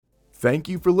Thank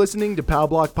you for listening to Pal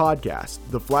Block Podcast,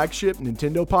 the flagship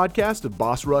Nintendo podcast of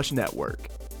Boss Rush Network.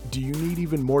 Do you need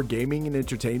even more gaming and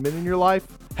entertainment in your life?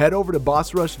 Head over to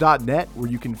bossrush.net where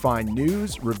you can find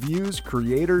news, reviews,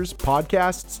 creators,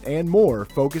 podcasts, and more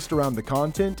focused around the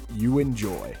content you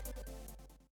enjoy.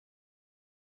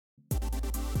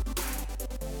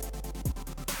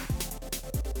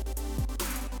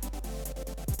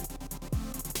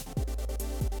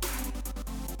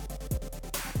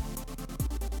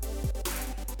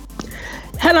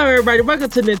 Hello everybody, welcome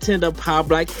to Nintendo Power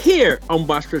Block here on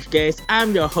Boss Rush Games.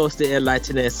 I'm your host, the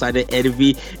enlightened and excited Eddie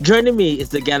V. Joining me is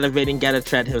the gallivanting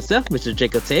Gallatrat himself, Mr.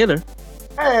 Jacob Taylor.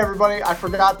 Hey everybody, I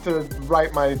forgot to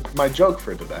write my joke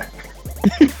for today.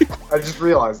 I just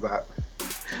realized that.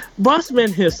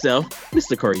 Bossman himself,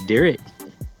 Mr. Corey Derrick.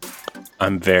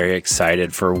 I'm very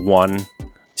excited for 1,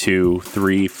 2,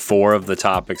 3, 4 of the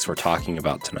topics we're talking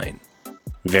about tonight.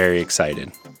 Very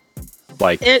excited.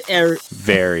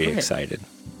 Very excited.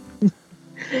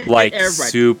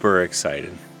 Super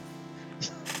excited.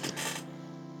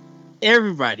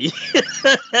 Everybody,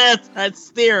 I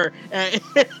stare at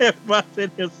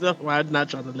Bossman himself while I'm not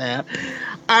trying to laugh.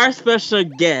 Our special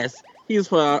guest, he's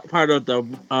part of the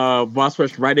Boss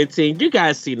Rush writing team. You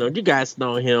guys seen him. You guys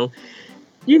know him.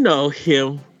 You know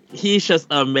him. He's just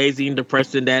amazing. The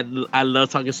person that I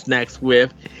love talking snacks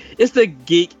with. It's the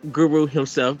geek guru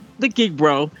himself, the geek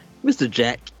bro, Mr.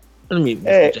 Jack.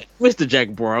 Mr. Jack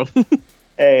bro.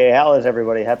 Hey, how is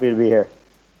everybody? Happy to be here.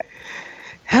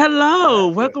 Hello,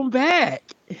 welcome back.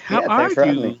 How are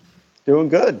you? Doing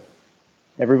good.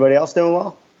 Everybody else doing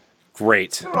well?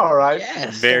 Great. All right.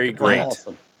 Yes. Very great.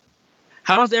 Awesome.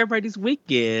 How was everybody's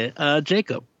weekend,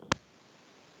 Jacob?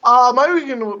 My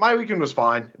weekend was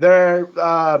fine. There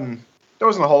wasn't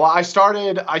a whole lot. I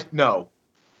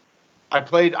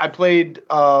played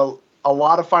a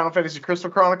lot of Final Fantasy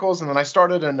Crystal Chronicles, and then I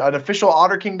started an official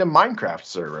Otter Kingdom Minecraft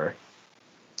server.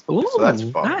 Ooh, so that's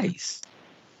fun. Nice.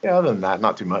 Yeah, other than that,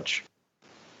 not too much.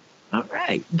 All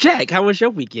right. Jack, how was your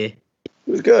weekend?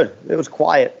 It was good. It was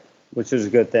quiet, which is a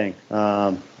good thing.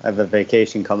 I have a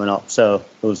vacation coming up, so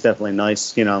it was definitely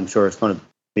nice. You know, I'm sure it's going to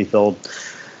be filled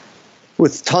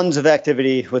with tons of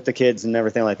activity with the kids and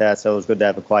everything like that, so it was good to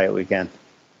have a quiet weekend.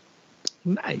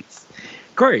 Nice.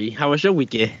 Corey, how was your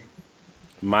weekend?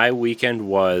 My weekend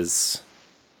was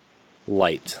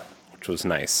light, which was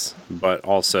nice, but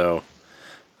also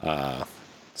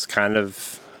it's kind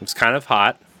of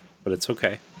hot, but it's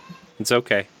okay. It's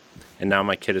okay. And now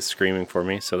my kid is screaming for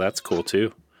me, so that's cool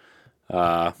too.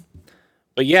 But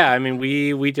yeah, I mean,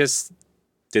 we just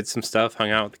did some stuff,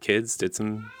 hung out with the kids, did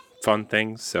some fun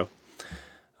things. So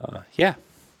yeah.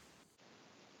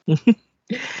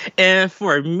 And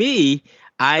for me,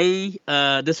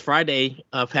 past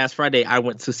Friday, I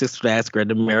went to Six Flags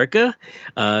Great America.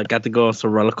 Got to go on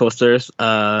some roller coasters.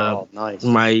 Nice.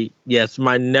 My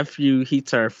nephew, he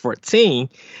turned 14,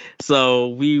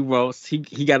 so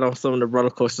he got on some of the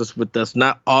roller coasters with us.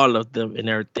 Not all of them and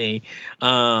everything,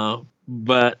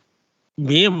 but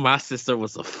me and my sister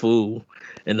was a fool,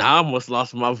 and I almost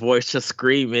lost my voice just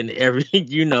screaming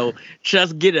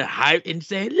just getting hyped and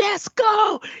saying, "Let's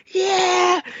go,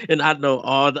 yeah!" And I know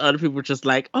all the other people were just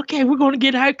like, "Okay, we're going to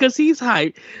get hyped because he's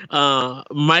hyped."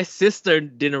 My sister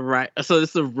didn't ride, so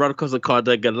this is a roller coaster called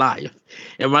the Goliath,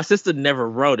 and my sister never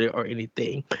rode it or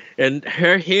anything, and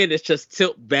her head is just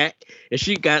tilt back, and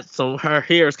she got her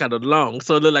hair is kind of long,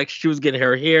 so it looked like she was getting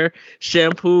her hair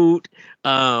shampooed,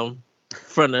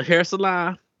 from the hair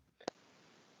salon.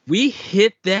 We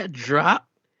hit that drop,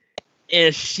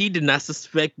 and she did not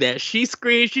suspect that. She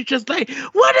screamed. She's just like,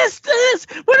 "What is this?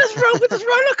 What is wrong with this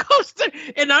roller coaster?"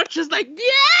 And I'm just like,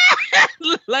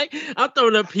 "Yeah!" Like, I'm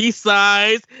throwing up peace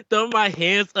signs, throwing my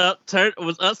hands up,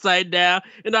 was upside down,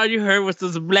 and all you heard was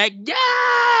this black,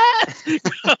 "Yes!"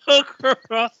 go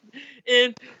across.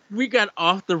 And we got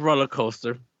off the roller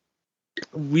coaster.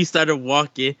 We started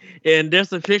walking, and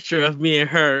there's a picture of me and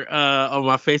her on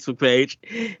my Facebook page,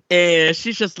 and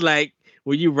she's just like,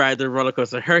 when you ride the roller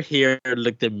coaster, her hair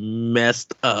looked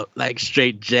messed up, like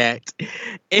straight jacked,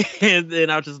 and then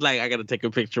I was just like, I gotta take a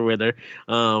picture with her.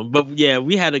 But yeah,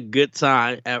 we had a good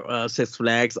time at Six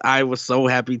Flags. I was so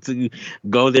happy to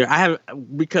go there.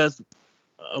 Because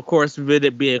of course, with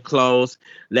it being closed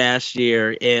last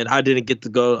year, and I didn't get to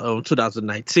go in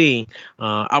 2019,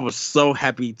 I was so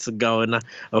happy to go. And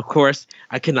of course,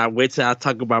 I cannot wait till I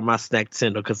talk about my snack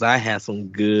tender because I had some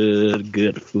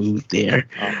good food there.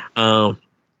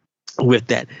 With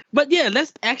that, but yeah,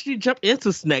 let's actually jump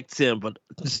into snack tender.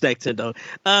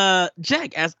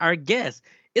 Jack, as our guest,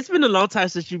 it's been a long time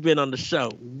since you've been on the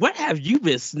show. What have you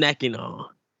been snacking on?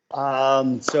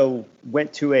 So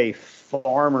went to a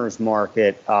farmer's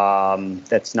market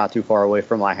that's not too far away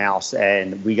from my house,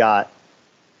 and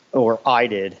I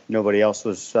did. Nobody else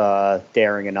was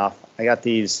daring enough. I got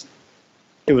these.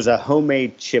 It was a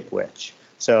homemade chipwich.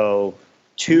 So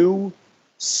 2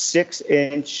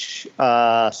 6-inch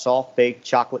soft baked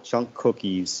chocolate chunk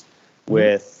cookies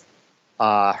with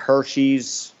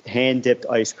Hershey's hand dipped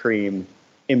ice cream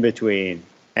in between,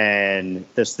 and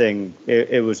this thing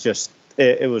it was just.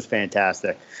 It was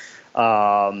fantastic.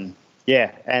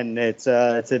 Yeah, and it's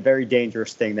a very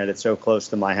dangerous thing that it's so close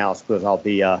to my house because I'll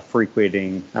be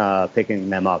frequenting picking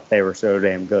them up. They were so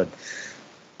damn good.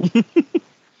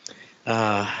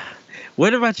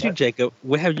 What about you, Jacob?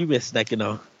 What have you been snacking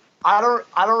on? I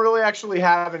don't really actually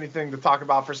have anything to talk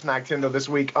about for Snacktendo this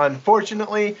week,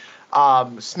 unfortunately.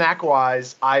 Snack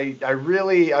wise,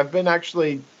 I've been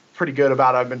actually pretty good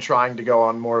about it. I've been trying to go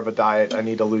on more of a diet. I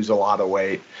need to lose a lot of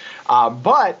weight.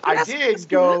 But I did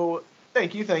go.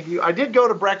 Thank you. I did go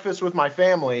to breakfast with my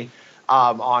family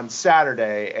on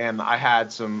Saturday, and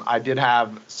I did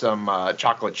have some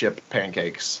chocolate chip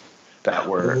pancakes that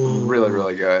were really,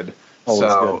 really good.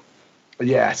 Good.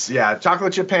 Yes, yeah,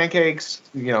 chocolate chip pancakes.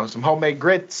 Some homemade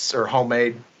grits or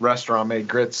homemade restaurant made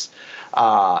grits,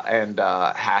 and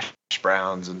hash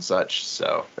browns and such.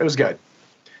 So it was good.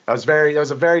 It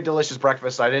was a very delicious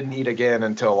breakfast. I didn't eat again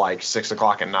until like 6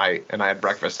 o'clock at night, and I had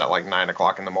breakfast at like 9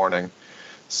 o'clock in the morning.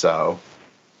 So,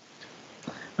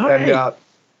 and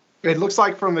it looks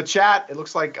like from the chat, it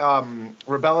looks like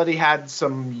Rebellity had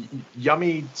some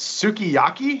yummy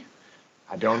sukiyaki.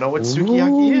 I don't know what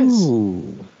sukiyaki is.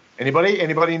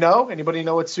 Anybody know? Anybody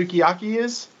know what sukiyaki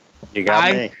is? You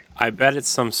got me. I bet it's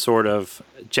some sort of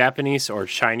Japanese or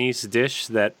Chinese dish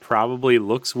that probably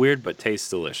looks weird but tastes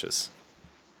delicious.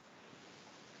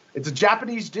 It's a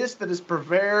Japanese dish that is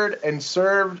prepared and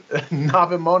served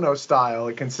Nabemono style.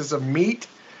 It consists of meat,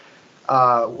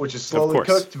 which is slowly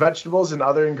cooked, vegetables, and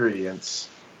other ingredients.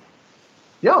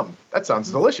 Yum. That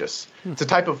sounds delicious. It's a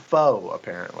type of pho,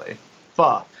 apparently.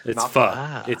 Pho. It's pho.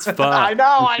 Ah. It's pho. I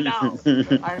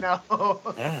know.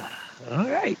 All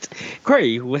right.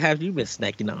 Corey, what have you been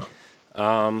snacking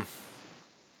on?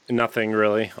 Nothing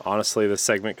really. Honestly, this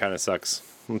segment kind of sucks.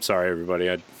 I'm sorry, everybody.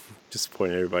 I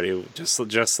disappointed everybody.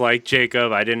 Just like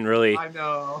Jacob, I didn't really. I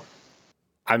know.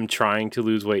 I'm trying to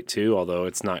lose weight too, although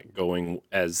it's not going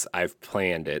as I've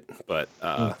planned it. But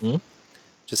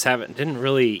didn't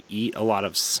really eat a lot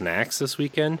of snacks this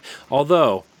weekend.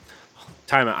 Although,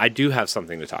 I do have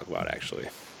something to talk about actually.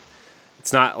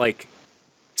 It's not like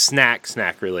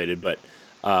snack related, but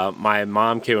my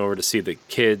mom came over to see the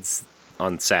kids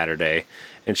on Saturday,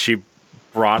 and she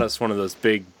brought us one of those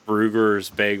big Bruegger's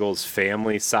Bagels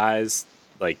family size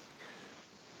like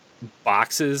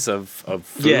boxes of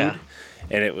food. Yeah.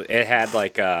 And it had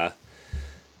like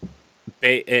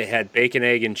it had bacon,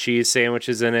 egg, and cheese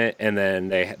sandwiches in it, and then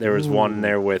there was one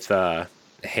there with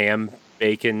ham,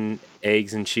 bacon,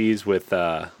 eggs, and cheese with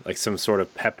like some sort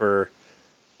of pepper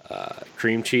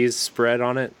cream cheese spread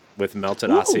on it with melted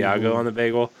Asiago on the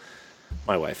bagel.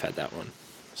 My wife had that one,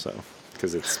 so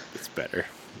because it's better.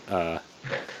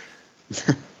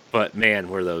 But man,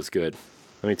 were those good.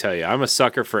 Let me tell you, I'm a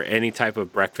sucker for any type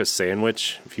of breakfast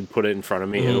sandwich. If you put it in front of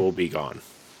me, it will be gone.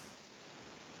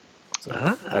 So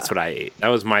that's what I ate. That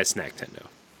was my Snacktendo.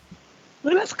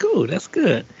 Well, that's cool. That's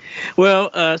good.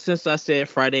 Well, since I said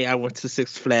Friday, I went to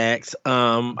Six Flags.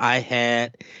 I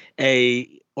had a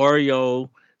Oreo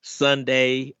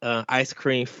Sundae ice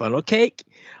cream funnel cake,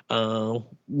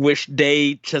 which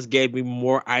they just gave me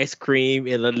more ice cream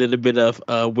and a little bit of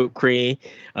whipped cream.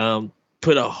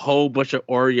 Put a whole bunch of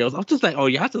Oreos. I was just like, oh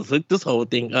yeah, I just hooked this whole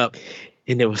thing up,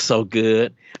 and it was so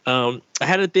good. I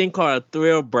had a thing called a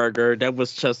Thrill Burger that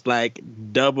was just like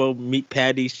double meat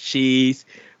patties, cheese,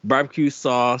 barbecue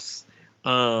sauce,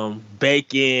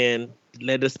 bacon,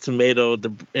 lettuce, tomato,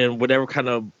 and whatever kind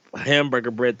of hamburger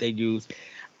bread they use.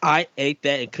 I ate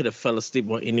that and could have fell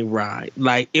asleep on any ride.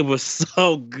 Like, it was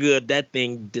so good. That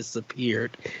thing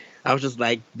disappeared. I was just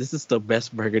like, this is the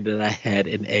best burger that I had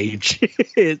in age.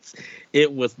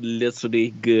 It was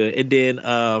literally good. And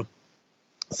then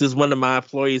since one of my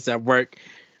employees at work,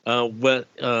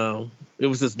 it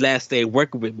was his last day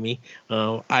working with me,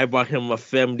 I bought him a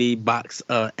family box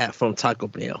from Taco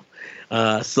Bell.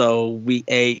 So we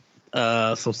ate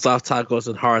some soft tacos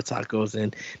and hard tacos,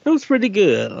 and it was pretty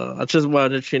good. I just wanted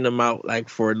to treat him out like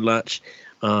for lunch,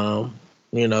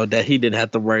 that he didn't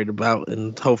have to worry about,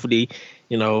 and hopefully,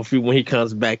 when he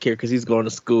comes back here, because he's going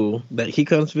to school, that he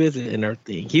comes visit and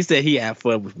everything. He said he had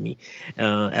fun with me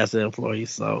as an employee,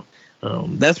 so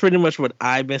that's pretty much what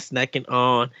I've been snacking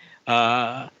on.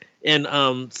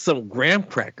 and some graham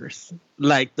crackers,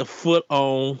 like the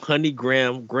foot-on honey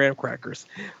graham crackers.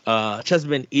 Just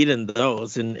been eating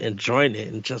those and enjoying it,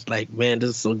 and just like, man,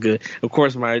 this is so good. Of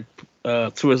course, my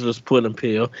Twizzlers pudding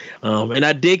pill, and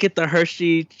I did get the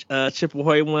Hershey Chip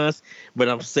Ahoy ones, but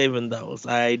I'm saving those.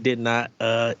 I did not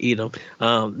eat them.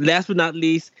 Last but not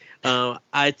least,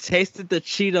 I tasted the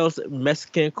Cheetos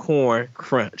Mexican Corn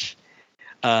Crunch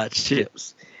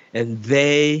chips, and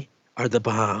they are the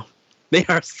bomb. They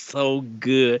are so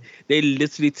good. They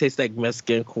literally taste like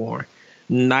Mexican corn.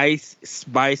 Nice,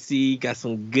 spicy, got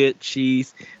some good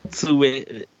cheese to it.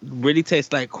 It really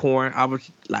tastes like corn.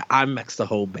 I mixed the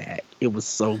whole bag. It was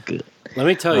so good. Let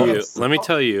me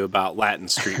tell you about Latin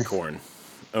street corn.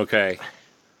 Okay.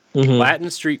 Mhm. Latin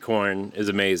street corn is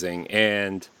amazing,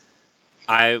 and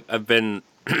I've been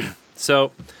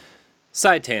so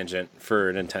side tangent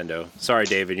for Nintendo. Sorry,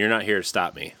 David, you're not here to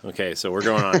stop me. Okay, so we're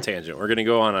going on a tangent. We're gonna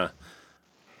go on a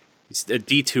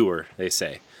detour, they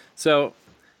say. So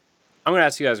I'm gonna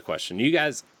ask you guys a question. Do you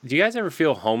guys ever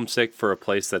feel homesick for a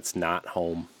place that's not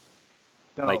home?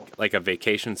 No. Like a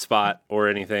vacation spot or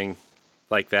anything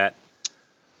like that?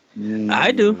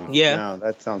 I do, yeah. No,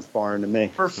 that sounds foreign to me.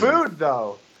 For food,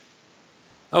 though.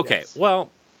 Okay, Yes.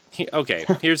 well,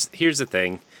 here's the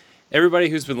thing. Everybody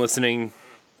who's been listening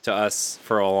to us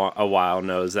for a while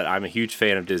knows that I'm a huge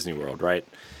fan of Disney World, right?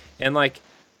 And like,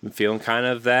 I'm feeling kind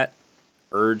of that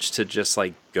urge to just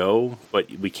like go, but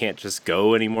we can't just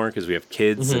go anymore because we have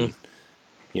kids and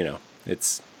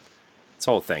it's a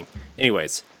whole thing.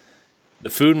 Anyways, the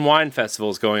Food and Wine Festival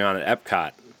is going on at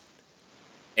Epcot,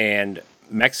 and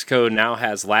Mexico now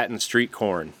has Latin street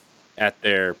corn at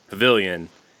their pavilion,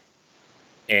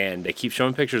 and they keep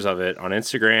showing pictures of it on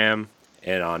Instagram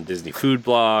and on Disney Food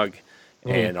Blog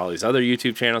and all these other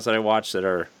YouTube channels that I watch that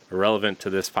are irrelevant to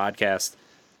this podcast.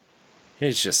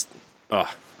 It's just,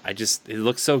 it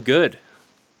looks so good.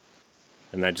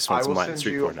 And I just want I some will Latin send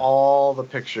street you corn. all the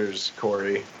pictures,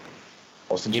 Corey.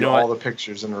 I'll send you all the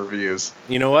pictures and reviews.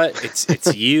 You know what?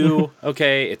 It's you,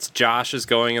 okay? It's Josh is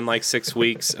going in like 6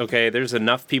 weeks, okay? There's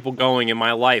enough people going in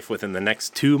my life within the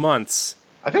next 2 months.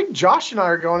 I think Josh and I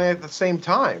are going in at the same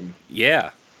time.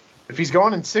 Yeah. If he's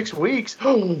going in 6 weeks,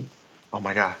 oh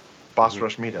my God, Boss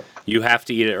Rush meetup. You have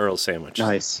to eat at Earl's Sandwich.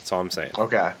 Nice. That's all I'm saying.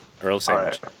 Okay. Earl's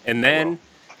Sandwich. right. And then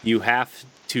you have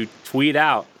to tweet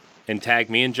out and tag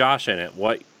me and Josh in it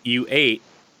what you ate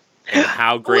and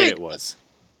how great Wait. it was.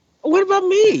 What about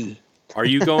me? Are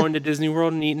you going to Disney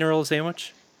World and eating Earl's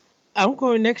Sandwich? I'm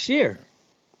going next year.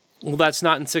 Well, that's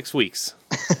not in 6 weeks.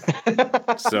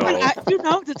 So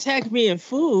To tag me in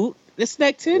food, it's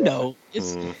Nintendo.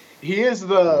 It's He is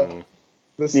the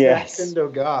Yes.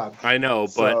 Snackendo god. I know,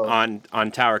 but So-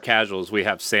 on Tower Casuals we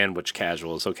have sandwich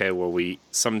casuals, okay, where we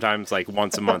sometimes like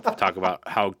once a month talk about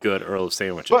how good Earl's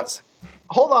Sandwich But- is.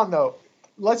 Hold on, though.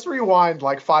 Let's rewind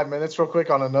like 5 minutes real quick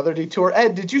on another detour.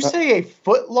 Ed, did you say a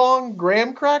foot-long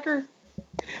graham cracker?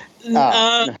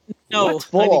 no What's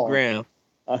full on? honey graham.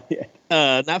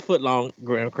 Yeah. Not foot long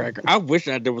graham cracker. I wish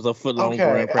that there was a foot long Okay.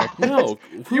 graham cracker. No,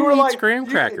 who You were eats like- graham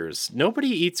you- crackers? Nobody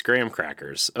eats graham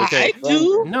crackers, okay? I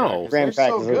do. No, Graham They're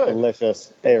so crackers are good.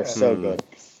 delicious. They are so good.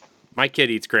 my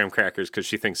kid eats graham crackers because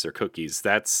she thinks they're cookies.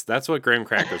 That's what graham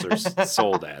crackers are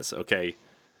sold as, okay?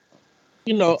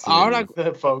 All I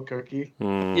The faux cookie.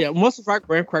 yeah, most of our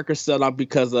graham crackers sell out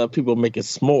because people making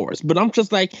s'mores. But I'm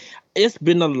just like, it's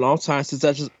been a long time since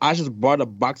I just bought a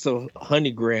box of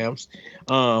honey grams,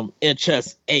 and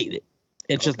just ate it,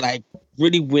 and just like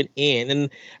really went in, and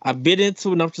I bit into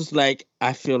it, and I'm just like,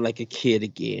 I feel like a kid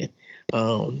again.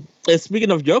 And speaking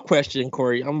of your question,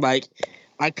 Corey, I'm like,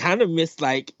 I kind of miss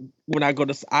like when I go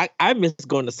to I miss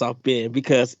going to South Bend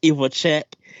because Evil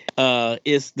Check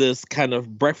is this kind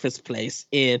of breakfast place,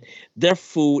 and their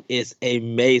food is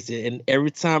amazing. And every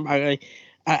time I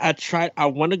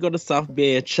want to go to South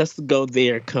Bend just to go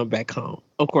there and come back home.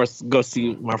 Of course, go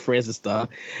see my friends and stuff.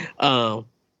 But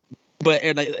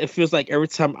it feels like every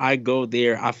time I go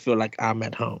there, I feel like I'm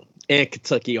at home. And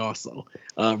Kentucky also,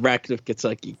 Radcliffe,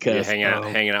 Kentucky. You Cause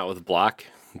hanging out with Block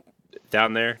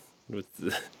down there with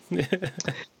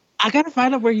I gotta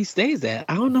find out where he stays at.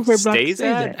 I don't know where Block stays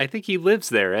at. I think he lives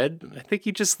there, Ed. I think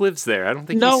he just lives there. I don't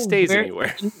think he stays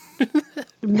anywhere.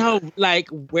 No, like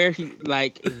where he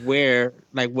where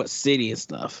what city and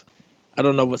stuff. I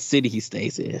don't know what city he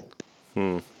stays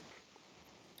in.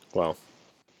 Well,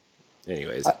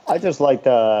 anyways, I just like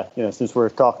since we're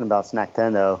talking about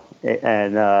Snacktendo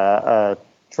and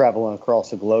traveling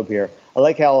across the globe here, I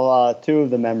like how two of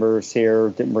the members here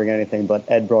didn't bring anything, but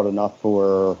Ed brought enough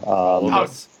for all of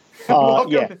us.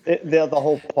 Yeah, the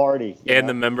whole party. And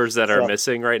the members that are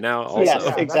missing right now also. Yes,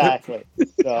 Yeah, exactly.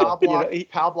 So,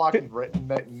 Pal block and written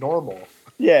normal.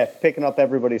 Yeah, picking up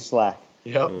everybody's slack.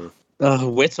 Yep.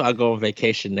 Wait till I go on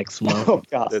vacation next month. Oh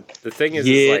God. The thing is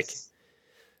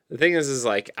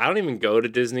like I don't even go to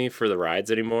Disney for the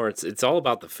rides anymore. It's all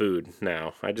about the food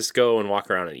now. I just go and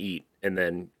walk around and eat, and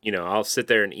then I'll sit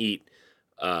there and eat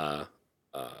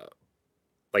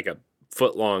like a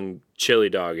foot-long chili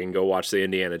dog and go watch the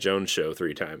Indiana Jones show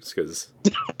 3 times because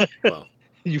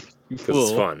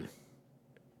it's fun.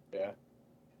 Yeah.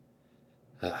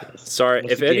 Sorry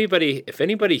if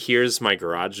anybody hears my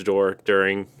garage door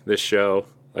during this show,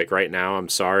 like right now, I'm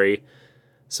sorry.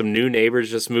 Some new neighbors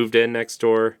just moved in next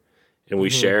door, and we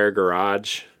share a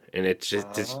garage, and it's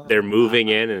just they're moving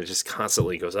in, and it just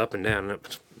constantly goes up and down.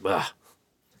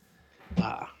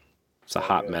 It's a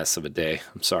hot mess of a day.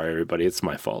 I'm sorry, everybody. It's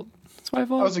my fault. It's my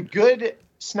fault. That was a good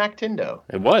Snacktendo.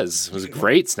 It was a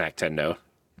great Snacktendo.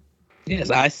 Yes,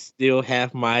 I still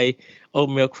have my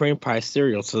oatmeal cream pie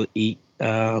cereal to eat,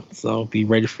 so be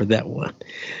ready for that one.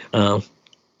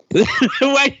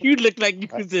 Why you look like you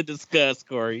was in disgust,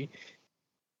 Corey?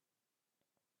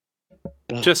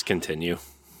 Just continue.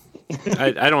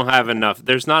 I don't have enough.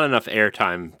 There's not enough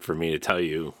airtime for me to tell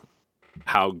you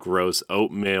how gross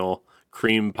oatmeal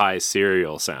cream pie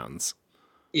cereal sounds.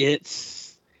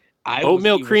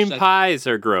 Oatmeal cream pies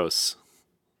are gross.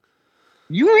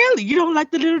 You don't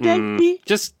like the little baby?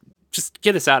 Just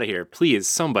get us out of here, please.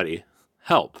 Somebody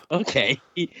help. Okay.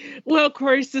 Well,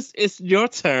 Corey, this is your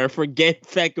turn for Game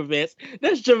Fact Events.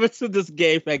 Let's jump into this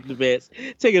Game Fact Events.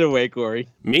 Take it away, Corey.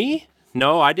 Me?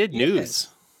 No, I did news.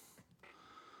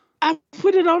 I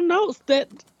put it on notes that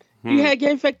you had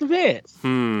Game Fact Events.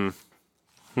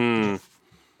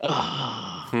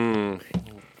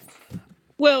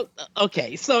 Well,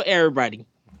 okay, so everybody,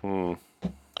 for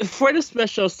the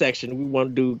special section, we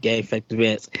want to do Game Fact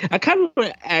Events. I kind of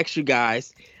want to ask you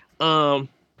guys, games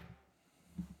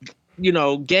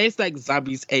like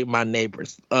Zombies Ate My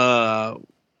Neighbors, or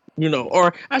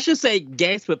I should say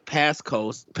games with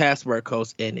password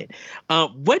codes in it.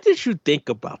 What did you think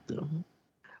about them?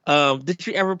 Did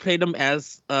you ever play them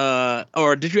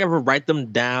or did you ever write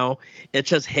them down and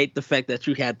just hate the fact that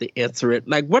you had to enter it?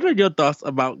 Like, what are your thoughts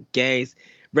about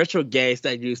retro games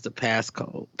that use the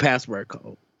password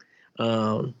code?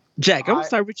 Jack, I'm gonna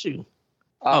start with you.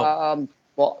 Well,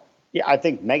 yeah, I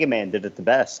think Mega Man did it the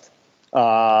best.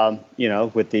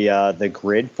 With the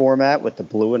grid format with the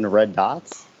blue and the red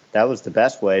dots, that was the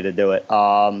best way to do it.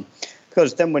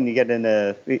 Because then when you get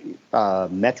into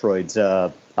Metroid's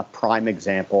a prime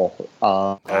example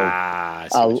of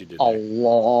a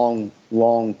long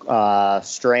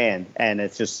strand, and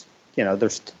it's just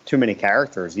there's too many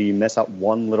characters. You mess up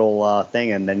one little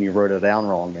thing, and then you wrote it down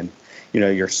wrong, and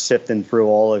you're sifting through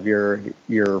all of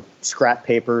your scrap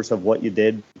papers of what you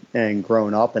did and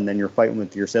growing up, and then you're fighting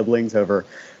with your siblings over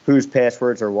whose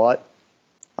passwords are what.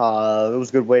 It was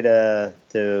a good way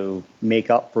to make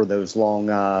up for those long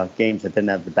games that didn't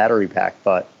have the battery pack.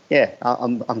 But yeah,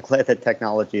 I'm glad that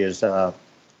technology has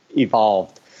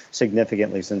evolved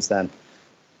significantly since then.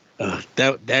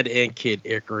 That end Kid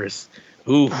Icarus.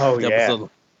 Ooh, that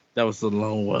was a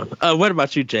long one. What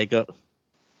about you, Jacob?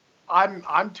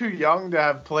 I'm too young to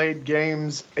have played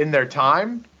games in their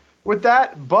time with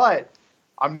that, but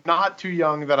I'm not too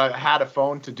young that I had a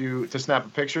phone to snap a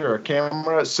picture or a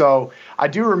camera. So I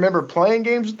do remember playing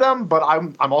games with them, but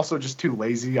I'm also just too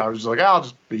lazy. I was just like, I'll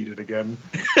just beat it again.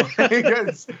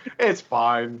 it's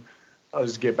fine. I'll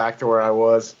just get back to where I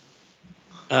was.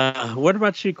 What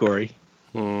about you, Corey?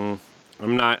 I'm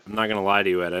not gonna lie to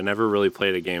you, Ed. I never really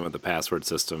played a game with a password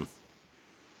system.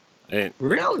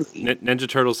 Really? Ninja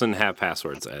Turtles didn't have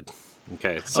passwords, Ed.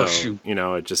 Okay, so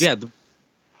it just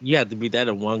you had to beat that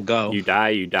in one go. You die,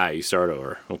 you start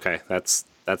over. Okay, that's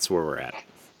where we're at.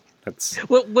 That's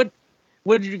what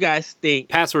did you guys think?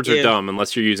 Passwords are dumb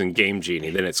unless you're using Game Genie,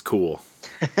 then it's cool.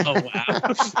 Oh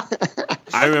wow!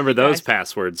 I remember those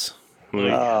passwords.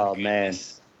 Oh man,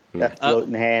 that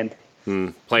floating hand.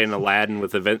 Playing Aladdin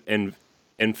with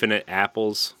infinite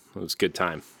apples. It was a good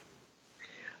time.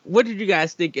 What did you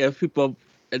guys think of people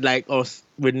like with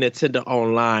Nintendo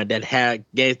Online that had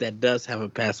games that does have a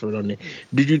password on it?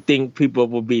 Did you think people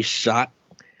will be shocked?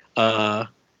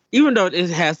 Even though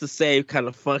it has the same kind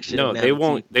of function. No, they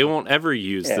won't. They won't ever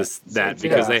use that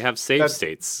because they have save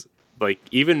states. Like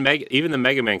even the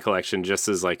Mega Man collection just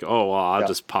is like, I'll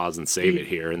just pause and save it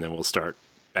here, and then we'll start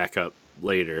back up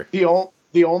later.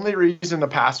 The only reason the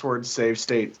password save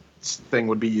state thing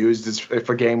would be used is if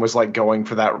a game was like going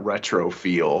for that retro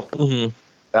feel. Mm-hmm.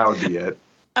 That would be it.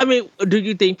 I mean, do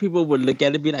you think people would look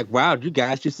at it and be like, wow, you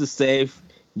guys used to save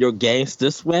your games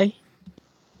this way?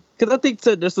 Because I think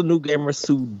there's some new gamers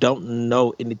who don't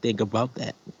know anything about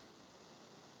that.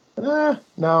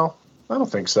 No, I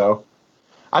don't think so.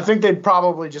 I think they'd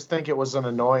probably just think it was an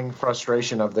annoying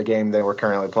frustration of the game they were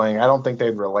currently playing. I don't think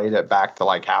they'd relate it back to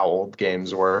like how old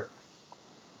games were.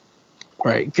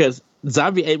 Right, because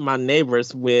Zombie Ate My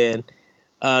Neighbors, when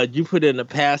you put in a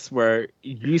password,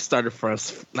 you started from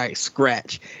like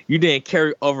scratch. You didn't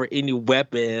carry over any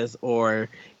weapons or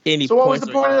any. So what was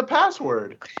the point of the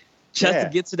password? Just to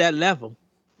get to that level.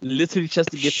 Literally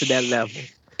just to get to that level.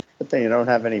 But then you don't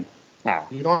have any.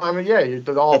 You don't have it. Yeah,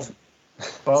 you're all. It's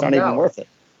not even worth it.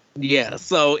 Yeah.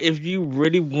 So if you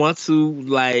really want to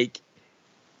like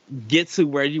get to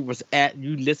where you was at,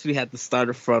 you literally have to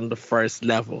start from the first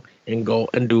level and go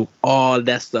and do all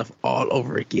that stuff all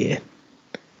over again.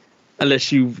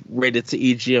 Unless you waited till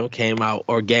EGM came out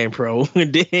or GamePro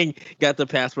and then got the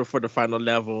password for the final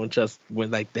level and just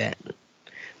went like that.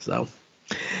 So,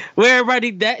 well,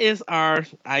 everybody, that is our,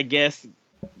 I guess,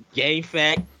 Game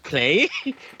Fact player.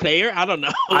 I don't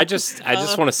know. I just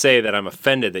want to say that I'm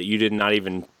offended that you did not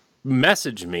even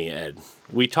message me, Ed.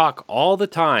 We talk all the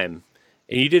time,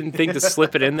 and you didn't think to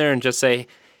slip it in there and just say,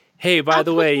 "Hey, by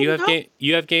the way,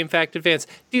 you have Game Fact Advance."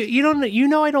 Dude, you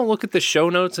know I don't look at the show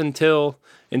notes until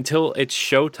it's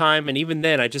showtime, and even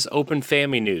then I just open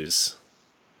Family News.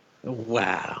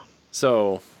 Wow.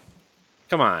 So,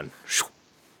 come on.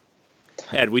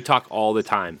 Ed, we talk all the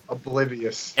time.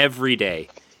 Oblivious. Every day.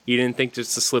 You didn't think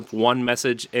just to slip one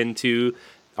message into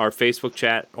our Facebook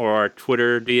chat or our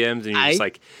Twitter DMs, and you're just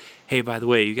like, "Hey, by the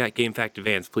way, you got Game Fact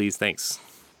Advance, please, thanks."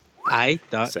 I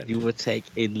thought you would take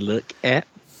a look at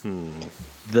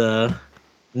the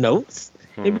notes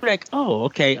and be like, "Oh,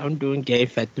 okay, I'm doing Game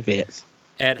Fact Advance."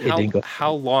 Ed,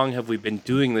 how long have we been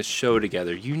doing this show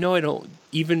together? You know I don't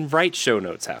even write show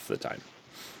notes half the time.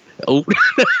 Oh.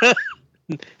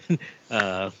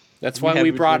 That's why we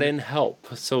brought in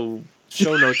help, so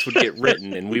show notes would get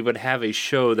written and we would have a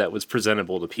show that was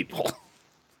presentable to people.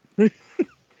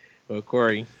 Well,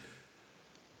 Corey,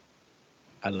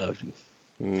 I love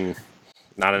you.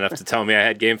 Not enough to tell me I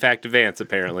had Game Fact Advance,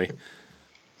 apparently.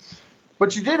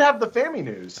 But you did have the Family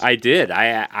News. I did.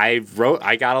 I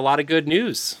got a lot of good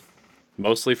news,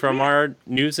 mostly from our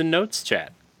news and notes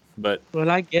chat. But well,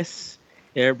 I guess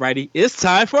everybody, it's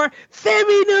time for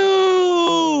Family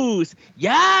News.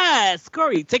 Yes,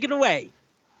 Corey, take it away.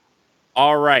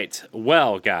 All right.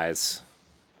 Well, guys,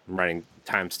 I'm writing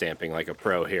timestamping like a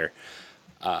pro here.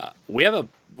 We have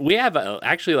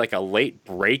actually like a late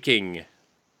breaking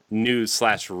news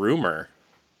 / rumor.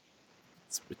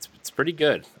 It's pretty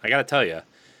good. I gotta tell you.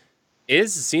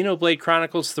 Is Xenoblade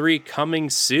Chronicles 3 coming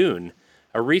soon?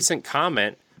 A recent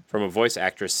comment from a voice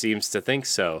actress seems to think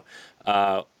so.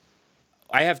 I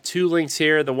have two links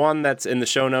here. The one that's in the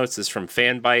show notes is from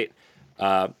Fanbyte,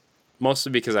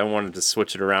 mostly because I wanted to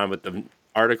switch it around, but the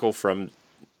article from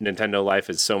Nintendo Life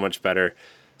is so much better,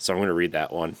 so I'm going to read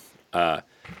that one. I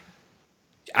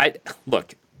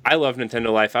love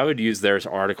Nintendo Life. I would use their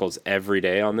articles every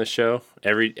day on this show,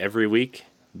 every week,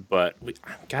 but we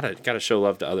gotta show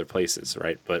love to other places,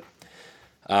 right? But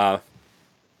Liam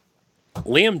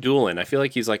Doolin, I feel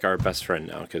like he's like our best friend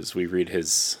now because we read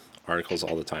his articles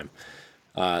all the time.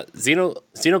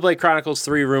 Xenoblade Chronicles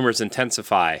 3 rumors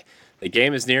intensify. The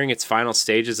game is nearing its final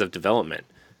stages of development.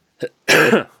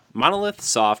 Monolith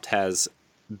Soft has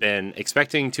been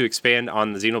expecting to expand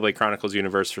on the Xenoblade Chronicles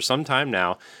universe for some time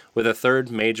now with a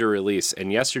third major release,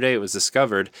 and yesterday it was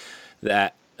discovered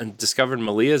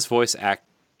Malia's voice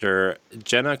actor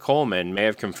Jenna Coleman may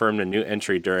have confirmed a new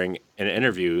entry during an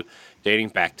interview dating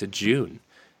back to June.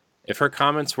 If her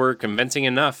comments were convincing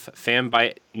enough,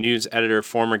 Fanbyte news editor,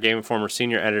 former Game Informer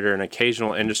senior editor, and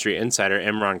occasional industry insider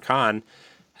Imran Khan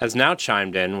has now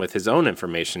chimed in with his own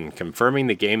information, confirming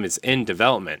the game is in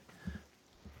development.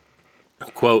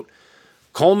 Quote,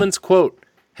 Coleman's quote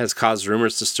has caused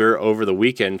rumors to stir over the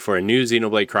weekend for a new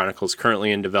Xenoblade Chronicles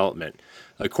currently in development.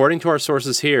 According to our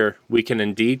sources here, we can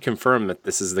indeed confirm that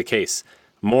this is the case.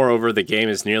 Moreover, the game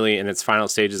is nearly in its final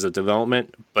stages of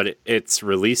development, but its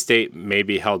release date may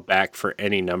be held back for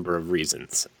any number of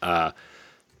reasons.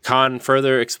 Khan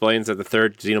further explains that the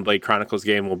third Xenoblade Chronicles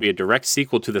game will be a direct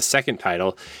sequel to the second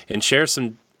title and shares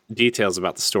some details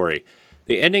about the story.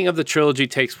 The ending of the trilogy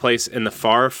takes place in the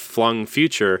far-flung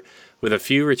future, with a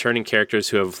few returning characters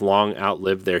who have long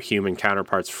outlived their human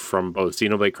counterparts from both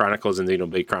Xenoblade Chronicles and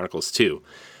Xenoblade Chronicles 2.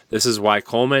 This is why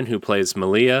Coleman, who plays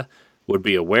Malia, would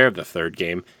be aware of the third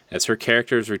game, as her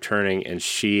character is returning and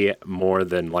she, more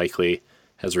than likely,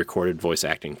 has recorded voice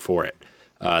acting for it.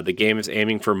 The game is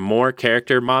aiming for more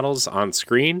character models on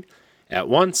screen at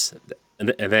once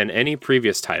than any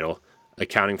previous title,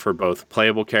 accounting for both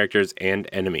playable characters and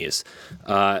enemies.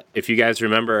 If you guys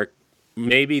remember,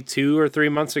 maybe 2 or 3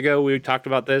 months ago, we talked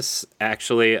about this.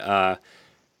 Actually,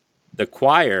 the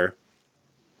choir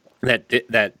that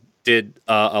did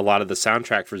a lot of the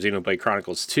soundtrack for Xenoblade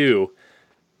Chronicles 2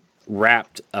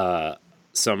 wrapped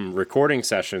some recording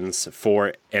sessions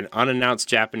for an unannounced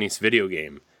Japanese video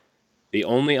game. The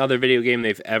only other video game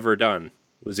they've ever done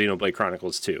was Xenoblade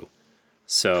Chronicles 2.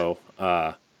 So,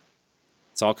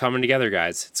 it's all coming together,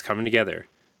 guys. It's coming together.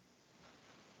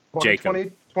 Jacob,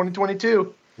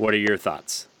 2022. what are your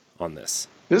thoughts on this?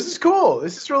 This is cool.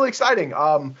 This is really exciting.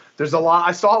 There's a lot.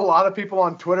 I saw a lot of people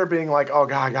on Twitter being like, "Oh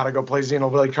God, I gotta go play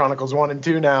Xenoblade Chronicles 1 and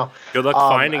 2 now." Good luck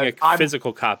finding a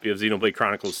physical copy of Xenoblade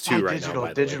Chronicles 2 right now. By the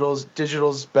way.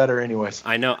 Digital's better, anyways.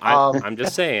 I know. I'm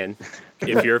just saying,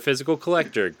 if you're a physical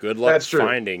collector, good luck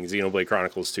finding Xenoblade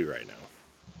Chronicles 2 right now.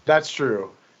 That's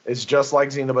true. It's just like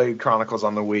Xenoblade Chronicles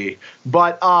on the Wii.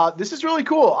 But this is really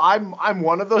cool. I'm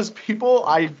one of those people.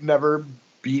 I've never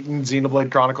beaten Xenoblade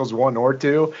Chronicles 1 or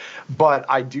 2, but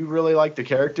I do really like the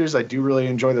characters. I do really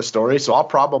enjoy the story, so I'll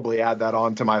probably add that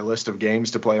on to my list of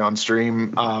games to play on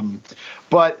stream.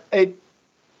 But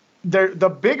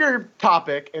the bigger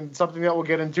topic, and something that we'll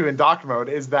get into in Doc Mode,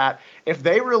 is that if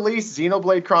they release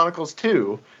Xenoblade Chronicles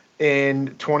 2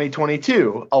 in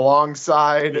 2022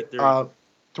 alongside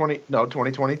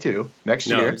 2022 next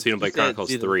year. Xenoblade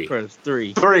Chronicles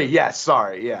 3. 3, yes,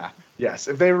 sorry, yeah. Yes,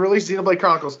 if they release Xenoblade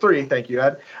Chronicles 3, thank you,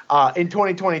 Ed, in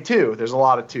 2022, there's a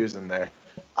lot of 2s in there.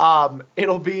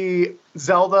 It'll be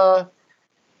Zelda,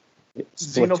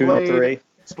 Xenoblade,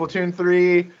 Splatoon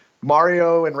 3,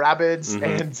 Mario and Rabbids,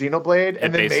 and Xenoblade,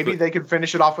 and then maybe they could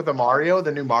finish it off with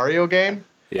the new Mario game.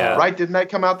 Yeah. Right? Didn't that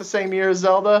come out the same year as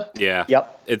Zelda? Yeah.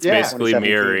 Yep. It's basically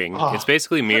mirroring. It's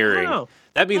basically mirroring.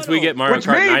 That means we get Mario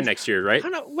Kart 9 next year, right?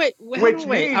 Which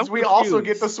means we also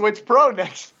get the Switch Pro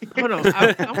next year. Hold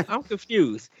on. I'm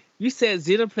confused. You said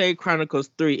Xenoblade Chronicles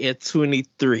 3 at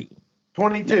 23.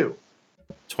 22.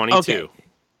 22. Okay.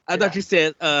 I thought you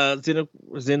said Xenoblade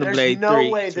 3. There's no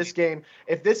way if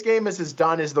this game is as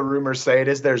done as the rumors say it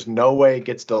is, there's no way it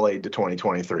gets delayed to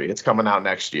 2023. It's coming out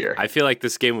next year. I feel like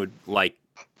this game would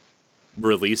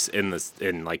release in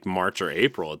March or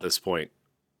April at this point.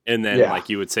 And then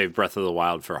you would save Breath of the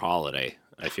Wild for holiday,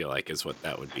 I feel like is what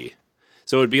that would be.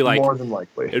 So it would be more than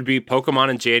likely. It would be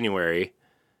Pokemon in January,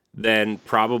 then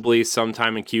probably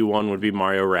sometime in Q1 would be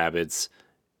Mario Rabbids,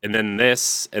 and then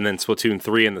this, and then Splatoon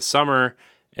 3 in the summer,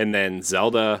 and then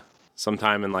Zelda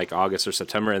sometime in August or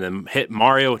September, and then hit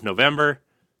Mario November.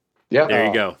 Yeah. There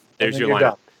you go. There's your lineup.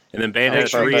 Done. And then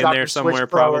Bayonetta 3 in there somewhere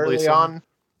probably. On.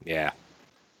 Yeah.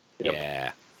 Yep.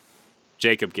 Yeah.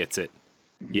 Jacob gets it.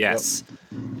 Yes.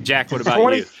 Jack, what about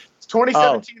you? It's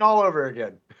 2017 all over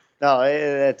again. No,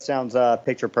 that sounds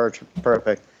picture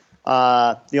perfect.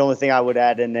 The only thing I would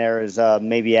add in there is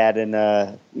maybe add in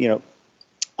a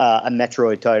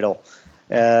Metroid title.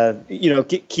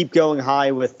 Keep going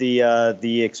high with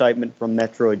the excitement from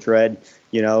Metroid Dread.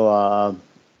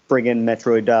 Bring in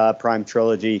Metroid Prime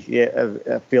Trilogy. Yeah,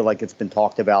 I feel like it's been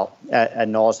talked about ad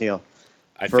nauseum.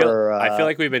 I feel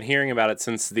like we've been hearing about it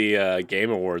since the Game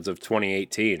Awards of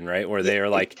 2018, right? Where they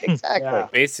are exactly.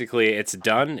 Basically, it's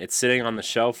done. It's sitting on the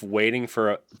shelf, waiting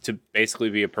to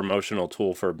basically be a promotional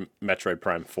tool for Metroid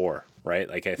Prime 4, right?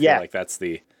 I feel like that's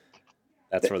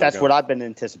what I've been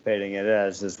anticipating it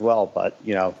as well. But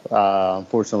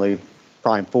unfortunately,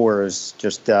 Prime 4 has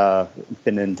just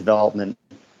been in development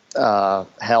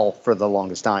hell for the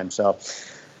longest time. So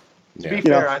to be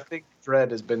fair, I think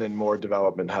Dread has been in more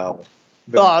development hell.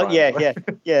 Oh,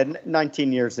 yeah.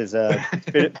 19 years is a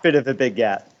bit of a big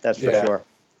gap, that's for sure.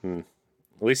 At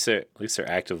least they're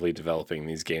actively developing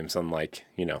these games, unlike,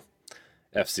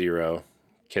 F-Zero,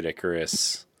 Kid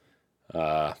Icarus,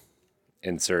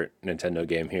 insert Nintendo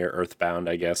game here, Earthbound,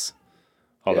 I guess.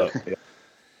 Although,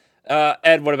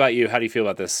 Ed, what about you? How do you feel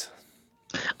about this?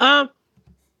 I'm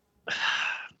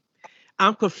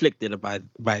conflicted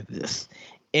by this.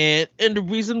 And the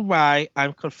reason why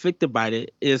I'm conflicted by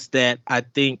it is that I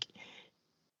think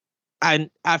I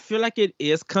feel like it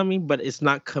is coming, but it's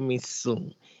not coming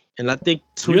soon. And I think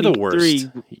 23. You're the worst.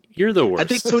 You're the worst. I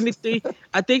think 23.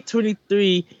 I think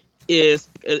 23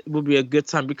 will be a good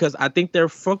time because I think they're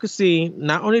focusing.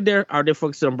 Not only are they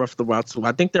focusing on Breath of the Wild 2,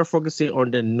 I think they're focusing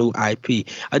on the new IP.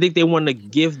 I think they want to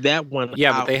give that one.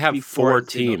 Yeah, but they have 4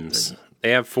 teams.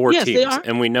 They have 4 teams,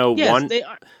 and we know one. They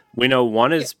are. We know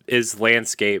one is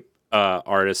landscape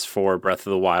artists for Breath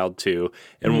of the Wild 2,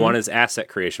 and one is asset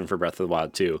creation for Breath of the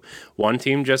Wild 2. One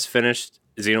team just finished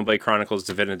Xenoblade Chronicles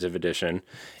Definitive Edition,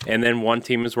 and then one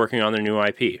team is working on their new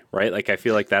IP, right? I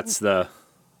feel like that's the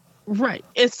Right.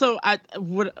 And so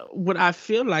what I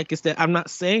feel like is that I'm not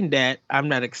saying that I'm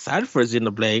not excited for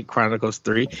Xenoblade Chronicles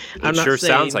 3. I'm It not sure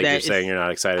saying sounds like that you're saying you're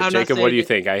not excited. I'm not Jacob, what do you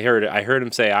saying think? I heard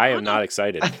him say I am no. not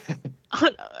excited.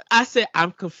 I said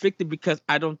I'm conflicted because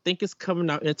I don't think it's coming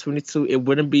out in 22. It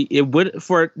would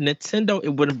for Nintendo,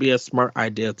 it wouldn't be a smart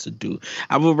idea to do.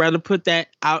 I would rather put that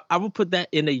out. I would put that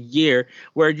in a year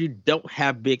where you don't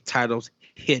have big titles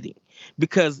hitting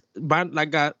because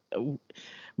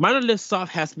Monolith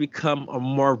Soft has become a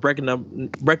more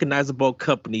recognizable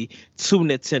company to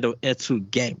Nintendo and to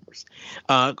gamers.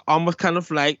 Almost kind of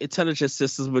like Intelligent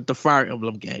Systems with the Fire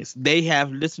Emblem games. They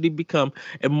have literally become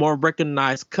a more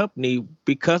recognized company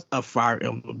because of Fire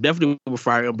Emblem, definitely with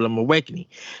Fire Emblem Awakening.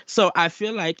 So I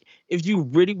feel like if you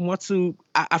really want to,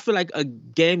 I feel like a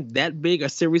game that big, a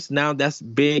series now that's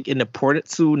big and important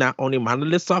to not only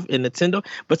Monolith Soft and Nintendo,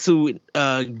 but to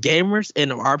gamers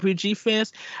and RPG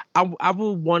fans, I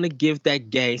would want to give that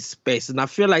game space, and I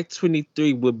feel like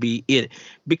 23 would be it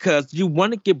because you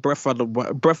want to get Breath of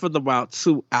the Wild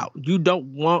 2 out. You don't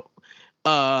want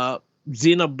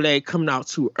Xenoblade coming out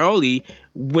too early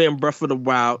when Breath of the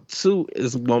Wild 2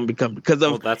 is going to become because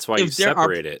of. Well, that's why you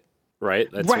separate it, right?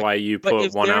 That's Right. why you But put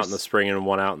if one out there's- in the spring and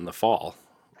one out in the fall.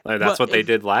 Like, But that's what they if-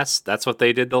 did last. That's what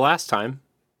they did the last time.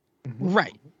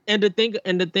 Right. And the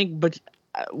thing, but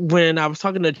when I was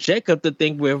talking to Jacob, the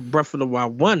thing with Breath of the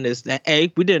Wild 1 is that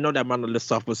we didn't know that Monolith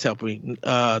Soft was helping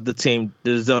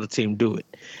the Zelda team do it.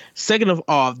 Second of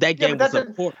all, that Yeah, game but was that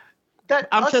important. That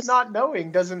I'm us just- not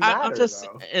knowing doesn't matter. I was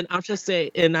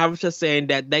just saying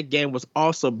that game was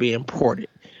also being ported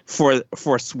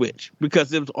for Switch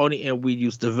because it was only in Wii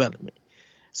U's development.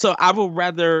 So I would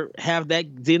rather have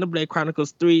that Xenoblade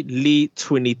Chronicles 3 lead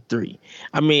 23.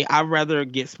 I mean, I'd rather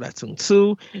get Splatoon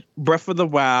 2, Breath of the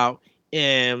Wild,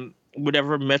 and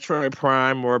whatever Metroid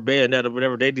Prime or Bayonetta,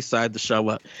 whatever they decide to show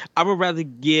up. I would rather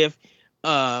give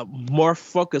more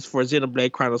focus for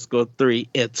Xenoblade Chronicles 3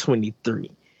 at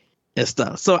 23 and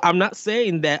stuff. So I'm not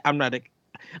saying that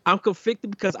I'm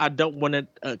conflicted because I don't want it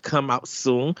to come out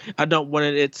soon. I don't want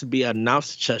it to be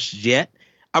announced just yet.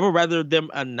 I would rather them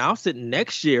announce it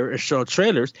next year and show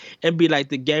trailers and be like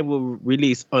the game will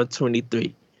release on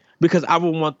 23 because I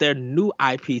would want their new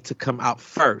IP to come out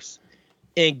first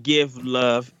and give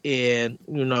love and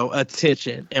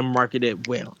attention and market it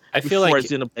well. I feel like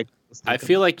Xenoblade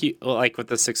like with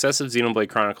the success of Xenoblade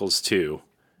Chronicles 2,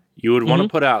 you would want to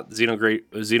put out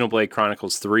Xenoblade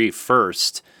Chronicles 3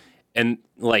 first and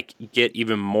like get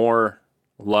even more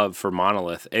love for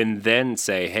Monolith and then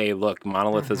say, hey, look,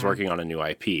 Monolith is working on a new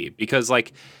IP. Because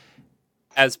like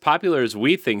as popular as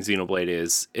we think Xenoblade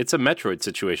is, it's a Metroid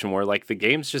situation where like the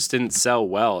games just didn't sell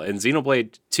well. And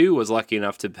Xenoblade 2 was lucky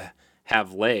enough to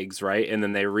have legs, right? And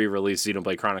then they re-released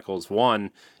Xenoblade Chronicles 1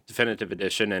 Definitive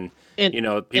Edition and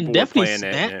people were playing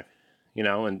it,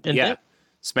 and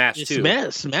Smash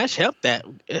too. Smash helped that.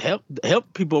 It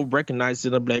helped people recognize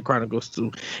Xenoblade Chronicles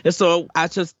 2. And so I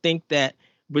just think that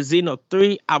with Xeno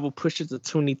 3, I will push it to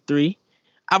 23.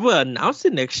 I will announce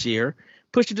it next year,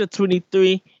 push it to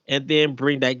 23, and then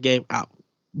bring that game out.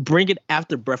 Bring it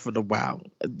after Breath of the Wild,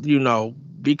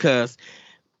 because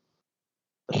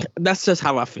that's just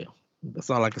how I feel.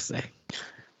 That's all I can say.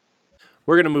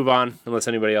 We're going to move on unless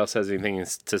anybody else has anything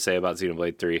to say about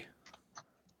Xenoblade 3.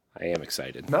 I am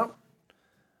excited. No.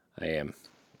 I am.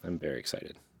 I'm very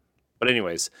excited. But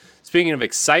anyways, speaking of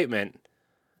excitement,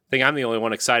 I think I'm the only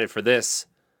one excited for this.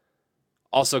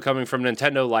 Also coming from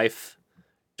Nintendo Life,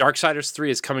 Darksiders 3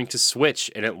 is coming to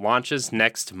Switch, and it launches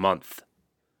next month.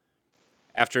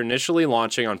 After initially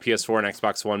launching on PS4 and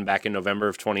Xbox One back in November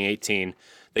of 2018,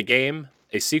 the game,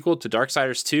 a sequel to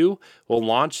Darksiders 2, will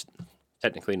launch...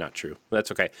 Technically not true.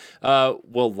 That's okay.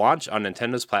 Will launch on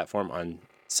Nintendo's platform on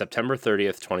September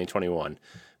 30th, 2021.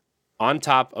 On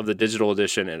top of the digital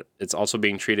edition, it's also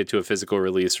being treated to a physical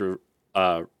release,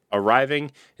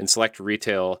 arriving in select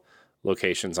retail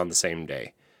locations on the same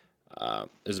day.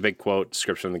 There's a big quote,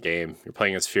 description of the game. You're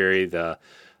playing as Fury, the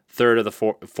third of the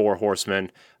four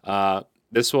horsemen.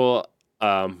 This will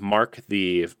mark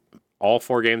all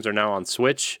four games are now on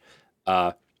Switch.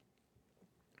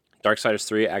 Darksiders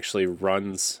 3 actually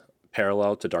runs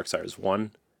parallel to Darksiders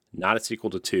 1, not a sequel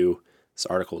to 2. This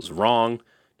article is wrong.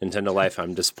 Nintendo Life,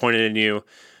 I'm disappointed in you,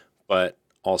 but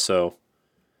also...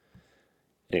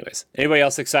 Anyways, anybody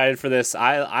else excited for this?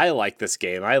 I like this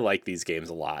game. I like these games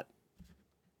a lot.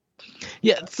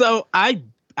 Yeah, so I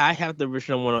have the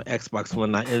original one on Xbox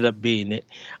One. I ended up beating it.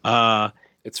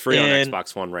 It's free on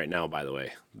Xbox One right now, by the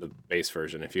way, the base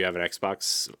version. If you have an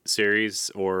Xbox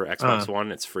Series or Xbox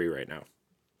One, it's free right now.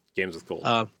 Games with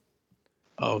gold.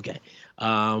 Okay.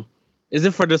 Is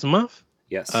it for this month?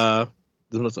 Yes.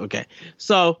 This month, okay.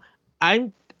 So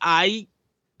I'm I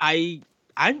I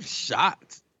I'm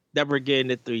shocked that we're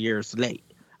getting it 3 years late.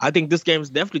 I think this game is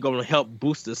definitely going to help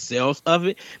boost the sales of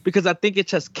it because I think it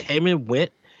just came and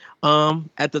went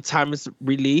at the time it's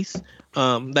released.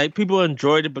 Like people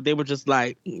enjoyed it, but they were just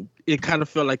like it kind of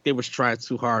felt like they was trying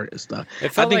too hard and stuff. It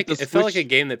felt like a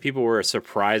game that people were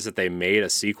surprised that they made a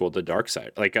sequel to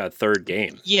Darksiders, like a third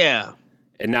game. Yeah.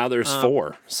 And now there's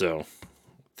 4, so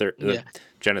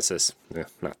Genesis,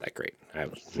 not that great.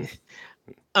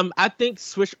 I think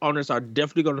Switch owners are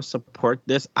definitely going to support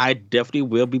this. I definitely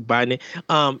will be buying it.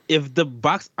 If the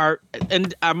box art,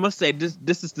 and I must say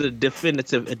this is the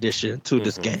definitive edition to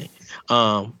this game,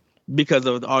 because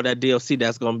of all that DLC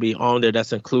that's going to be on there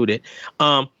that's included.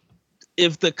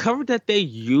 If the cover that they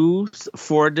use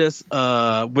for this,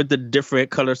 with the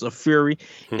different colors of Fury,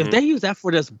 if they use that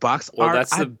for this box art,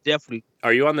 definitely.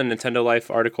 Are you on the Nintendo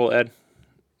Life article, Ed?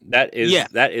 That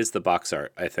is the box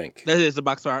art, I think. That is the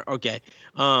box art. Okay.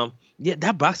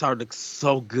 That box art looks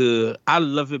so good. I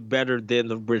love it better than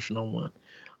the original one.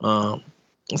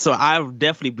 So I'll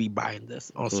definitely be buying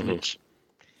this on Switch.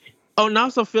 Oh, and I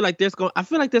also feel like there's going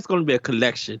to be a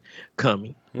collection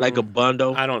coming, like a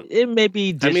bundle. It may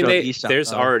be digital.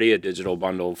 There's already a digital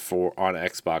bundle on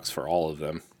Xbox for all of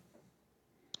them.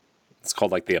 It's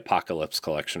called like the Apocalypse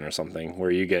Collection or something,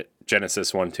 where you get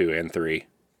Genesis 1, 2, and 3.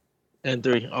 And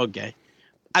 3, okay.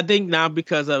 I think now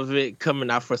because of it coming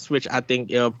out for Switch, I think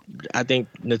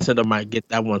Nintendo might get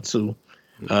that one too,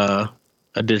 a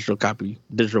digital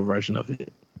version of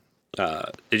it.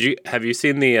 Have you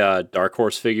seen the Dark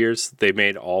Horse figures? They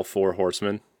made all 4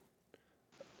 horsemen.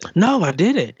 No, I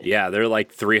didn't. Yeah, they're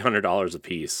like $300 a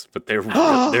piece, but they're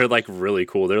like really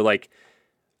cool. They're like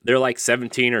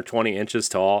 17 or 20 inches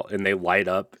tall, and they light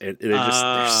up.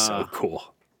 They're so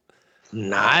cool.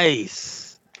 Nice.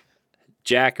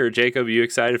 Jack or Jacob, you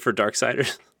excited for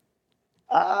Darksiders?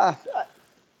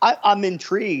 I'm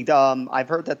intrigued. I've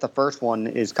heard that the first one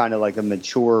is kind of like a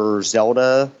mature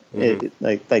Zelda,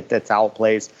 like that's how it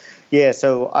plays. Yeah,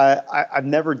 so I've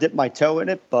never dipped my toe in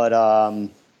it, but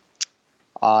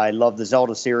I love the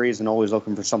Zelda series and always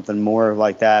looking for something more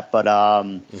like that. But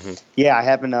yeah, I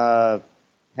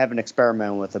haven't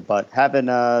experimented with it, but having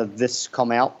this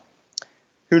come out,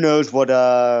 who knows what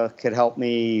could help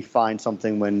me find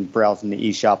something when browsing the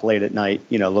eShop late at night,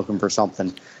 looking for something.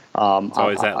 It's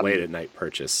always that late at night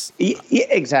purchase. Yeah,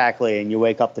 exactly. And you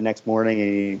wake up the next morning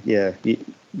and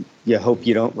you hope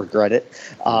you don't regret it.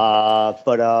 Why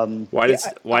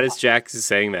does Jack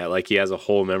saying that? Like he has a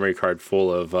whole memory card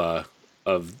full of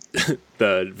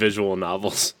the visual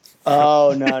novels.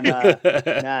 Oh, no.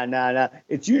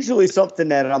 It's usually something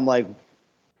that I'm like,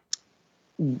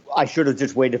 I should have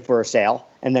just waited for a sale.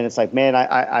 And then it's like, man,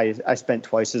 I spent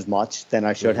twice as much than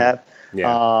I should have.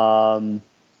 Yeah.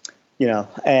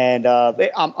 And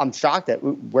I'm shocked at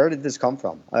where did this come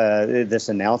from? This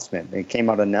announcement, it came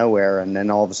out of nowhere, and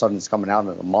then all of a sudden it's coming out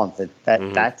in a month.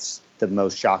 That's the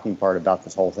most shocking part about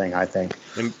this whole thing, I think.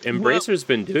 Embracer's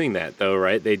been doing that though,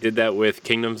 right? They did that with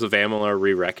Kingdoms of Amalur: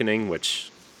 Re-Reckoning,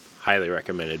 which highly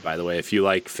recommended, by the way. If you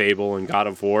like Fable and God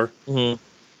of War,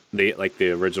 the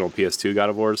original PS2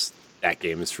 God of Wars, that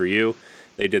game is for you.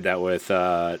 They did that with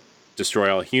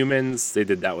Destroy All Humans. They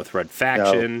did that with Red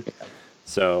Faction. No.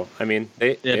 So, I mean,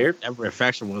 that Red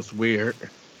Faction was weird.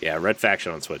 Yeah, Red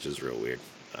Faction on Switch is real weird.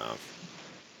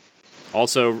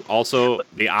 Also,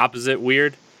 the opposite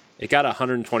weird, it got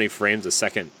 120 frames a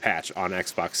second patch on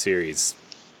Xbox Series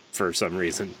for some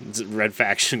reason. It's Red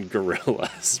Faction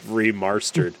Guerrillas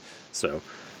remastered. So,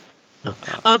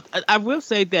 I will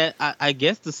say that I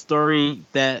guess the story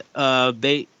that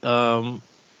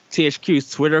THQ's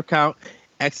Twitter account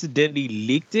accidentally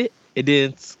leaked it. It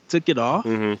then took it off.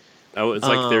 Oh, it's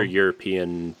like their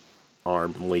European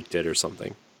arm leaked it or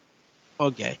something.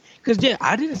 Okay. Because,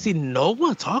 I didn't see no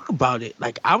one talk about it.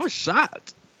 Like, I was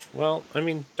shocked. Well, I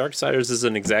mean, Darksiders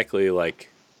isn't exactly, like,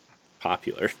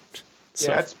 popular.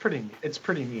 So. Yeah, it's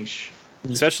pretty niche.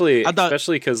 Especially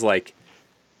because, like,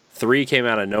 3 came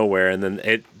out of nowhere, and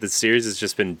then the series has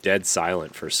just been dead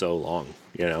silent for so long,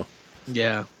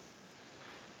 Yeah.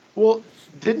 Well,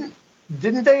 didn't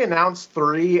they announce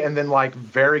 3 and then like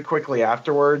very quickly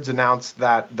afterwards announce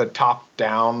that the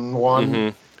top-down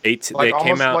one? 8. Like they almost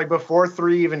came out like before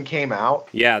 3 even came out.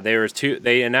 Yeah, there was 2.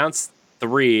 They announced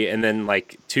 3, and then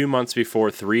like 2 months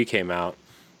before 3 came out,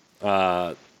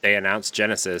 they announced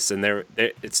Genesis, and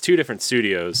it's 2 different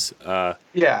studios.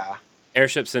 Yeah.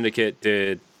 Airship Syndicate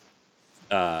did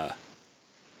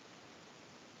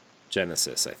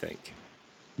Genesis, I think.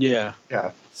 Yeah.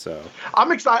 Yeah. So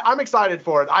I'm excited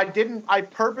for it. I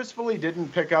purposefully didn't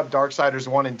pick up Darksiders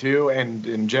 1 and 2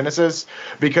 and Genesis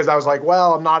because I was like,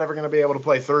 well, I'm not ever going to be able to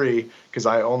play 3 because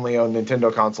I only own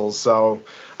Nintendo consoles. So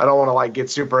I don't want to like get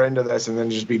super into this and then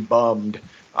just be bummed.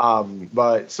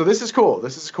 But so this is cool.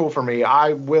 This is cool for me.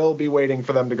 I will be waiting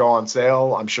for them to go on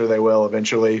sale. I'm sure they will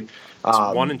eventually.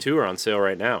 1 and 2 are on sale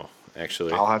right now,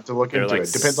 actually. I'll have to look into like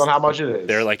it. Depends on how much it is.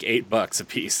 They're like $8 a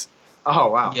piece. Oh,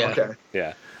 wow. Yeah. Okay.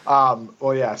 Yeah.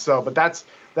 Well, yeah. So, but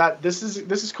this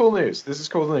is cool news. This is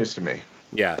cool news to me.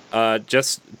 Yeah.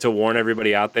 Just to warn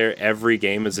everybody out there, every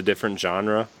game is a different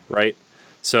genre, right?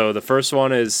 So the first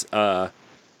one is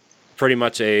pretty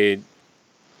much a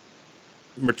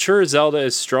mature Zelda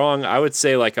is strong. I would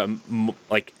say like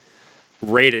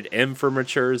rated M for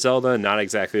mature Zelda, not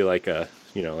exactly like a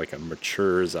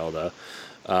mature Zelda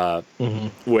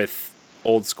with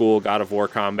old school God of War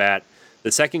combat.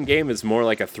 The second game is more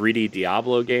like a 3D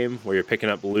Diablo game where you're picking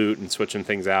up loot and switching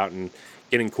things out and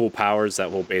getting cool powers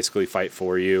that will basically fight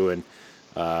for you. And,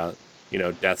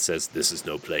 Death says, "This is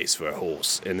no place for a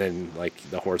horse." And then, like,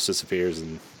 the horse disappears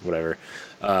and whatever.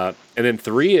 And then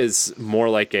 3 is more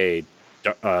like a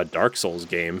Dark Souls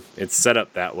game. It's set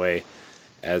up that way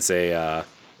as a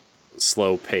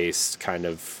slow-paced kind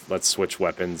of let's switch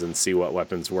weapons and see what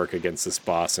weapons work against this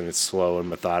boss. And it's slow and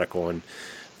methodical and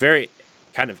very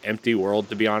kind of empty world,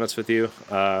 to be honest with you,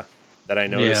 that I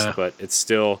noticed. Yeah. But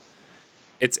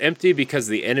it's empty because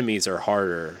the enemies are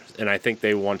harder, and I think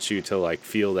they want you to like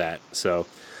feel that. So,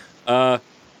 and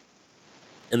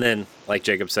then like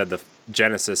Jacob said, the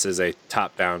Genesis is a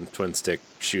top-down twin stick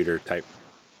shooter type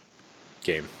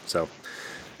game. So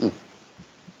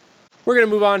we're gonna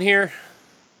move on here.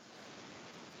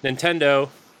 Nintendo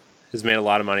has made a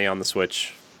lot of money on the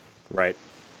Switch, right?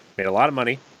 Made a lot of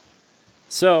money.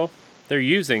 So they're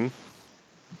using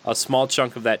a small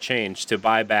chunk of that change to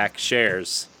buy back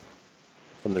shares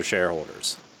from their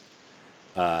shareholders.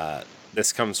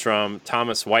 This comes from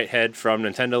Thomas Whitehead from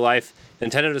Nintendo Life.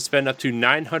 Nintendo to spend up to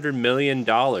 $900 million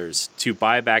to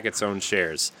buy back its own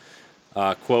shares.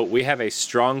 Quote, "We have a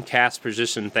strong cash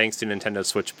position thanks to Nintendo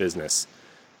Switch business.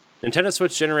 The Nintendo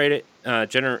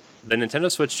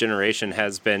Switch generation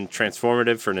has been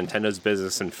transformative for Nintendo's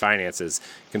business and finances,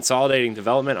 consolidating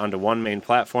development onto one main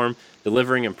platform,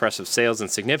 delivering impressive sales, and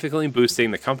significantly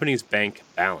boosting the company's bank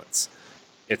balance.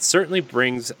 It certainly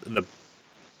brings the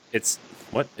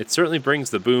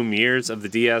boom years of the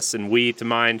DS and Wii to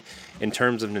mind in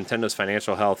terms of Nintendo's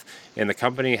financial health, and the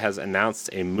company has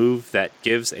announced a move that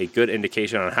gives a good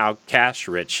indication on how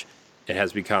cash-rich it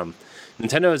has become.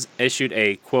 Nintendo has issued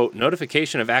a, quote,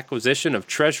 notification of acquisition of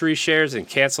treasury shares and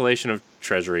cancellation of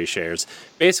treasury shares.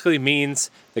 Basically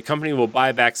means the company will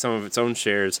buy back some of its own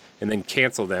shares and then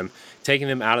cancel them, taking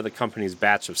them out of the company's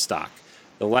batch of stock.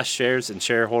 The less shares and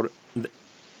shareholders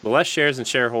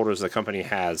the company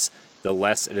has, the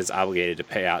less it is obligated to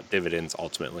pay out dividends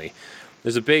ultimately.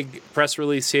 There's a big press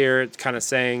release here kind of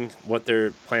saying what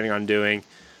they're planning on doing.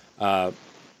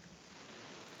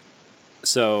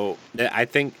 So I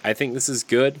think this is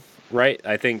good, right?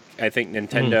 I think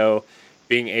Nintendo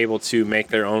being able to make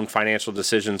their own financial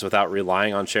decisions without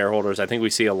relying on shareholders. I think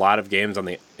we see a lot of games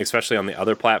especially on the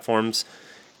other platforms,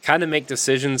 kind of make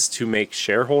decisions to make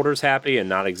shareholders happy and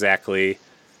not exactly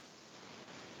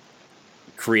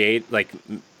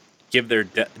give their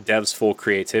devs full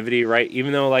creativity, right?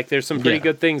 Even though like there's some pretty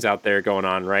good things out there going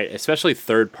on, right? Especially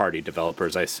third-party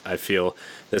developers. I feel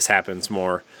this happens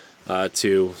more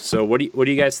too. So what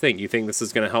do you guys think? You think this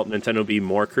is going to help Nintendo be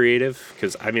more creative?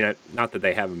 Because I mean, not that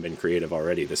they haven't been creative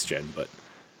already this gen, but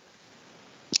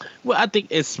well, I think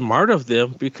it's smart of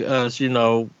them because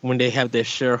when they have their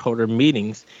shareholder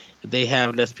meetings, they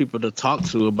have less people to talk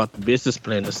to about the business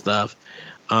plan and stuff.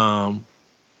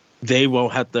 They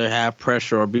won't have to have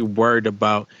pressure or be worried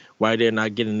about why they're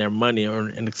not getting their money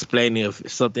and explaining if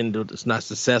something that's not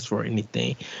successful or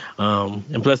anything.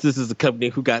 And plus, this is a company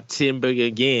who got 10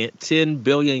 billion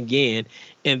yen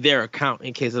in their account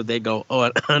in case if they go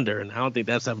under, and I don't think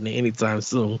that's happening anytime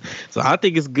soon. So I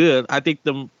think it's good. I think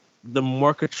the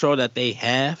more control that they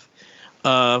have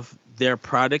of their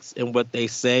products and what they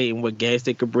say and what games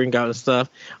they could bring out and stuff,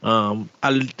 I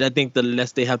think the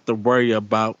less they have to worry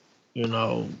about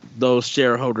those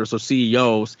shareholders or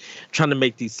CEOs trying to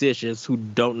make decisions who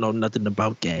don't know nothing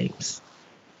about games.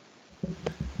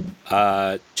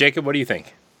 Jacob, what do you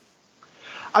think?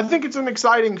 I think it's an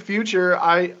exciting future.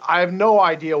 I have no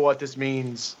idea what this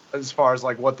means as far as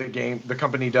like what the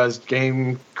company does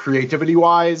game creativity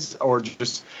wise or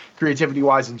just creativity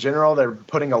wise in general. They're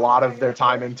putting a lot of their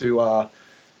time into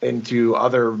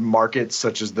other markets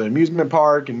such as the amusement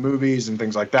park and movies and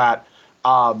things like that.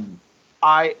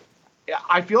 I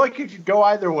feel like it could go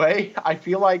either way. I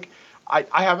feel like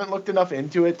I haven't looked enough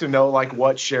into it to know like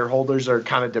what shareholders are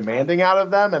kind of demanding out of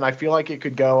them, and I feel like it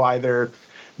could go either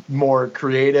more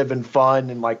creative and fun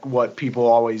and like what people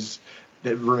always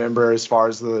remember as far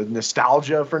as the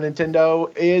nostalgia for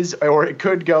Nintendo is, or it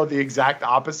could go the exact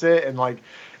opposite and like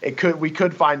we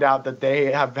could find out that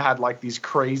they have had like these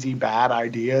crazy bad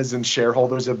ideas and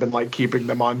shareholders have been like keeping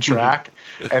them on track.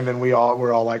 And then we're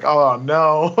all like, oh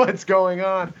no, what's going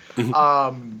on?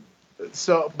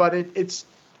 But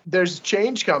there's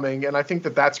change coming, and I think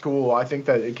that's cool. I think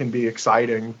that it can be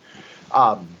exciting.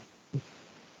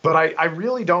 But I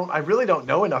really don't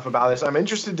know enough about this. I'm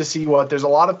interested to see there's a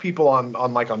lot of people on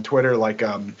Twitter, like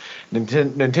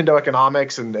Nintendo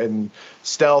Economics and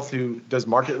Stealth, who does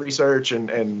market research,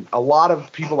 and a lot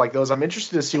of people like those. I'm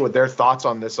interested to see what their thoughts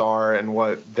on this are and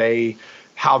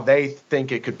how they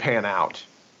think it could pan out.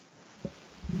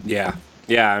 Yeah,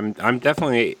 I'm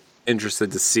definitely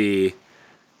interested to see.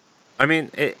 I mean,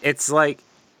 it's like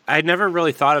I never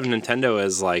really thought of Nintendo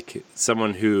as like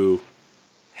someone who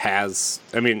has,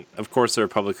 I mean, of course they're a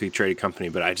publicly traded company,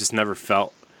 but I just never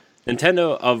felt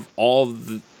Nintendo of all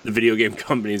the video game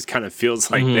companies kind of feels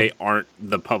like they aren't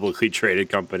the publicly traded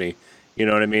company. You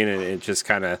know what I mean? And it just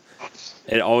kind of,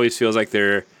 it always feels like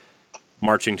they're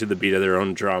marching to the beat of their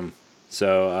own drum.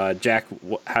 So, Jack,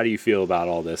 how do you feel about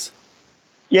all this?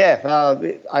 Yeah,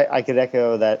 I could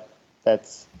echo that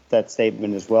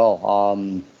statement as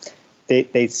well.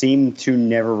 They seem to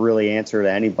never really answer to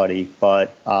anybody,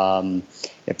 but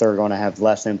if they're going to have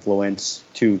less influence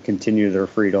to continue their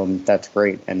freedom, that's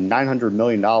great. And $900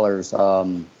 million,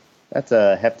 that's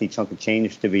a hefty chunk of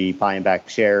change to be buying back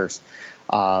shares.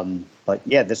 But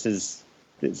yeah, it's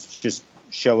just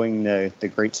showing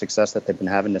the great success that they've been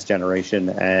having this generation,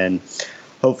 and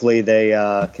hopefully they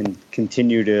can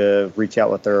continue to reach out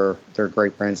with their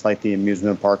great brands like the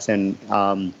amusement parks and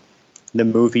the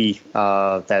movie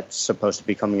that's supposed to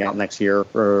be coming out next year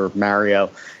for Mario,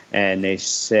 and they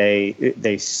say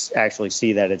they actually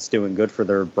see that it's doing good for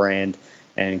their brand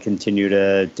and continue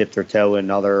to dip their toe in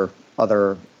other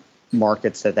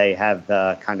markets that they have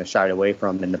kind of shied away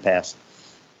from in the past.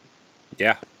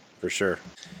 Yeah, for sure.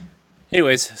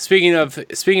 Anyways, speaking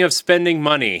of spending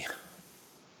money,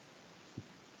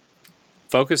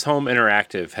 Focus Home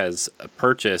Interactive has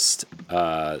purchased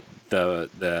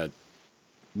the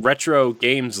retro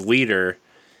games leader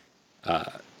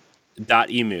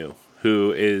Dotemu,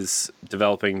 who is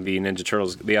developing the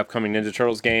upcoming Ninja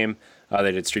Turtles game.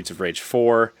 They did Streets of Rage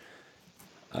 4.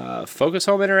 Focus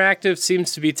Home Interactive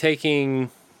seems to be taking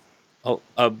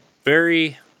a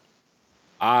very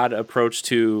odd approach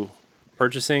to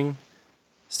purchasing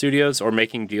studios or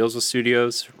making deals with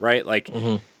studios, right? Like,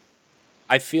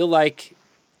 I feel like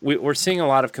we're seeing a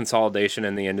lot of consolidation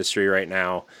in the industry right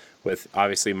now, with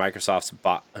obviously Microsoft's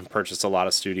bought and purchased a lot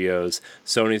of studios.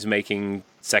 Sony's making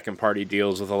second-party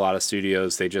deals with a lot of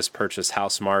studios. They just purchased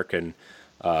Housemarque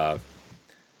and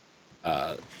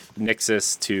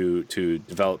Nixxes to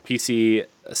develop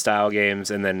PC-style games.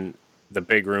 And then the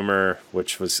big rumor,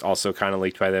 which was also kind of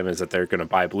leaked by them, is that they're going to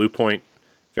buy Bluepoint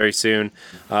very soon.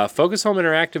 Focus Home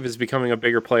Interactive is becoming a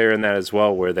bigger player in that as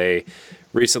well, where they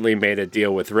recently made a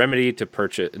deal with Remedy to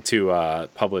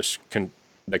publish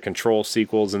the Control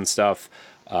sequels and stuff.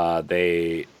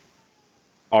 They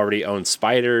already own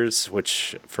Spiders,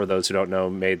 which, for those who don't know,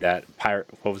 made that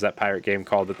what was that pirate game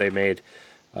called that they made?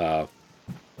 It's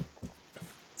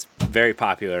very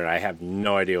popular, and I have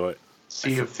no idea what.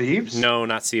 Sea of Thieves? No,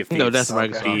 not Sea of Thieves. No, that's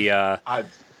Microsoft.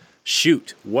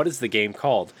 Shoot, what is the game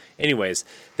called? Anyways,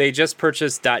 they just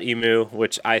purchased Dotemu,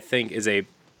 which I think is a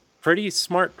pretty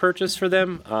smart purchase for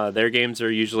them. Their games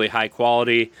are usually high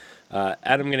quality.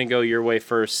 Adam, I'm going to go your way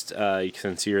first,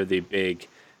 since you're the big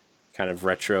kind of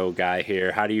retro guy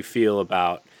here. How do you feel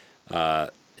about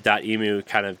Dotemu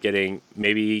kind of getting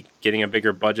a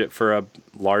bigger budget for a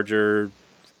larger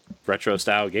retro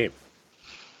style game?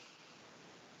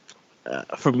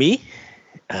 For me,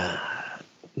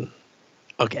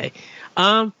 okay.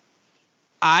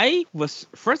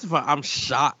 First of all, I'm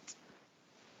shocked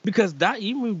because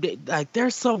Dotemu, they're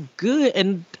so good,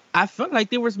 and I felt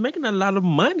like they was making a lot of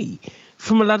money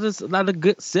from a lot of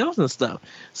good sales and stuff.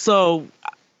 So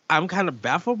I'm kind of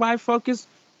baffled by Focus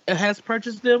has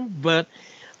purchased them, but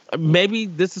maybe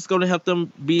this is going to help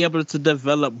them be able to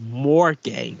develop more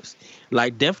games,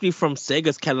 like definitely from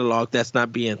Sega's catalog that's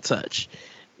not being touched.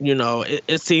 You know,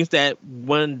 it seems that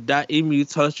when Dotemu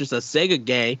touches a Sega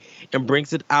game and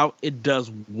brings it out, it does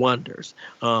wonders.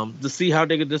 To see how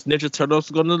this Ninja Turtles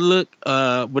is going to look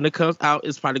when it comes out,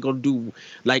 it's probably going to do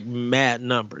like mad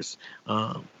numbers.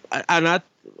 And I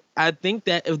I think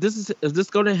that if this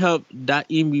going to help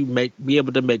 .emu be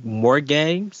able to make more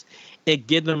games and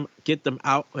get them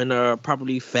out in a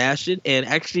properly fashion and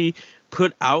actually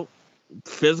put out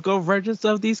physical versions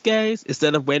of these games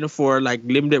instead of waiting for like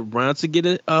limited runs to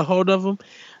get a hold of them,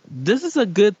 this is a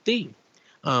good thing.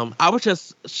 I was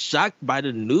just shocked by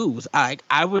the news.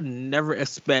 I would never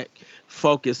expect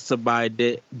Focus to buy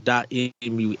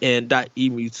 .emu and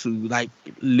 .emu to like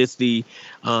literally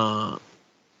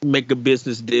make a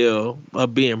business deal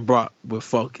of being brought with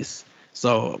Focus.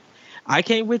 So I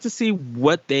can't wait to see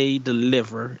what they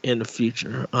deliver in the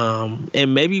future.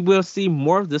 And maybe we'll see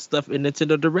more of this stuff in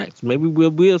Nintendo Directs. Maybe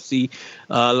we'll see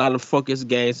a lot of Focus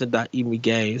games and .emu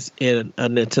games in a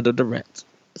Nintendo Direct.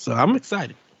 So I'm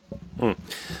excited.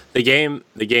 The game,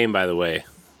 by the way,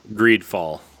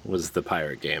 Greedfall was the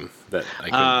pirate game that I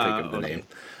couldn't think of the name.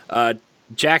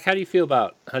 Jack, how do you feel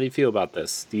about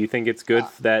this? Do you think it's good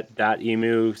that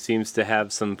 .emu seems to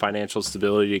have some financial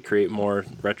stability to create more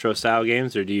retro style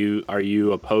games, or are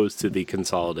you opposed to the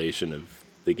consolidation of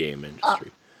the game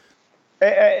industry?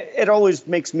 It always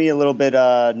makes me a little bit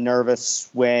nervous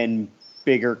when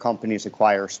bigger companies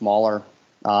acquire smaller.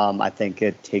 I think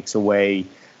it takes away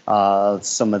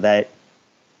some of that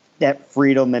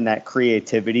freedom and that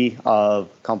creativity of a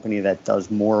company that does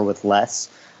more with less,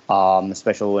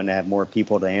 especially when they have more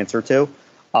people to answer to.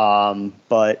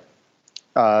 But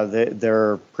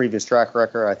their previous track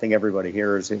record, I think everybody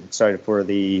here is excited for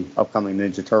the upcoming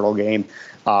Ninja Turtle game.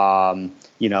 And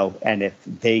if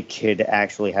they could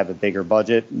actually have a bigger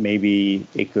budget, maybe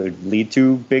it could lead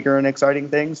to bigger and exciting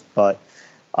things. But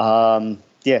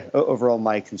overall,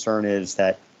 my concern is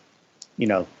that,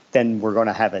 then we're going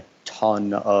to have a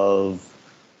ton of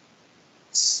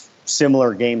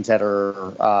similar games that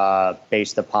are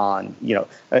based upon,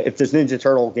 if this Ninja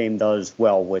Turtle game does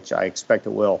well, which I expect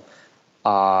it will,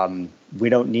 we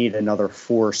don't need another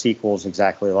 4 sequels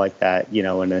exactly like that,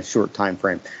 in a short time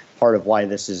frame. Part of why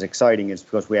this is exciting is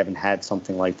because we haven't had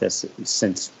something like this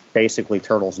since basically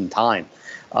Turtles in Time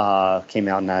came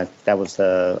out, and that was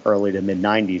the early to mid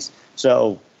 90s.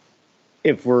 So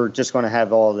if we're just going to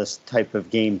have all this type of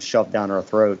game shoved down our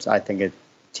throats, I think it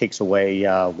takes away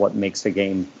what makes a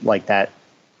game like that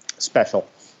special.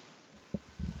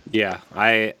 Yeah,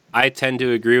 I tend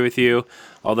to agree with you,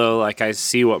 although I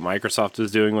see what Microsoft is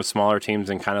doing with smaller teams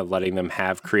and kind of letting them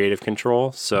have creative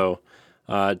control. So,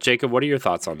 Jacob, what are your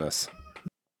thoughts on this?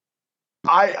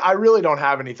 I really don't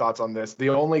have any thoughts on this. The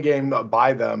only game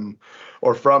by them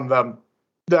or from them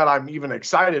that I'm even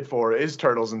excited for is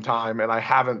Turtles in Time, and I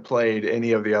haven't played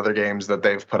any of the other games that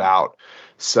they've put out.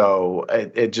 So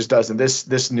it just doesn't.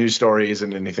 This news story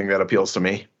isn't anything that appeals to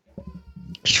me.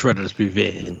 Shredder's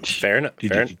Revenge. Fair enough.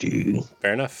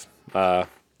 Fair enough.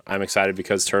 I'm excited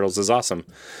because Turtles is awesome.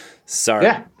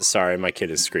 Sorry, my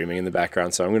kid is screaming in the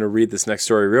background, so I'm going to read this next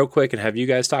story real quick and have you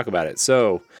guys talk about it.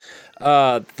 So,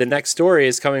 the next story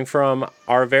is coming from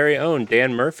our very own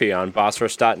Dan Murphy on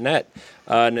BossRush.net.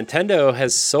 Nintendo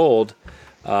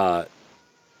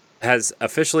has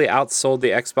officially outsold the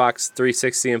Xbox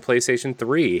 360 and PlayStation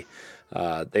 3.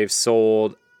 They've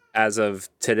sold, as of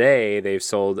today,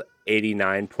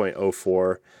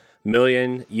 89.04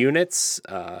 million units,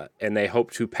 and they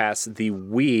hope to pass the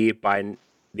Wii by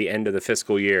the end of the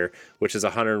fiscal year, which is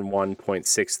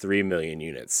 101.63 million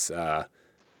units.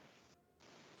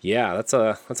 That's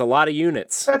a lot of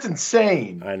units. That's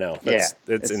insane. I know.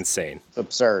 It's insane. It's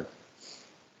absurd.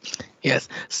 Yes.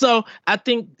 So I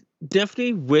think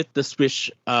definitely with the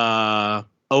Switch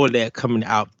OLED coming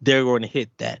out, they're going to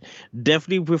hit that.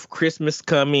 Definitely with Christmas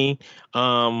coming,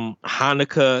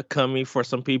 Hanukkah coming for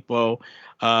some people.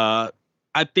 I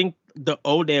think the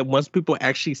OLED, once people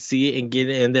actually see it and get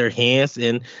it in their hands,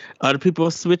 and other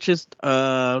people's Switches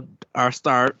are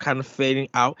start kind of fading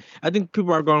out, I think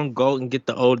people are going to go and get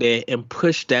the OLED and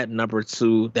push that number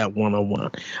to that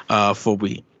 101 for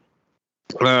Wii.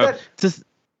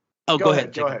 Go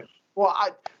ahead. Well,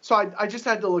 I just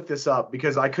had to look this up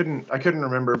because I couldn't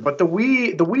remember. But the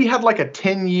Wii had like a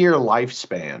 10-year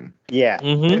lifespan. Yeah,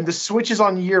 and the Switch is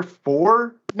on year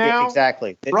 4 now. Yeah,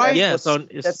 exactly. Right.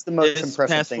 That's the most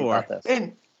impressive thing about this.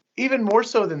 And even more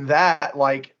so than that,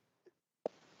 like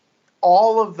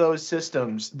all of those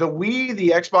systems, the Wii, the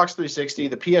Xbox 360,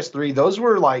 the PS3, those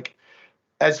were like,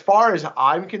 as far as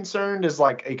I'm concerned, as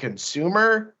like a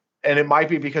consumer. And it might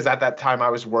be because at that time I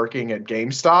was working at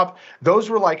GameStop.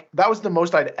 That was the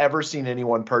most I'd ever seen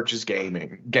anyone purchase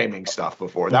gaming stuff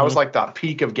before. That was like the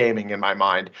peak of gaming in my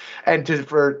mind. And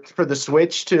for the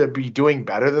Switch to be doing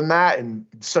better than that in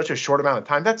such a short amount of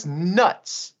time, that's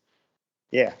nuts.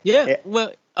 Yeah.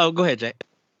 Well, go ahead, Jay.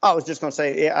 I was just going to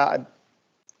say,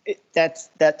 that's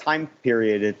that time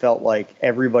period. It felt like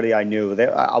everybody I knew.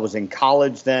 I was in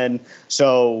college then,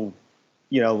 so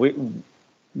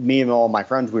me and all my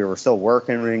friends, we were still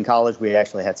working in college. We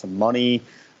actually had some money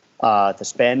to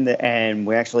spend, and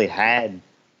we actually had,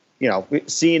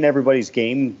 seeing everybody's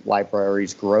game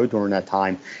libraries grow during that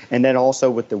time, and then also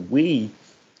with the Wii.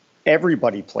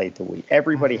 Everybody played the Wii.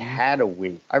 Everybody had a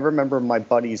Wii. I remember my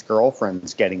buddy's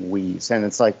girlfriends getting Wiis, and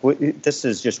it's like, this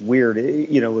is just weird.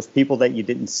 It was people that you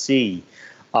didn't see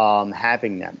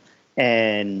having them.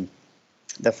 And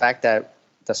the fact that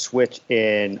the Switch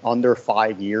in under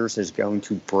 5 years is going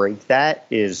to break that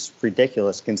is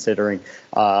ridiculous, considering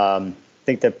I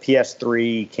think the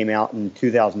PS3 came out in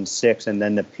 2006, and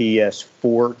then the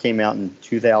PS4 came out in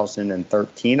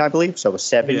 2013, I believe. So a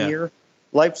 7-year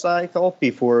life cycle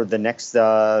before the next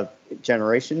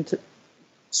generation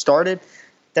started.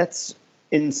 That's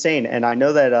insane. And I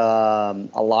know that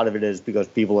a lot of it is because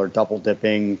people are double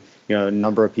dipping. A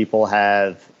number of people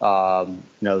have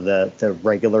the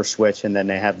regular Switch, and then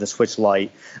they have the Switch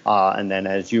Lite, and then,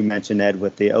 as you mentioned, Ed,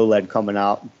 with the OLED coming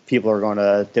out, people are going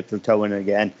to dip their toe in it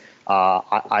again.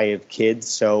 I have kids,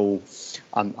 so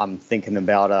I'm thinking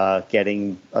about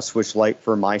getting a Switch Lite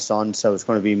for my son. So it's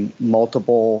going to be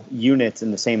multiple units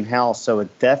in the same house. So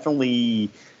it definitely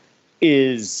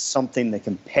is something to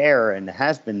compare and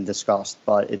has been discussed,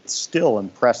 but it's still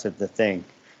impressive to think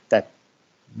that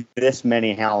this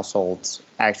many households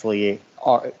actually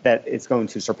are, that it's going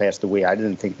to surpass the Wii. I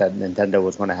didn't think that Nintendo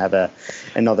was going to have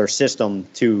another system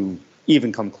to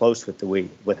even come close with the Wii,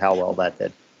 with how well that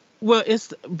did. Well,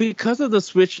 it's because of the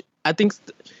Switch. I think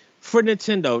for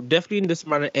Nintendo, definitely in this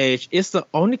modern age, it's the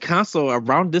only console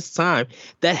around this time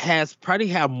that has probably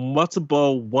have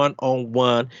multiple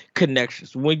one-on-one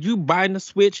connections. When you buy the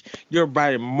Switch, you're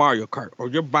buying Mario Kart, or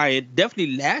you're buying,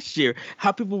 definitely last year,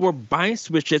 how people were buying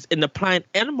Switches and applying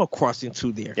Animal Crossing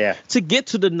to there to get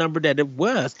to the number that it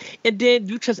was. And then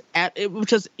you just add, it was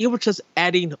just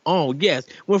adding on. Yes,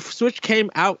 when Switch came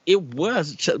out, it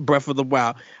was Breath of the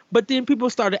Wild. But then people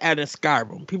started adding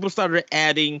Skyrim. People started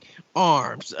adding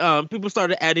ARMS. People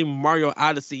started adding Mario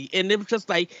Odyssey. And it was just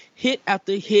like hit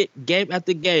after hit, game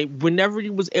after game. Whenever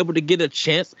you was able to get a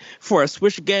chance for a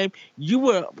Switch game,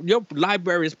 your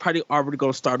library is probably already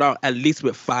going to start out at least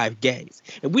with 5 games.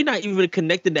 And we're not even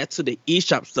connecting that to the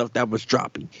eShop stuff that was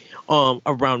dropping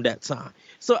around that time.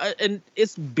 So, and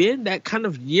it's been that kind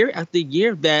of year after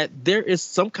year that there is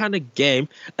some kind of game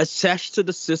attached to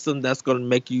the system that's going to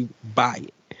make you buy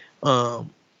it.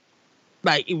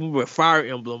 Like even with Fire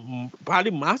Emblem,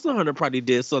 probably Monster Hunter probably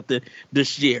did something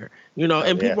this year,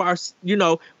 and people are,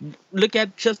 look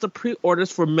at just the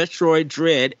pre-orders for Metroid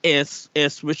Dread and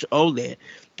Switch OLED.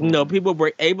 People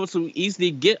were able to easily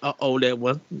get an OLED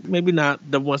one, maybe not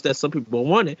the ones that some people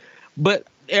wanted, but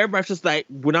everybody's just like,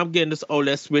 when I'm getting this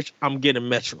OLED Switch, I'm getting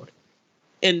Metroid.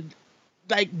 And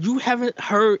like, you haven't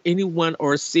heard anyone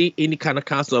or see any kind of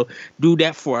console do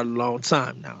that for a long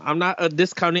time now. I'm not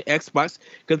discounting Xbox,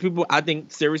 because people, I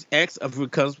think Series X,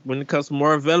 because when it comes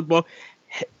more available,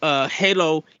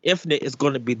 Halo Infinite is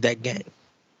going to be that game.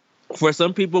 For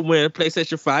some people, when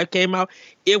PlayStation 5 came out,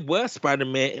 it was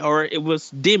Spider-Man or it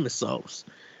was Demon's Souls,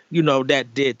 that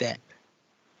did that.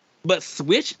 But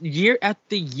Switch, year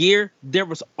after year, there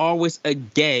was always a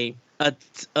game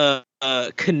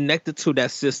connected to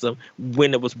that system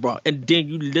when it was brought. And then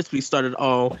you literally started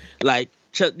on, like,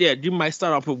 you might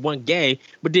start off with one game,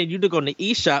 but then you look on the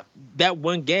eShop, that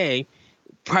one game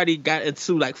probably got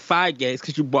into like 5 games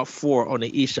because you bought 4 on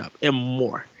the eShop and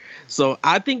more. So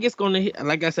I think it's going to hit,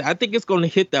 like I said, I think it's going to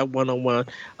hit that one-on-one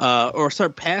or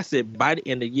surpass it by the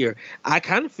end of the year. I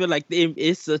kind of feel like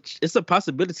it's a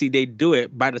possibility they do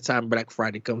it by the time Black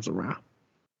Friday comes around.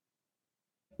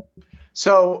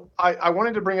 So I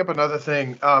wanted to bring up another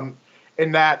thing,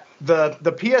 in that the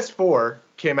PS4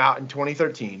 came out in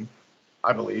 2013,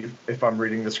 I believe, if I'm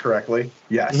reading this correctly.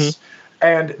 Yes. Mm-hmm.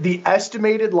 And the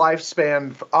estimated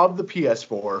lifespan of the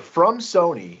PS4 from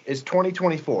Sony is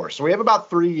 2024. So we have about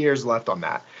 3 years left on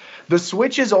that. The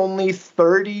Switch is only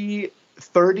 30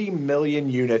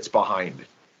 million units behind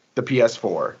the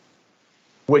PS4,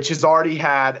 which has already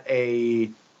had a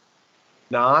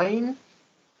 10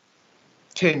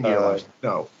 year life.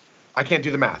 No, I can't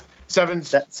do the math. 7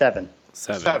 year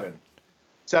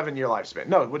lifespan.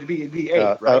 No, would it be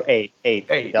 8, right? 8.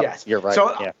 Yep, yes. You're right.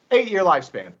 So yeah. 8-year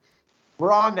lifespan.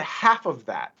 We're on half of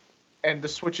that, and the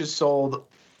Switch is sold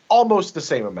almost the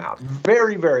same amount.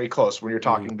 Very, very close when you're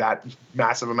talking that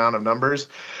massive amount of numbers.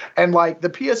 And like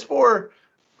the PS4,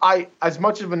 as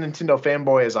much of a Nintendo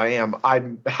fanboy as I am,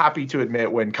 I'm happy to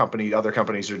admit when other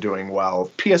companies are doing well.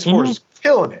 PS4 is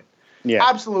killing it.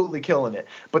 absolutely killing it.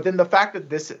 But then the fact that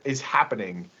this is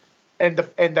happening, and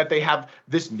that they have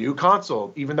this new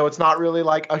console, even though it's not really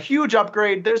like a huge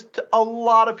upgrade, there's a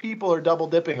lot of people are double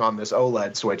dipping on this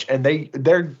OLED Switch, and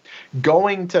they're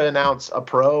going to announce a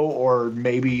Pro, or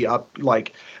maybe they're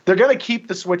going to keep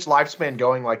the Switch lifespan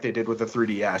going like they did with the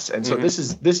 3DS. And so this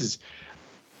is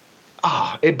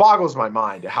it boggles my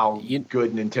mind how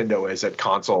good Nintendo is at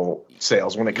console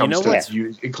sales when it comes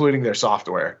to including their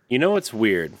software. You know what's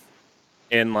weird?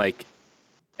 And like,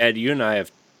 Ed, you and I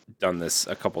have done this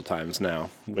a couple times now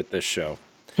with this show.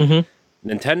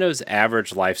 Nintendo's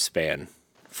average lifespan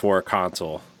for a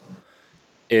console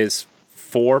is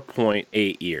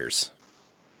 4.8 years.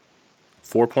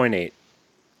 4.8.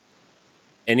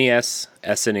 NES,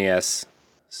 SNES,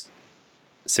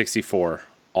 64,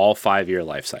 all 5-year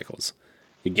life cycles.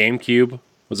 The GameCube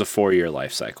was a 4-year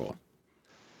life cycle.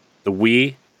 The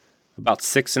Wii, about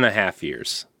 6.5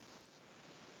 years.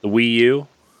 The Wii U,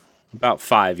 about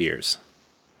 5 years.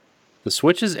 The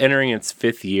Switch is entering its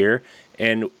 5th year,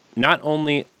 and not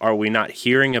only are we not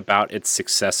hearing about its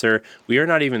successor, we are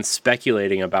not even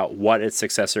speculating about what its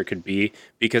successor could be,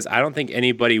 because I don't think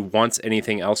anybody wants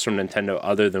anything else from Nintendo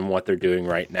other than what they're doing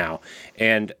right now.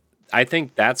 And I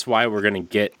think that's why we're going to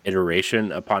get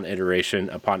iteration upon iteration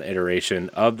upon iteration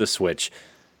of the Switch.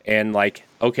 And like,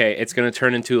 okay, it's going to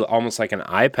turn into almost like an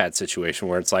iPad situation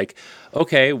where it's like,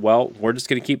 okay, well, we're just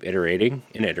going to keep iterating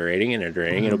and iterating and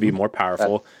iterating. It'll be more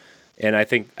powerful. And I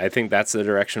think that's the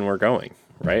direction we're going,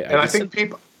 right? And I think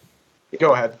people...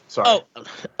 Go ahead. Sorry.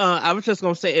 I was just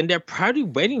going to say, and they're probably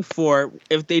waiting for,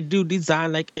 if they do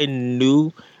design like a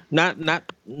new, not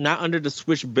under the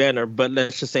Switch banner, but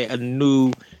let's just say a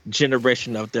new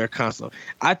generation of their console.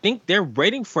 I think they're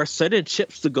waiting for certain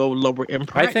chips to go lower in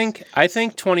price. I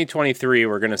think 2023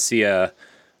 we're going to see a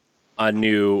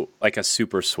new, like a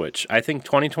Super Switch. I think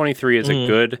 2023 is a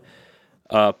good...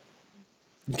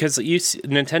 Because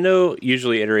Nintendo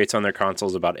usually iterates on their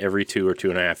consoles about every 2 or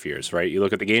 2.5 years, right? You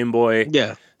look at the Game Boy,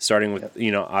 starting with,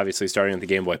 obviously starting with the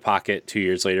Game Boy Pocket. 2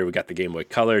 years later, we got the Game Boy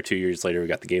Color. 2 years later, we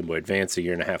got the Game Boy Advance. A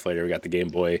year and a half later, we got the Game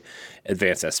Boy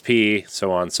Advance SP,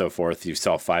 so on and so forth. You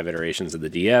saw 5 iterations of the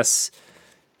DS,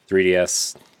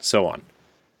 3DS, so on.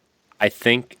 I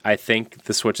think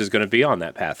the Switch is going to be on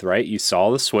that path, right? You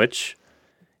saw the Switch.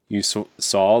 You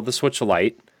saw the Switch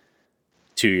Lite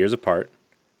 2 years apart.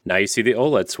 Now you see the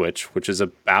OLED Switch, which is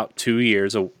about 2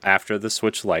 years after the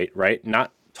Switch Lite, right?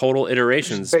 Not total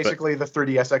iterations. Basically the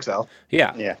 3DS XL.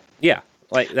 Yeah.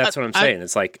 Like, that's what I'm saying.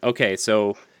 It's like, okay,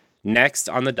 so next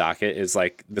on the docket is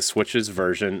like the Switch's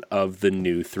version of the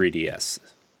new 3DS.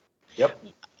 Yep.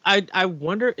 I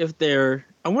wonder if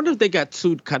they got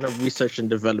two kind of research and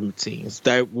development teams.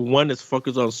 That one is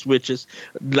focused on Switches,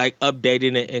 like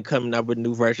updating it and coming up with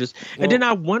new versions. And then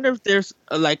I wonder if there's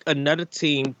like another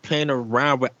team playing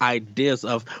around with ideas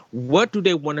of what do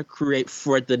they want to create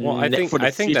for the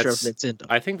future of Nintendo.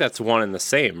 I think that's one and the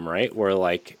same, right? Where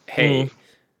like, hey,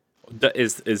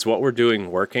 is what we're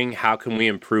doing working? How can we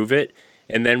improve it?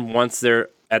 And then once they're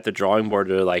at the drawing board,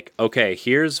 they're like, okay,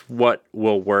 here's what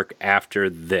will work after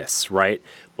this, right?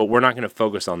 But we're not going to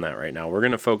focus on that right now. We're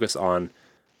going to focus on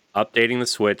updating the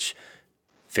Switch,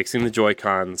 fixing the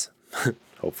Joy-Cons,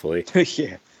 hopefully.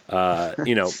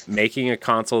 Making a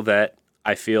console that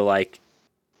I feel like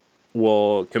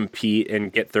will compete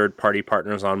and get third-party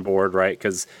partners on board, right?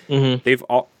 Because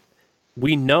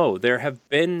we know there have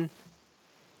been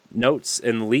notes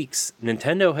and leaks.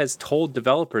 Nintendo has told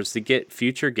developers to get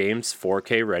future games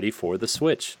 4K ready for the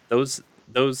Switch.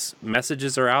 Those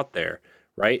messages are out there,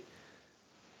 right?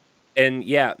 And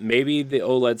yeah, maybe the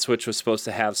OLED Switch was supposed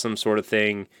to have some sort of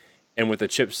thing, and with the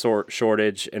chip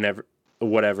shortage and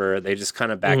whatever, they just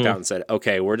kind of backed out and said,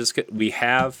 okay, we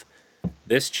have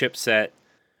this chipset,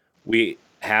 we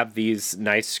have these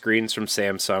nice screens from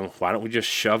Samsung, why don't we just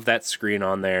shove that screen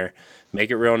on there, make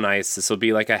it real nice. This will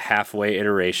be like a halfway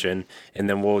iteration, and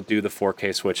then we'll do the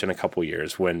 4K Switch in a couple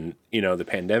years when, the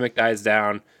pandemic dies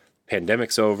down,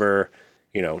 pandemic's over,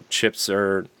 chips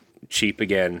are cheap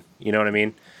again. You know what I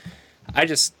mean? I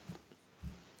just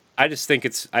think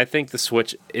I think the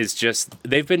Switch is just,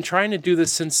 they've been trying to do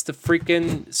this since the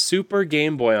freaking Super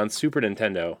Game Boy on Super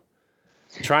Nintendo,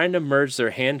 trying to merge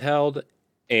their handheld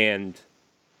and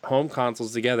home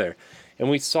consoles together. And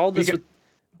we saw this with,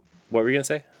 what were you going to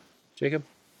say, Jacob?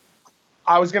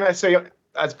 I was going to say,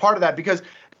 as part of that, because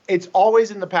it's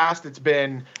always in the past, it's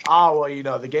been, the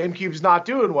GameCube's not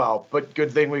doing well, but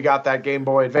good thing we got that Game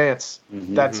Boy Advance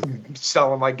that's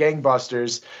selling like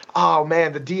gangbusters. Oh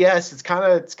man, the DS, it's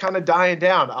kind of dying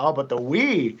down. Oh, but the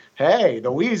Wii, hey,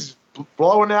 the Wii's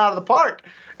blowing it out of the park.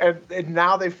 And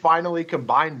now they finally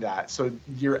combined that. So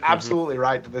you're absolutely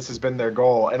right that this has been their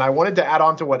goal. And I wanted to add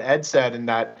on to what Ed said in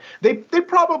that they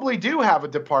probably do have a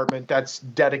department that's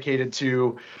dedicated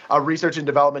to a research and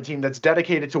development team that's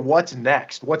dedicated to what's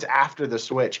next, what's after the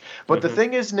Switch. But the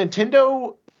thing is,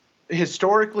 Nintendo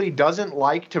historically doesn't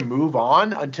like to move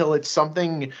on until it's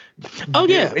something new.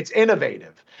 It's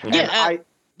innovative.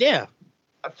 Yeah.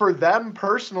 For them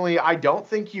personally, I don't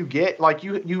think you get like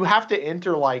you have to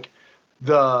enter like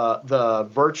the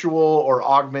virtual or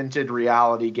augmented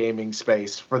reality gaming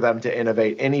space for them to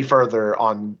innovate any further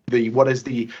on what is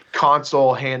the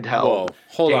console handheld. Whoa,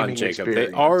 hold on, gaming Jacob.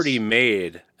 experience. They already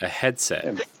made a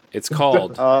headset. It's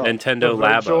called Nintendo The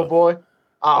Virtual Labo. Boy.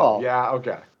 Oh, yeah,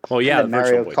 okay. Well, yeah, the And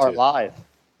Mario Virtual Boy Kart too. Live.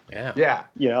 Yeah.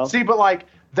 You know, See, but like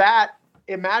that,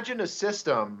 imagine a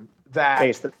system that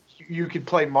Based it- you could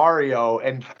play Mario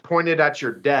and point it at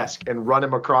your desk and run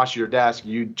him across your desk,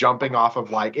 you jumping off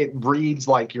of like, it reads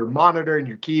like your monitor and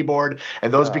your keyboard,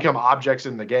 and those become objects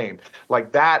in the game.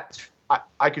 Like that,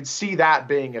 I could see that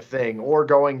being a thing, or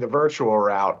going the virtual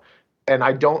route. And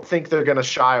I don't think they're going to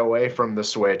shy away from the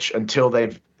Switch until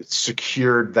they've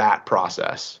secured that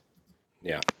process.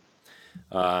 Yeah.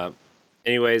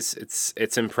 Anyways,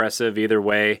 it's impressive either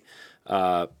way.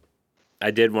 I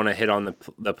did want to hit on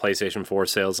the PlayStation 4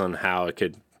 sales on how it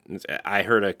could. I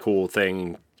heard a cool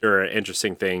thing or an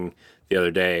interesting thing the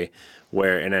other day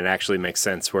and it actually makes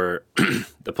sense, where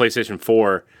the PlayStation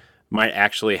 4 might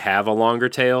actually have a longer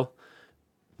tail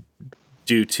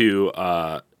due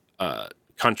to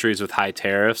countries with high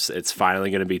tariffs. It's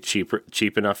finally going to be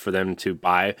cheap enough for them to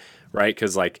buy, right?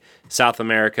 Because like South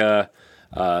America,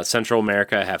 Central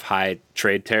America have high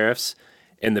trade tariffs,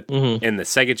 and the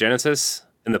Sega Genesis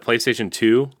and the PlayStation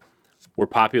 2 were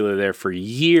popular there for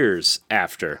years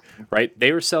after, right?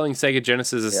 They were selling Sega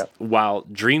Genesis while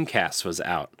Dreamcast was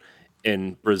out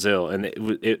in Brazil, and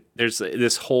there's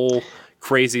this whole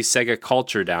crazy Sega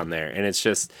culture down there, and it's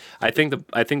just I think the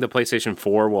PlayStation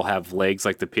 4 will have legs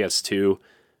like the PS2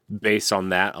 based on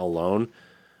that alone,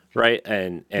 right?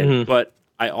 And but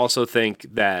I also think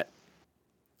that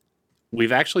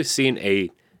we've actually seen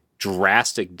a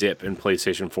drastic dip in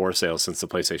PlayStation 4 sales since the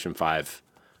PlayStation 5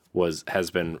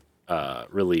 has been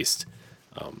released,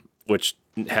 which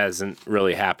hasn't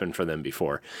really happened for them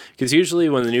before. Because usually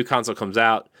when the new console comes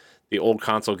out, the old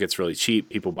console gets really cheap.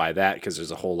 People buy that because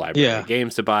there's a whole library of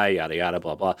games to buy, yada yada,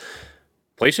 blah blah.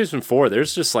 PlayStation 4,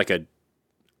 there's just like a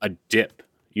dip.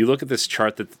 You look at this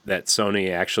chart that Sony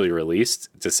actually released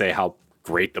to say how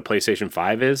great the PlayStation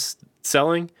 5 is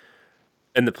selling,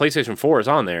 and the PlayStation 4 is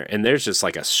on there, and there's just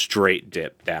like a straight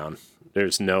dip down.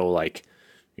 There's no like,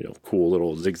 cool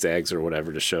little zigzags or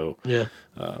whatever to show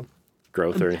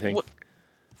growth or anything.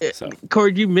 So.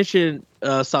 Corey, you mentioned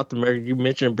South America, you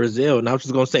mentioned Brazil, and I was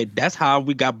just going to say that's how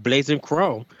we got Blazing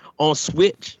Chrome on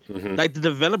Switch. Like the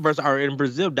developers are in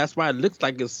Brazil. That's why it looks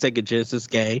like a Sega Genesis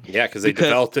game. Yeah, because they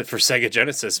developed it for Sega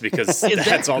Genesis because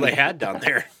that's all they had down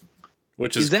there,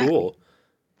 which is cool.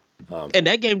 And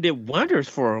that game did wonders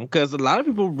for them because a lot of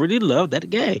people really love that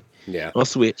game. On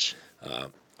Switch.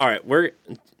 All right, we're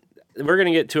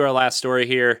gonna get to our last story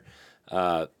here.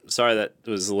 Sorry that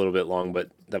was a little bit long, but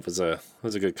that was a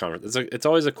good conversation. It's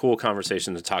always a cool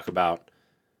conversation to talk about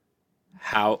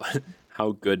how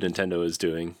good Nintendo is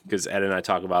doing, because Ed and I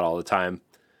talk about all the time.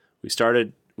 We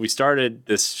started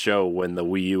this show when the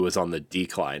Wii U was on the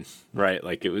decline, right?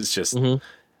 Like it was just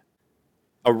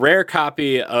a rare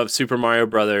copy of Super Mario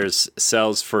Brothers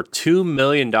sells for $2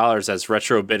 million as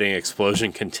retro bidding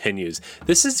explosion continues.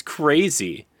 This is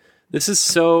crazy. This is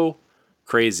so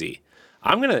crazy.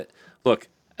 I'm gonna look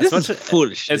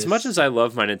as much as I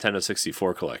love my Nintendo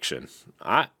 64 collection.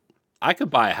 I could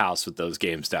buy a house with those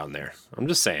games down there. I'm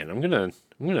just saying. I'm gonna.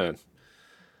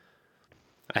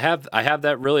 I have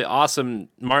that really awesome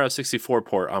Mario 64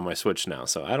 port on my Switch now,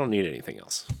 so I don't need anything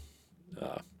else.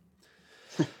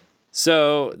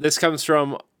 So this comes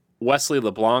from Wesley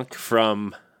LeBlanc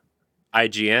from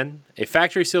IGN. A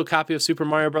factory sealed copy of Super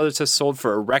Mario Bros. Has sold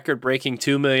for a record-breaking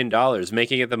 $2 million,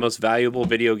 making it the most valuable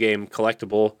video game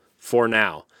collectible for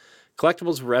now.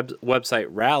 Collectibles website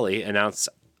Rally announced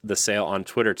the sale on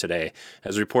Twitter today.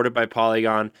 As reported by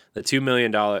Polygon, the $2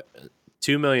 million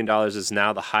is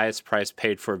now the highest price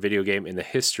paid for a video game in the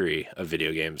history of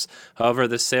video games. However,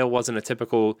 this sale wasn't a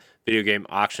typical video game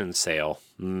auction sale.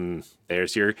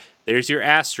 There's your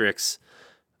asterisk.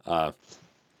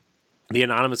 The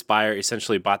anonymous buyer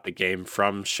essentially bought the game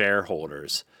from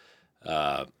shareholders.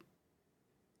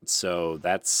 So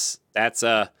that's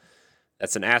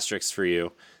an asterisk for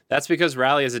you. That's because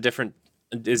Rally is different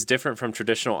from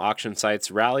traditional auction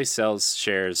sites. Rally sells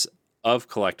shares of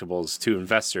collectibles to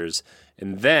investors,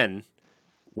 and then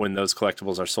when those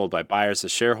collectibles are sold by buyers, the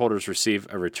shareholders receive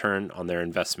a return on their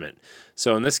investment.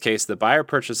 So in this case, the buyer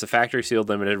purchased a factory sealed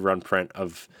limited run print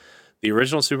of the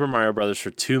original Super Mario Brothers for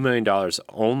 $2 million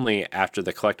only after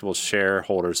the collectibles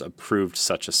shareholders approved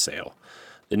such a sale.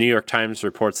 The New York Times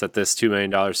reports that this $2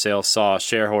 million sale saw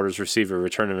shareholders receive a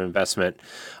return of investment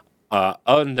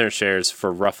on their shares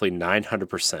for roughly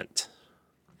 900%.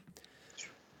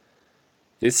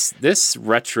 This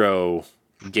retro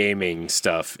gaming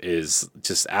stuff is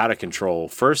just out of control.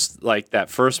 First, like that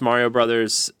first Mario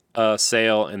Brothers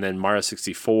sale, and then Mario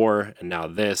 64, and now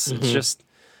this. Mm-hmm.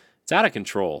 It's out of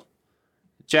control.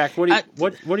 Jack, what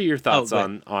are your thoughts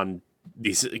on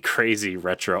these crazy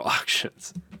retro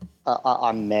auctions?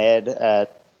 I'm mad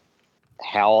at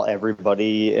how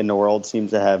everybody in the world seems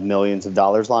to have millions of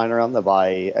dollars lying around to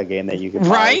buy a game that you can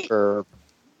buy for,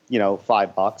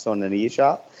 $5 on an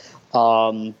eShop.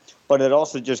 But it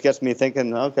also just gets me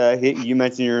thinking, okay, you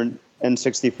mentioned your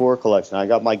N64 collection. I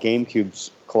got my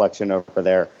GameCube's collection over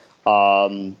there.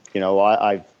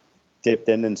 I've dipped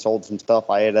in and sold some stuff.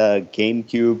 I had a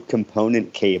GameCube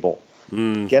component cable.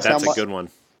 That's a good one.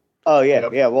 Oh yeah,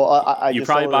 yeah. Well, I you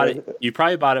just probably bought it. it. You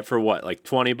probably bought it for what, like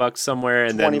 $20 somewhere,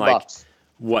 and then like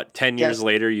 10 years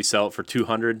later you sell it for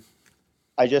 $200.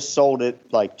 I just sold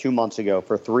it like 2 months ago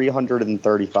for $335.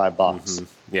 Mm-hmm.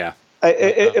 Yeah.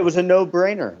 It was a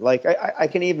no-brainer. Like I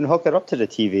can even hook it up to the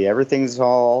TV. Everything's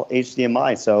all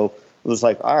HDMI. So it was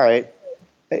like, all right,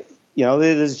 it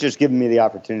is just giving me the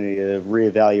opportunity to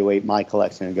reevaluate my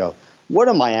collection and go, what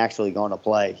am I actually going to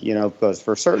play? Because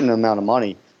for a certain amount of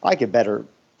money, I could better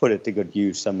put it to good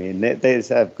use. I mean, they just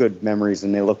have good memories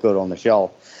and they look good on the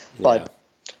shelf. But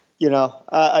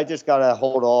I just gotta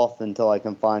hold off until I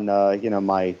can find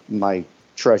my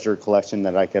treasure collection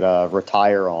that I could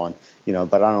retire on.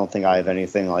 But I don't think I have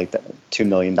anything like that $2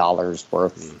 million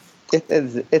worth.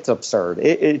 It's absurd.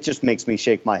 It just makes me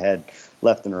shake my head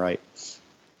left and right.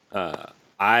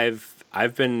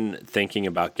 I've been thinking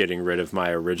about getting rid of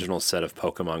my original set of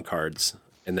Pokemon cards,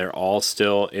 and they're all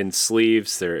still in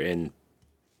sleeves. They're in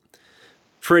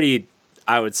pretty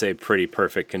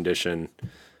perfect condition.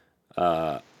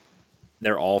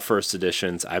 They're all first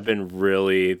editions. I've been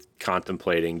really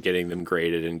contemplating getting them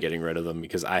graded and getting rid of them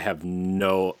because I have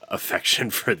no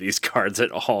affection for these cards at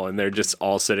all, and they're just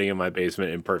all sitting in my basement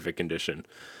in perfect condition.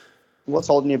 What's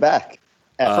holding you back?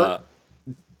 Effort?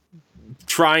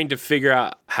 Trying to figure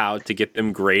out how to get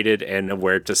them graded and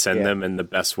where to send them and the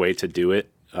best way to do it.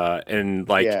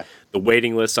 The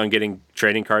waiting list on getting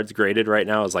trading cards graded right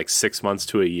now is like 6 months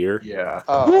to a year. Yeah.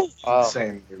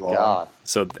 Insane. God.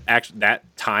 So that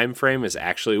time frame is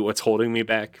actually what's holding me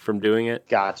back from doing it.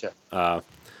 Gotcha.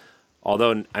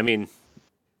 Although, I mean,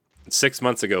 6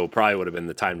 months ago probably would have been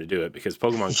the time to do it because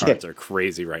Pokemon cards are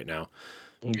crazy right now.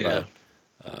 Yeah.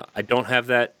 I don't have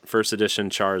that first edition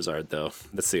Charizard though.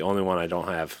 That's the only one I don't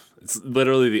have. It's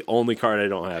literally the only card I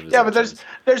don't have. Yeah, but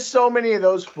there's so many of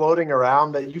those floating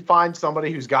around that you find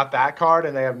somebody who's got that card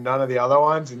and they have none of the other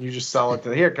ones, and you just sell it to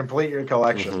here, complete your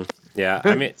collection. Mm-hmm. Yeah,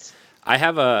 I mean,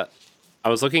 I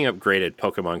was looking up graded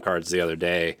Pokemon cards the other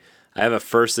day. I have a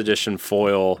first edition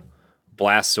foil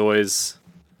Blastoise.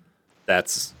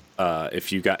 That's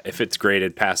if it's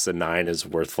graded past the 9 is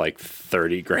worth like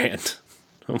 $30,000.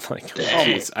 I'm like,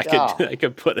 jeez, I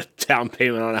could put a down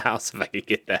payment on a house if I could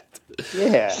get that.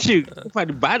 Yeah. Shoot, you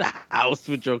might buy the house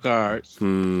with your cards.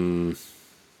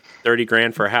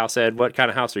 $30,000 for a house, Ed. What kind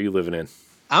of house are you living in?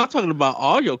 I'm talking about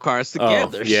all your cards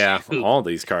together. Oh, yeah, Shoot. all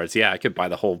these cards. Yeah, I could buy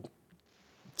the whole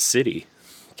city.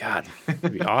 God,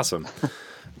 it'd be awesome.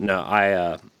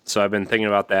 No, so I've been thinking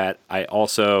about that. I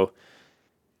also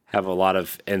have a lot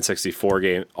of N64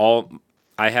 games.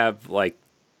 I have like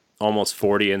almost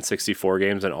 40 N64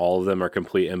 games, and all of them are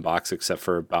complete in box except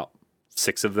for about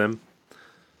 6 of them.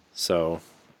 So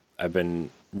I've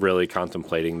been really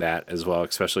contemplating that as well,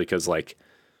 especially because like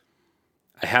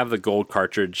I have the gold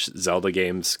cartridge Zelda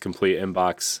games complete in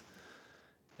box.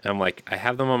 And I'm like, I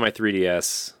have them on my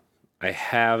 3DS. I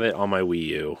have it on my Wii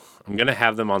U. I'm gonna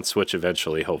have them on Switch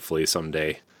eventually, hopefully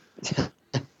someday.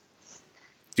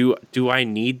 Do I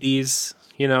need these?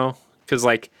 Because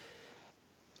like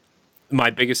my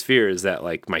biggest fear is that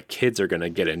like my kids are gonna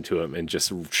get into them and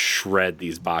just shred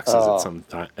these boxes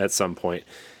at some point,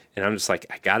 and I'm just like,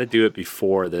 I got to do it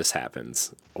before this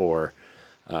happens,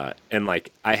 and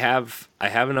like I have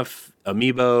enough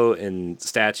amiibo and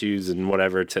statues and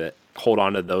whatever to hold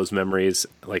on to those memories.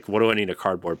 Like, what do I need a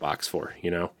cardboard box for?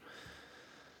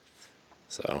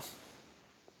 So,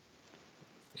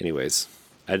 anyways,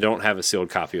 I don't have a sealed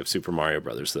copy of Super Mario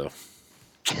Brothers though.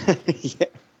 Yeah.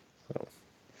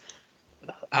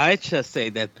 I just say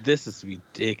that this is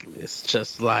ridiculous.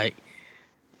 Just like,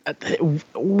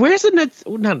 where's the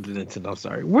not the Nintendo?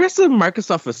 Sorry, where's the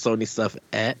Microsoft and Sony stuff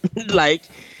at? Like,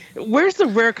 where's the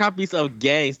rare copies of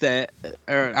games that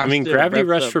are? I mean, still Gravity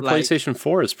wrapped Rush up, for like, PlayStation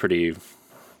 4 is pretty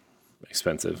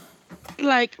expensive.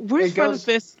 Like, where's It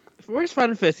goes- Where's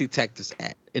Final Fantasy Tactics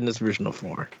at in this original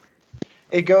form?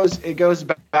 It goes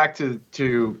back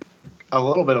to a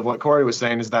little bit of what Corey was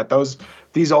saying, is that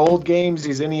these old games,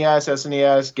 these NES,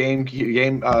 SNES,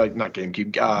 not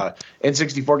GameCube,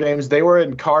 N64 games, they were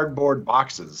in cardboard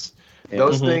boxes. Yeah.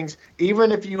 Those Mhm. things,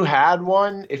 even if you had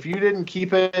one, if you didn't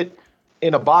keep it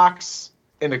in a box,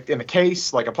 in a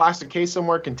case, like a plastic case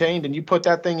somewhere contained, and you put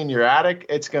that thing in your attic,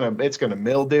 it's gonna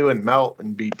mildew and melt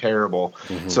and be terrible.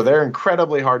 So they're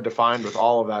incredibly hard to find with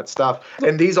all of that stuff.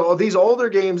 And these older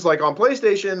games, like on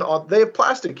PlayStation, they have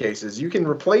plastic cases. You can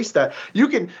replace that. You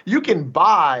can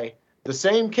buy the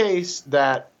same case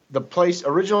that the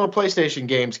original PlayStation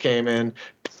games came in,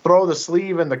 throw the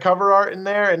sleeve and the cover art in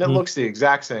there, and it looks the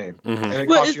exact same. And it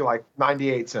Well, costs you like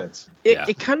 98 cents. Yeah.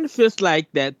 It kind of feels like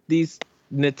that these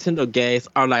Nintendo games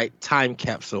are like time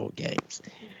capsule games.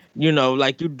 You know,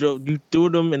 like you do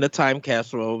them in a time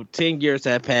capsule. 10 years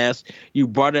have passed. You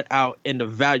brought it out, and the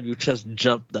value just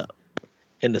jumped up,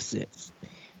 in a sense.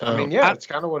 I mean, yeah, that's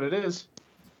kind of what it is.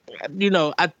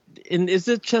 And is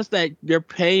it just that you're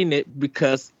paying it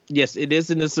because, yes, it is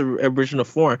in its original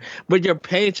form, but you're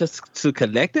paying just to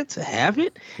collect it, to have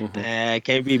it? It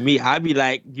can't be me. I'd be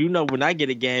like, when I get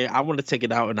a game, I want to take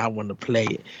it out and I want to play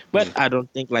it. But I don't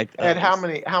think like Ed, how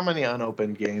many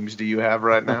unopened games do you have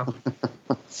right now?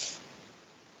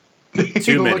 He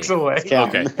Too many. looks away. Yeah.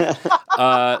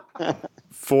 Okay.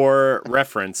 For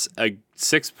reference, a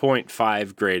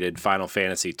 6.5 graded Final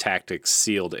Fantasy Tactics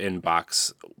sealed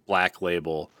in-box black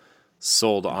label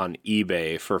sold on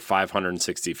eBay for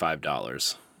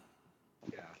 $565.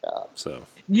 So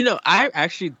I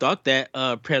actually thought that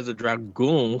Panzer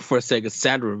Dragoon for Sega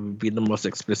Saturn would be the most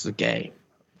expensive game.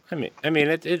 I mean,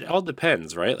 it all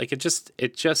depends, right? Like it just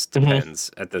depends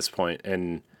at this point,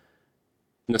 and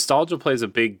nostalgia plays a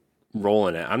big role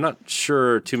in it. I'm not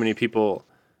sure too many people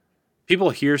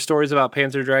hear stories about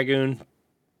Panzer Dragoon,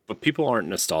 but people aren't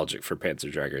nostalgic for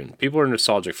Panzer Dragoon. People are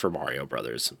nostalgic for Mario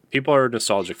Brothers. People are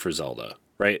nostalgic for Zelda,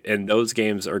 right? And those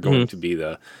games are going to be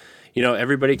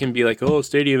everybody can be like, oh,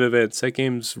 stadium events, that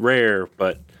game's rare,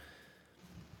 but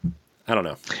I don't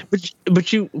know. But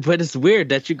it's weird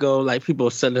that you go like people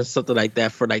selling something like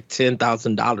that for like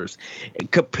 $10,000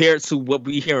 compared to what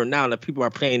we hear now that people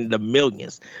are paying the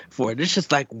millions for it. It's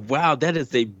just like, wow, that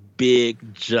is a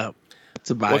big jump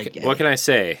to buy a game. What can I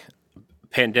say?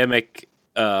 Pandemic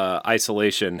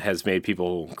isolation has made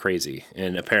people crazy,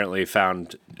 and apparently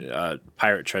found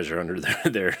pirate treasure under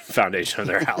their foundation of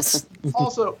their house.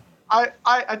 Also, I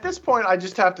at this point I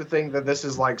just have to think that this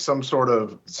is like some sort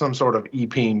of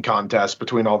e-peen contest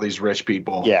between all these rich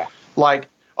people. Yeah. Like,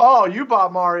 oh, you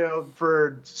bought Mario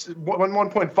for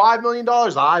 $1.5 million.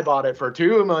 I bought it for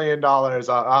 $2 million.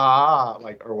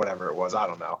 Like, or whatever it was. I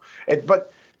don't know.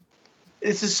 But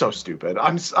this is so stupid.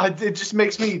 It just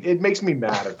makes me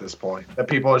mad at this point that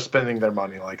people are spending their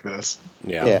money like this.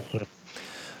 Yeah.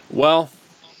 Well,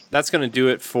 that's going to do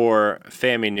it for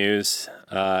Family News.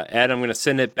 Ed, I'm going to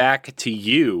send it back to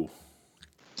you.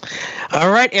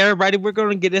 All right, everybody, we're going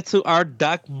to get into our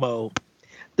doc mode.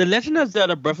 The Legend of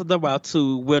Zelda Breath of the Wild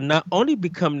 2 will not only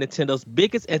become Nintendo's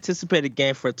biggest anticipated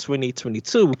game for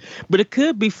 2022, but it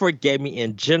could be for gaming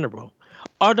in general.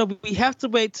 Although we have to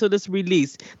wait till this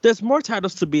release, there's more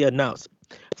titles to be announced.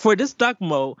 For this doc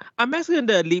mode, I'm asking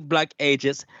the Elite Block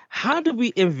agents, how do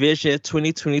we envision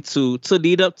 2022 to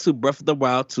lead up to Breath of the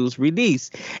Wild 2's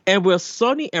release? And will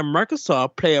Sony and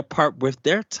Microsoft play a part with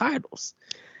their titles?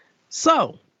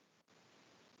 So,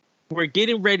 we're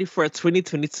getting ready for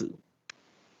 2022.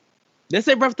 Let's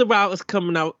say Breath of the Wild is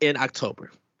coming out in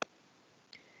October.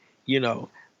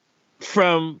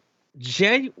 From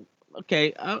January...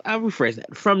 Okay, I'll rephrase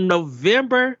that. From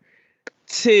November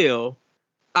till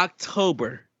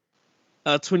October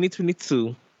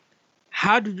 2022,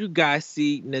 how do you guys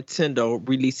see Nintendo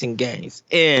releasing games?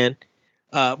 And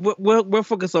we'll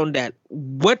focus on that.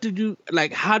 What did you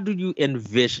like? How do you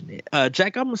envision it?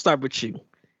 Jack, I'm gonna start with you.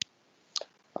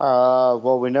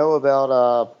 Well, we know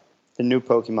about the new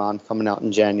Pokemon coming out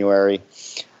in January.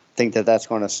 I think that's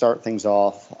going to start things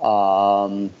off.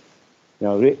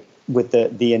 With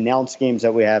the announced games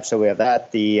that we have, so we have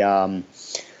that the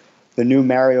new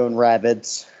Mario and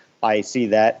Rabbids. I see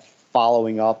that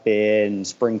following up in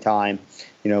springtime.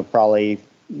 Probably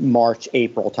March,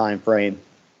 April timeframe.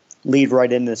 Lead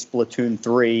right into Splatoon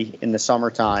 3 in the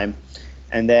summertime,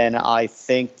 And then I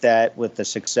think that with the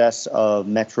success of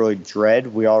Metroid Dread,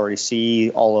 we already see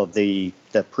all of the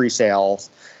pre-sales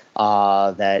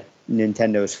that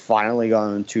Nintendo's finally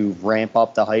going to ramp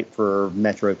up the hype for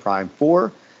Metroid Prime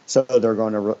 4. So they're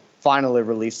going to finally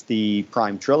release the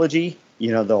Prime Trilogy.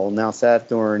 They'll announce that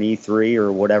during E3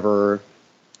 or whatever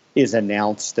is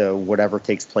announced, whatever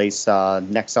takes place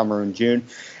next summer in June.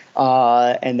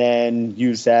 And then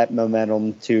use that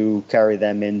momentum to carry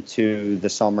them into the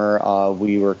summer.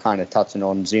 We were kind of touching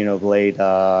on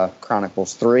Xenoblade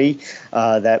Chronicles 3.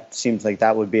 That seems like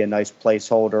that would be a nice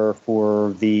placeholder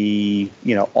for the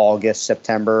August,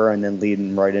 September, and then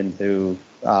leading right into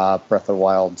Breath of the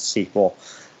Wild sequel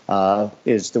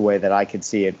is the way that I could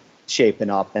see it shaping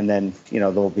up. And then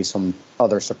there'll be some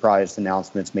other surprise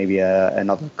announcements, maybe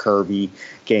another Kirby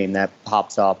game that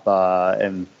pops up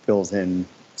and fills in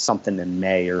something in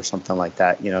May or something like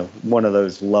that. One of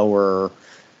those lower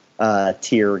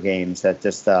tier games that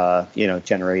just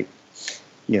generate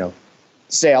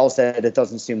sales that it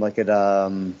doesn't seem like it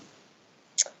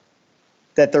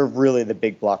that they're really the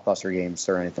big blockbuster games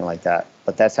or anything like that.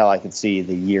 But that's how I could see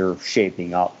the year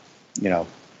shaping up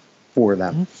for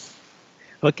them.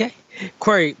 Okay,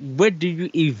 Corey, what do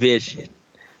you envision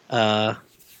leading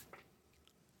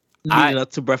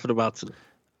up to Breath of the Wild 2?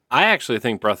 I actually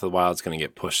think Breath of the Wild is going to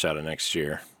get pushed out of next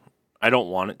year. I don't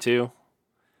want it to,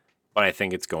 but I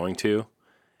think it's going to.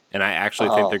 And I actually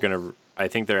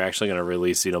think they're actually going to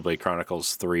release Xenoblade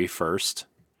Chronicles 3 first,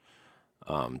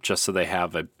 just so they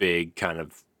have a big kind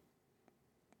of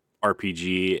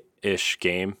RPG-ish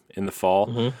game in the fall.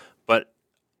 Mm-hmm. But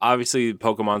obviously,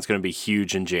 Pokemon's going to be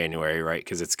huge in January, right?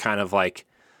 Because it's kind of like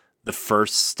the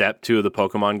first step to the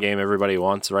Pokemon game everybody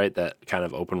wants, right? That kind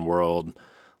of open world.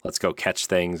 Let's go catch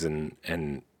things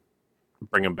and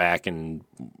bring them back and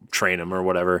train them or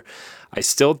whatever. I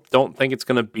still don't think it's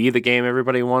going to be the game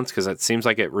everybody wants because it seems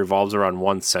like it revolves around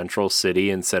one central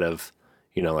city instead of,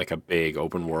 like a big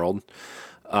open world.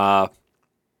 But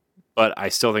I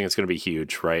still think it's going to be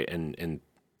huge, right? And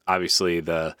obviously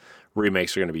the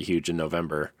remakes are going to be huge in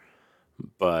November.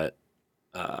 But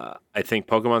I think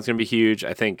Pokemon's going to be huge.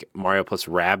 I think Mario plus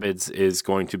Rabbids is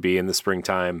going to be in the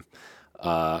springtime.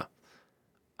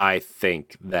 I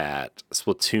think that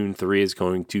Splatoon 3 is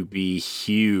going to be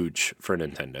huge for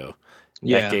Nintendo.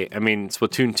 Yeah.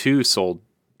 Splatoon 2 sold,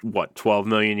 12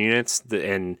 million units?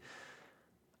 And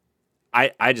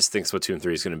I just think Splatoon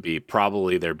 3 is going to be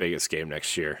probably their biggest game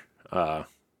next year,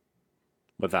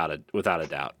 without a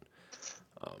doubt.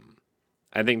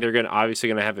 I think they're obviously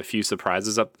going to have a few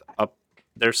surprises up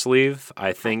their sleeve.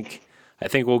 I think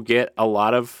we'll get a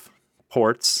lot of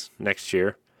ports next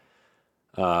year.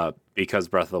 Because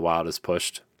Breath of the Wild is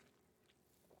pushed.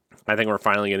 I think we're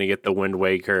finally going to get the Wind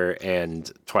Waker and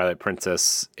Twilight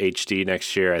Princess HD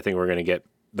next year. I think we're going to get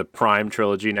the Prime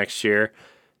trilogy next year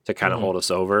to kind of hold us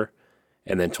over.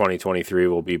 And then 2023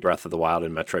 will be Breath of the Wild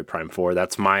and Metroid Prime 4.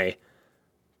 That's my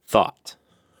thought.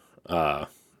 And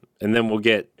then we'll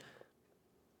get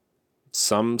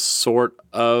some sort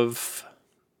of...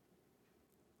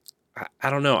 I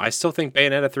don't know. I still think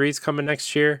Bayonetta 3 is coming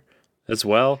next year as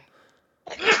well.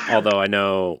 Although I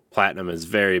know Platinum is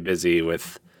very busy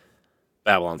with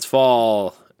Babylon's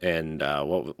Fall and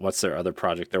what's their other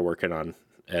project they're working on,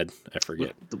 Ed? I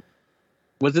forget.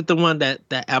 Was it the one that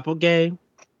Apple game?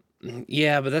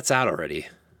 Yeah, but that's out already.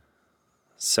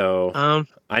 So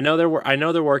I know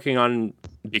they're working on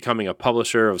becoming a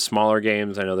publisher of smaller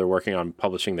games. I know they're working on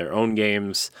publishing their own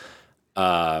games.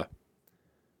 I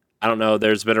don't know.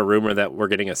 There's been a rumor that we're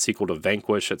getting a sequel to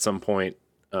Vanquish at some point.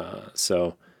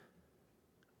 So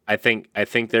I think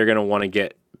they're going to want to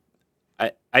get...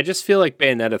 I just feel like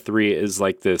Bayonetta 3 is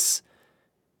like this,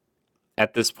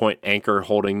 at this point, anchor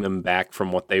holding them back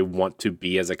from what they want to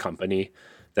be as a company,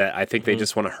 that I think they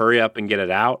just want to hurry up and get it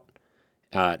out.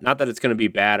 Not that it's going to be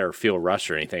bad or feel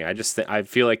rushed or anything. I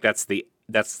feel like that's the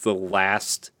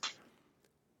last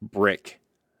brick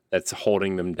that's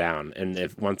holding them down. And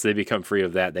if once they become free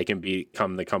of that, they can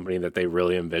become the company that they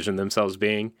really envision themselves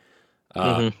being.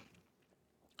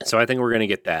 So I think we're going to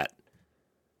get that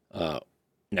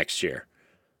next year.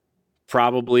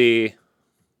 Probably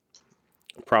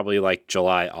like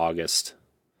July, August.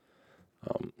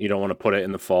 You don't want to put it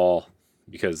in the fall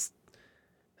because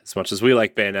as much as we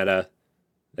like Bayonetta,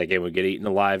 that game would get eaten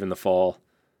alive in the fall.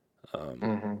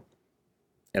 And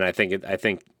I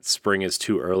think spring is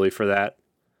too early for that,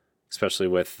 especially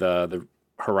with the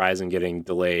Horizon getting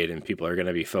delayed and people are going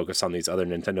to be focused on these other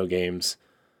Nintendo games.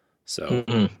 So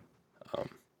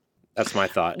that's my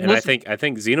thought. And I think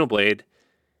Xenoblade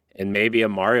and maybe a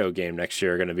Mario game next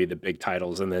year are going to be the big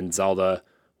titles, and then Zelda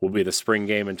will be the spring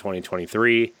game in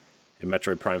 2023, and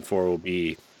Metroid Prime 4 will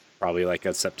be probably like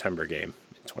a September game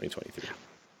in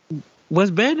 2023.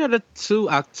 Was Bayonetta 2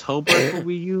 October for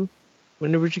Wii U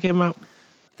when the original came out?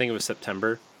 I think it was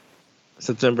September.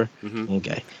 September. Mm-hmm.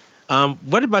 Okay.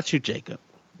 What about you, Jacob?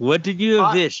 What did you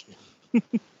envision?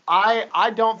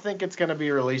 I don't think it's going to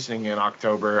be releasing in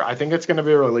October. I think it's going to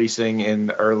be releasing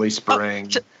in early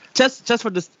spring. Just for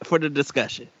the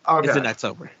discussion. Okay. It's in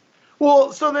October.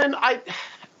 Well, so then I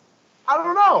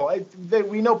don't know.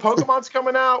 We know Pokemon's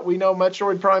coming out. We know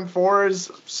Metroid Prime 4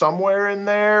 is somewhere in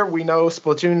there. We know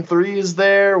Splatoon 3 is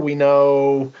there. We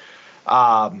know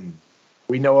about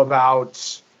we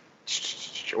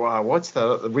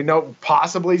know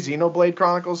possibly Xenoblade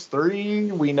Chronicles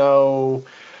 3. We know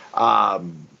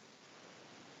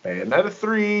Bayonetta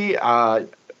 3.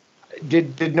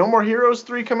 Did No More Heroes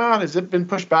 3 come out? Has it been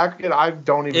pushed back yet? I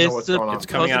don't even know what's going on. It's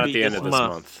coming out at the end of this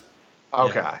month.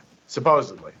 Okay, yeah.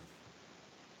 Supposedly.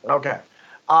 Okay.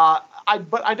 But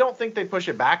I don't think they push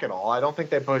it back at all. I don't think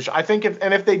they push. I think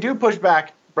if they do push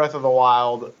back Breath of the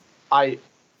Wild, I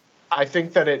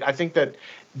think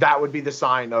that would be the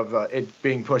sign of it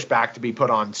being pushed back to be put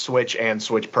on Switch and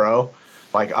Switch Pro,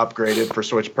 like upgraded for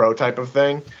Switch Pro type of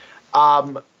thing.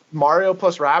 Mario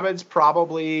plus Rabbids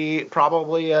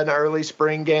probably an early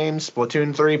spring game.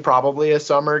 Splatoon 3 probably a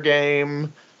summer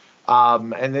game.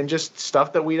 And then just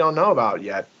stuff that we don't know about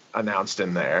yet announced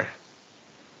in there.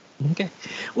 Okay.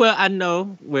 Well, I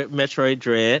know with Metroid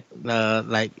Dread,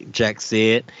 like Jack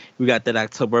said, we got that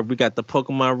October. We got the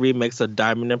Pokemon remakes of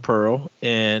Diamond and Pearl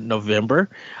in November.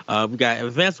 We got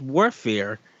Advanced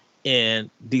Warfare in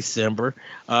December.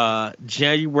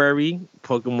 January,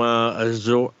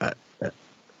 Pokemon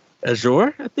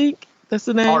Azure, I think that's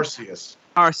the name.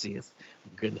 Arceus.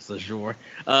 Goodness, Azure.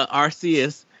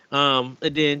 Arceus. And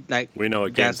then we know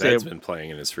what games Ed's been playing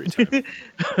in his free time.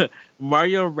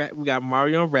 We got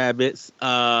Mario and Rabbids.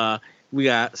 We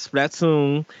got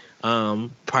Splatoon.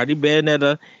 Party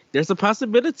Bayonetta. There's a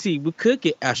possibility we could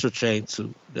get Astral Chain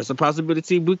 2. There's a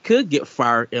possibility we could get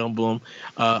Fire Emblem,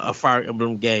 a Fire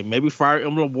Emblem game. Maybe Fire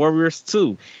Emblem Warriors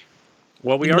 2.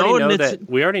 Well, we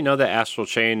already know that Astral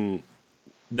Chain.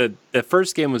 The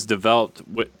first game was developed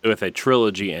with a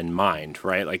trilogy in mind,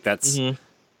 right? Like that's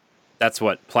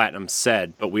what Platinum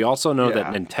said. But we also know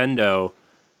that Nintendo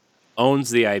owns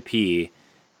the IP,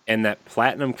 and that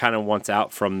Platinum kind of wants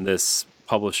out from this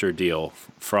publisher deal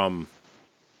from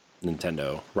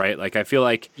Nintendo, right? Like I feel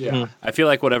like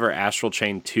whatever Astral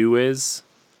Chain 2 is,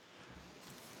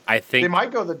 I think they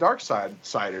might go the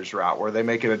Darksiders route where they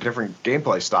make it a different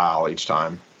gameplay style each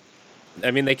time.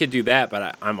 I mean, they could do that,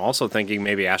 but I'm also thinking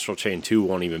maybe Astral Chain 2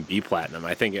 won't even be Platinum.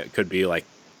 I think it could be like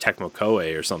Tecmo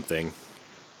Koei or something.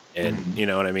 And you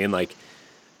know what I mean? Like,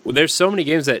 there's so many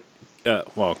games that,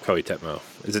 Koei Tecmo.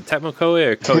 Is it Tecmo Koei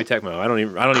or Koei Tecmo? I don't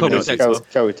even know.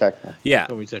 Koei Tecmo. Yeah.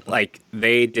 Koei Tecmo. Like,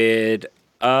 they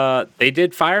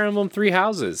did Fire Emblem Three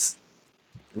Houses,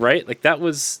 right? Like, that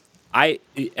was,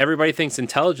 everybody thinks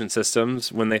Intelligent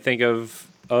Systems when they think of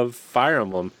Fire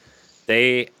Emblem.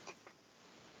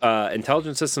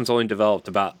 Intelligent Systems only developed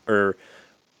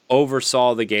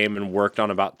oversaw the game and worked on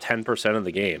about 10% of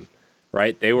the game,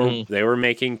 right? They were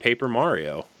making Paper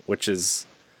Mario, which is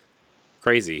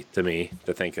crazy to me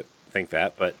to think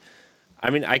that. But I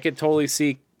mean, I could totally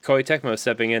see Koei Tecmo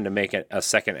stepping in to make a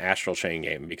second Astral Chain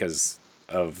game because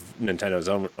of Nintendo's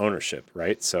ownership,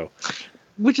 right? So,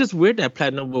 which is weird that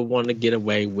Platinum would want to get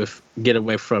away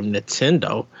from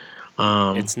Nintendo.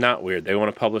 It's not weird. They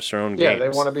want to publish their own games. Yeah, they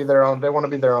want to be their own. They want to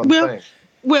be their own thing.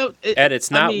 Well, Ed, it's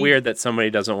not weird that somebody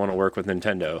doesn't want to work with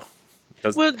Nintendo.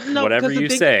 Whatever you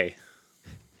say.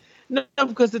 No,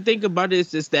 because the thing about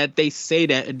it is that they say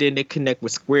that, and then they connect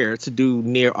with Square to do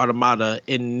Nier Automata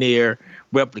and Nier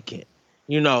Replicant.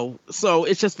 You know, so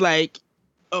it's just like,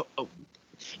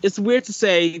 it's weird to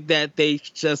say that they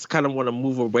just kind of want to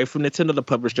move away from Nintendo to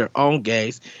publish their own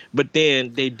games, but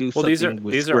then they do something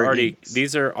with Square Enix.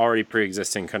 These are already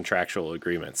pre-existing contractual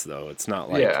agreements, though. It's not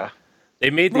like they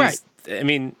made these. Right. I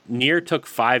mean, Nier took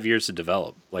 5 years to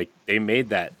develop. Like they made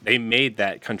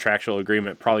that contractual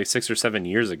agreement probably 6 or 7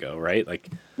 years ago, right? Like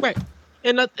right,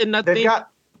 and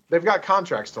they've got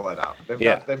contracts to let out.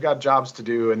 They've got jobs to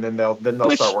do, and then they'll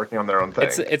start working on their own thing.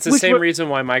 It's the same reason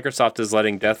why Microsoft is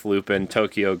letting Deathloop and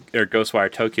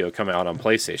Ghostwire Tokyo come out on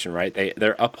PlayStation, right?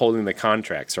 They're upholding the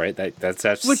contracts, right?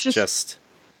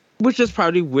 Which is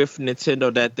probably with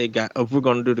Nintendo that they got. If we're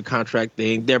going to do the contract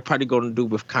thing, they're probably going to do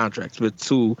with contracts with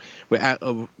 2.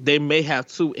 They may have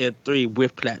 2 and 3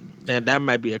 with Platinum, and that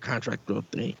might be a contractual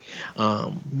thing.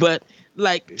 But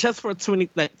like just for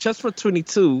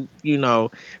 22, you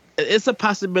know, it's a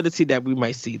possibility that we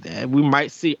might see that. We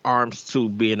might see Arms 2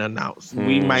 being announced.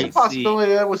 We It's a might see.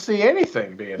 possibility that we'll see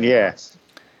anything being Yes.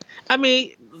 I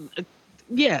mean,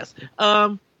 yes.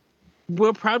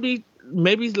 We'll probably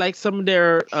maybe like some of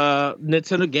their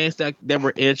Nintendo games that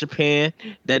were in Japan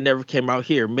that never came out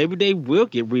here. Maybe they will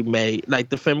get remade, like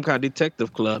the Famicom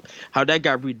Detective Club, how that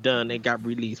got redone and got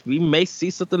released. We may see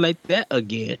something like that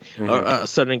again, or a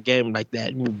certain game like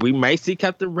that. We might see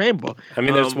Captain Rainbow. I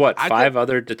mean, there's five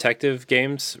other detective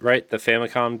games, right? The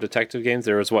Famicom detective games.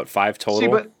 There was 5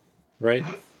 total, right?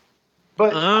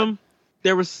 But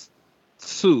there was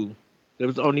 2. There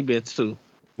was only been 2.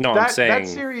 No, I'm saying that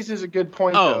series is a good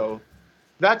point though.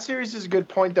 That series is a good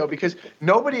point though, because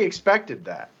nobody expected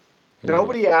that.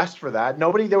 Nobody asked for that.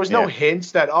 There was no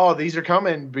hints that these are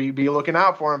coming. Be looking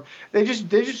out for them. They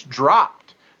just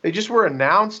dropped. They just were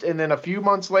announced, and then a few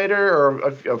months later or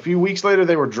a few weeks later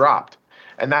they were dropped.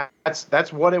 And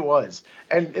that's what it was.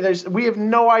 And we have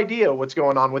no idea what's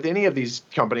going on with any of these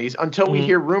companies until we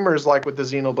hear rumors like with the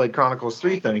Xenoblade Chronicles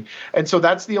 3 thing. And so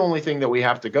that's the only thing that we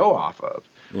have to go off of.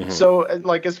 So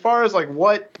like as far as like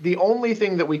the only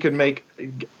thing that we could make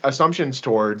assumptions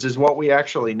towards is what we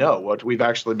actually know, what we've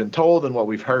actually been told and what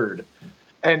we've heard.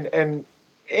 And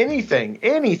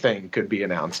anything could be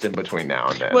announced in between now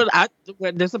and then. Well,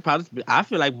 there's a possibility. I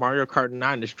feel like Mario Kart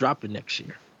 9 is dropping next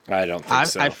year. I don't think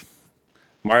so.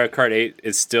 Mario Kart 8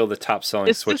 is still the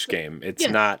top-selling Switch game. It's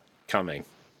not coming.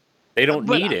 They don't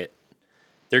need it.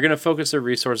 They're going to focus their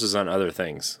resources on other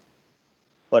things.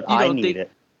 But I need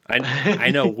it. I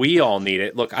know we all need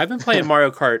it. Look, I've been playing Mario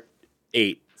Kart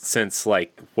 8 since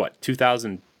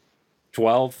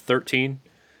 2012, 13.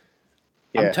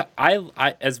 Yeah.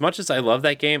 I as much as I love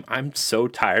that game, I'm so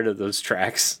tired of those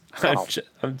tracks.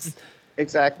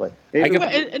 Exactly.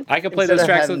 I could play those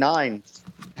tracks. 9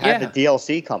 had the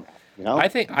DLC come out. You know? I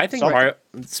think Mario.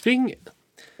 Speaking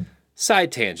side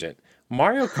tangent,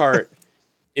 Mario Kart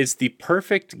is the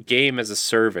perfect game as a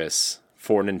service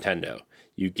for Nintendo.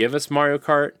 You give us Mario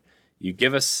Kart, you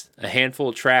give us a handful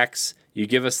of tracks, you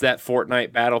give us that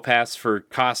Fortnite Battle Pass for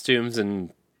costumes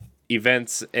and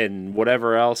events and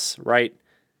whatever else, right?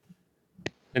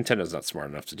 Nintendo's not smart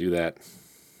enough to do that.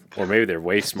 Or maybe they're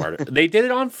way smarter. They did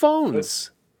it on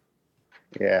phones.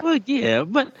 Yeah. Well, yeah,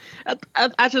 but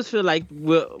I just feel like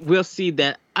we'll see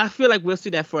that. I feel like we'll see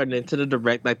that for a Nintendo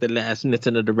Direct, like the last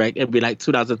Nintendo Direct, and be like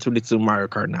 2022 Mario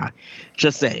Kart 9.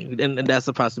 Just saying, and that's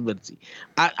a possibility.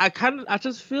 I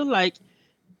just feel like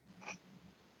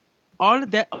all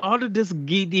of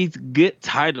these good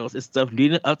titles and stuff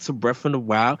leading up to Breath of the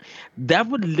Wild, that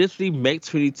would literally make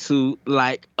 22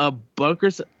 like a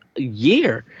bunkers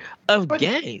year of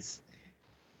games.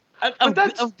 But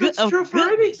that's true for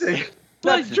anything.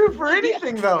 That's true for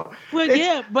anything, though. Well,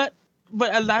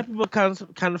 but a lot of people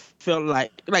kind of felt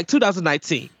like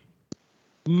 2019,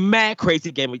 mad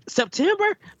crazy gaming.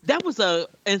 September, that was a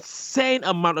insane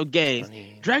amount of games.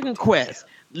 Dragon Quest,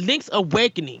 Link's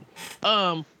Awakening.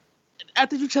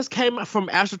 After you just came out from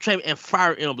Astral Chain and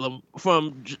Fire Emblem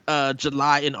from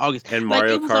July and August, and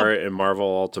Mario Kart and Marvel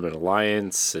Ultimate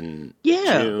Alliance and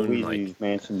June, Luigi's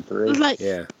Mansion 3,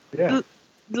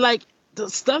 like the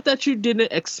stuff that you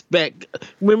didn't expect.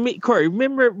 Corey,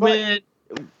 remember when?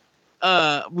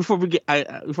 Before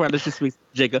I let you speak,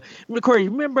 Jacob. Corey,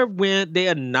 remember when they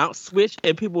announced Switch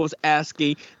and people was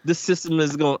asking the system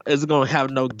is gonna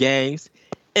have no games,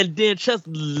 and then just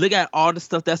look at all the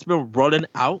stuff that's been rolling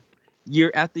out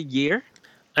year after year.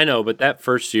 I know, but that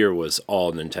first year was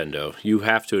all Nintendo. You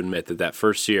have to admit that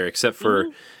first year, except for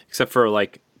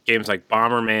like games like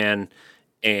Bomberman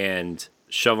and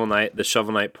Shovel Knight, the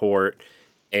Shovel Knight port,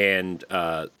 and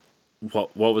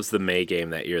what was the May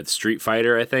game that year? The Street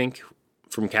Fighter, I think,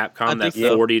 from Capcom, that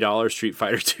 $40 Street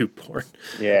Fighter 2 port.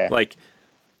 Yeah. Like,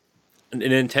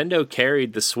 Nintendo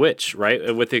carried the Switch,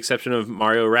 right? With the exception of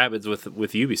Mario Rabbids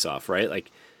with Ubisoft, right?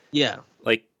 Like,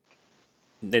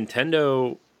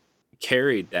 Nintendo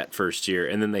carried that first year,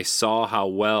 and then they saw how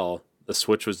well the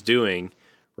Switch was doing,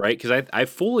 right? Because I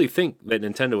fully think that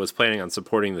Nintendo was planning on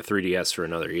supporting the 3DS for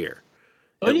another year,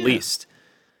 at least,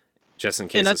 just in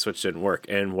case the Switch didn't work.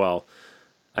 And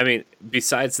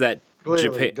besides that,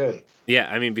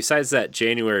 besides that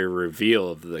January reveal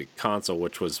of the console,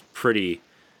 which was it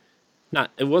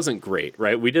wasn't great,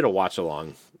 right? We did a watch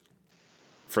along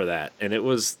for that, and it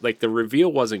was like the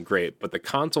reveal wasn't great, but the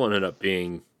console ended up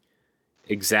being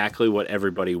exactly what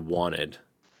everybody wanted,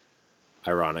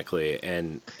 ironically,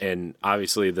 and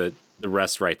obviously the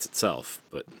rest writes itself.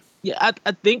 But I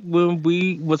think when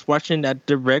we was watching that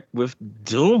Direct with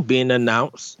Doom being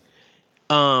announced,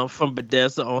 from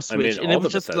Bethesda on I Switch, mean, and all it was the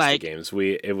just Bethesda like games.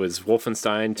 It was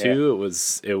Wolfenstein 2. It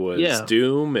was Yeah.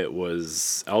 Doom. It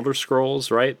was Elder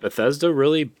Scrolls. Right? Bethesda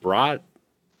really brought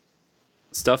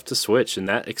stuff to Switch, and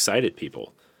that excited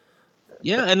people.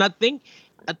 Yeah, and I think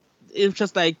it was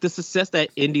just like the success that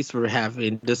indies were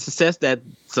having, the success that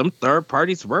some third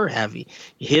parties were having,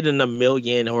 hitting 1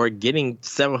 million or getting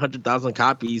 700,000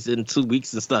 copies in 2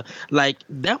 weeks and stuff. Like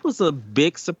that was a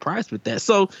big surprise with that.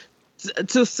 So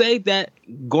to say that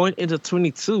going into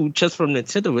 22 just from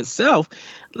Nintendo itself,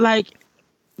 like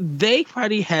they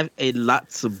probably have a lot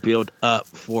to build up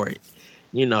for it.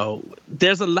 You know,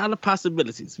 there's a lot of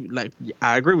possibilities. Like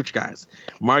I agree with you guys.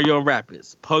 Mario and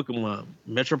Rabbids, Pokemon,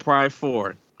 Metro Prime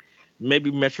 4,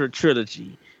 maybe Metro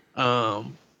Trilogy.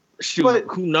 Shoot, But-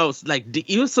 who knows? Like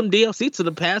even some DLC to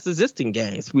the past existing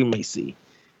games we may see.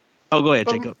 Oh, go ahead,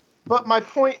 Jacob. But my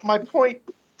point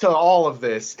to all of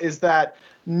this is that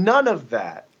none of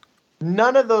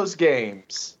those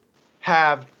games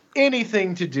have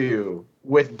anything to do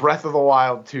with Breath of the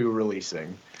Wild 2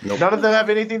 releasing. Nope. None of them have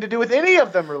anything to do with any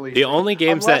of them releasing. The only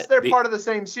games unless that they're part of the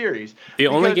same series. the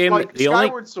only Because, game like the only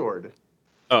Skyward Sword.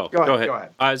 Oh, Go go ahead, ahead. go ahead.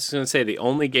 I was going to say the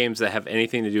only games that have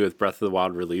anything to do with Breath of the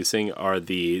Wild releasing are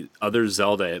the other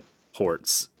Zelda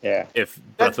ports. Yeah. If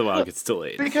Breath of the Wild gets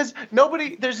delayed. Because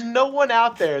there's no one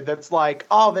out there that's like,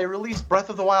 oh, they released Breath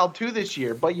of the Wild 2 this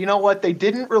year, but you know what? They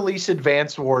didn't release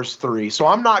Advance Wars 3, so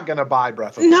I'm not gonna buy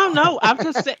Breath of the Wild. No, I'm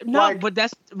just saying no, Like- but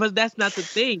that's not the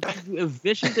thing. You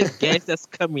envision the games that's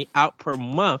coming out per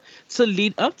month to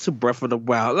lead up to Breath of the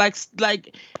Wild. Like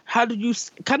how do you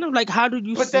see But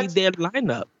their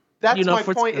lineup? That's you know, my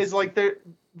point. Is like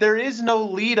there is no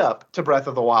lead up to Breath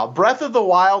of the Wild. Breath of the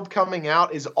Wild coming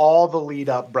out is all the lead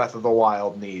up Breath of the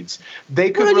Wild needs. They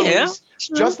could Well, yeah, release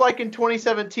true. just like in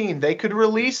 2017. They could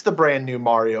release the brand new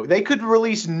Mario. They could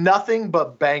release nothing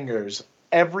but bangers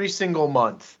every single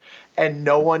month, and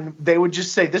they would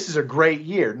just say this is a great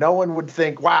year. No one would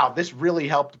think, wow, this really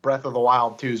helped Breath of the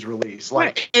Wild 2's release. Like,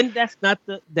 Right. And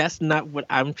that's not what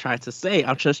I'm trying to say.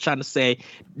 I'm just trying to say,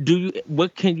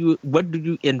 what do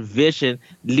you envision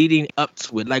leading up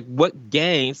to it? Like what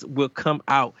games will come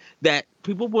out that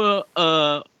people will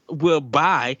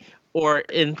buy or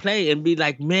and play and be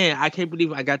like, man, I can't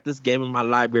believe I got this game in my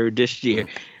library this year.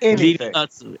 anything, Leading up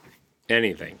to it.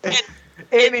 Anything.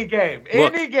 any game,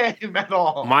 Look, any game at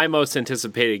all. My most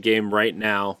anticipated game right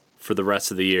now for the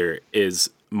rest of the year is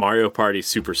Mario Party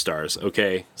Superstars.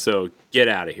 Okay, so get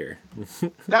out of here.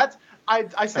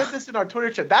 I said this in our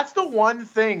Twitter chat. That's the one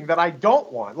thing that I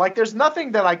don't want. Like, there's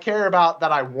nothing that I care about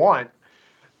that I want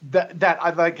that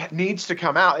I like needs to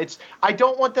come out. I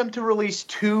don't want them to release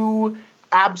 2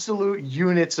 absolute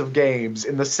units of games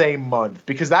in the same month,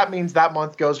 because that means that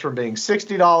month goes from being $60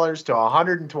 to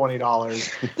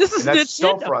 $120. This is And that's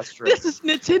so Nintendo. frustrating. This is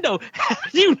Nintendo.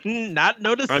 Have you not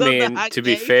noticed? I some of the mean, hot to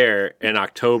be games? fair, in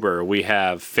October we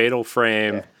have Fatal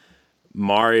Frame, Yeah.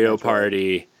 Mario Metroid.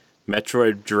 Party,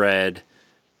 Metroid Dread,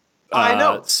 I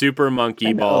know. Super Monkey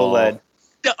And Ball, OLED.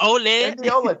 the OLED. And the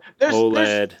OLED. There's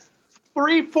OLED.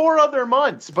 3-4 other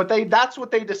months, but that's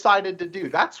what they decided to do.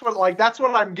 That's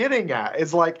what I'm getting at.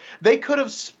 Is like they could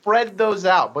have spread those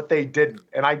out, but they didn't,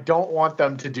 and I don't want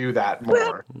them to do that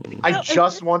more. I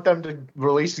just want them to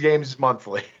release games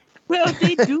monthly. Well, if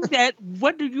they do that,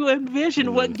 what do you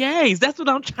envision? What games? That's what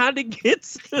I'm trying to get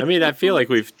to. I mean, I feel like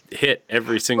we've hit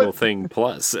every single thing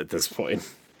plus at this point.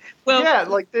 Well, Yeah,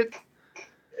 like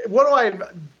what do I?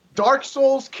 Dark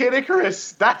Souls, Kid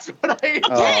Icarus. That's what I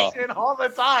envision all the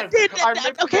time.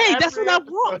 okay, that's what I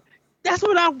want. That's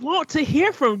what I want to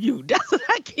hear from you. That's what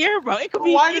I care about. It could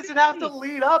be Why does it have to anything.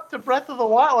 lead up to Breath of the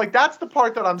Wild? Like, that's the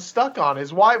part that I'm stuck on.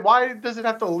 Is why does it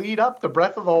have to lead up to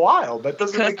Breath of the Wild? That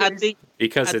doesn't Because make I any think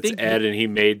Because I it's think- Ed and he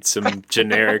made some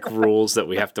generic rules that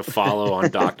we have to follow on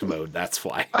docked mode. That's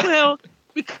why. well,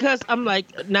 because I'm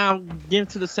like now getting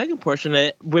to the second portion of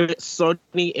it with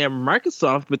Sony and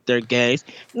Microsoft with their games,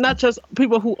 not just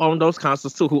people who own those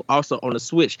consoles too, who also own a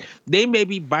Switch. They may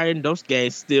be buying those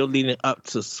games still leading up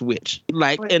to Switch.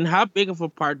 Like, Wait. and how big of a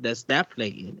part does that play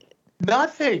in it?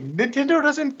 Nothing. Nintendo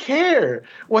doesn't care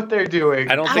what they're doing.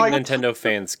 I don't think Like, Nintendo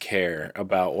fans care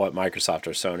about what Microsoft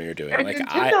or Sony are doing. and Like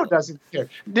Nintendo doesn't care.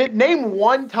 Name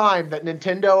one time that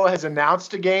Nintendo has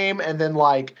announced a game and then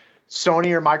like Sony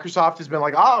or Microsoft has been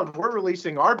like, oh, we're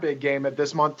releasing our big game at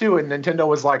this month too, and Nintendo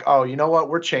was like, oh, you know what,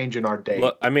 we're changing our date.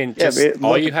 Look, I mean, Yeah, just but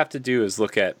all look you at- have to do is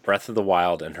look at Breath of the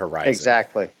Wild and Horizon.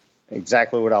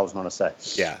 Exactly what I was going to say.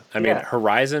 Yeah, I mean, Yeah.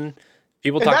 Horizon.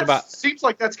 People and talk that about. seems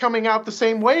like that's coming out the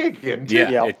same way again. Too. Yeah,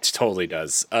 Yeah. it totally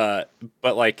does. But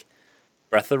like,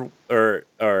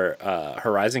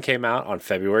 Horizon came out on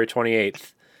February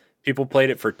 28th. People played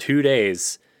it for 2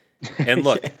 days, And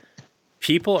look,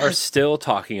 people are still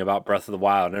talking about Breath of the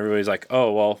Wild, and everybody's like,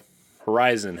 "Oh, well,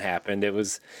 Horizon happened." It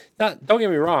was not. Don't get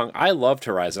me wrong. I loved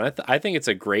Horizon. I think it's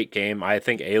a great game. I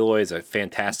think Aloy is a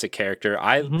fantastic character.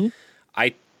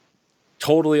 I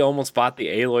totally almost bought the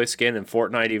Aloy skin in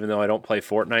Fortnite, even though I don't play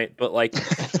Fortnite. But like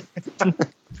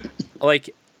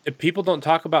people don't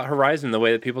talk about Horizon the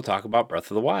way that people talk about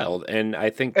Breath of the Wild, and I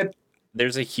think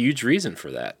there's a huge reason for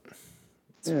that.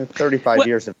 35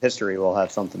 years of history will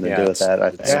have something to do with that. I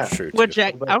think. Yeah. True. Well,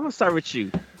 Jack, I'm gonna start with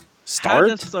you.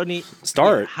 Start.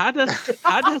 How does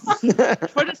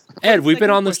Ed, we've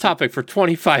been on this topic for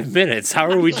 25 minutes. How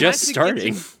are we just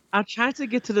starting? I'm trying to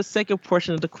get to the second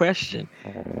portion of the question.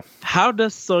 How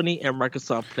does Sony and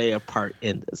Microsoft play a part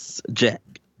in this, Jack?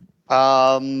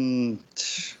 Like,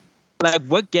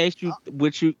 what games do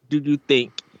you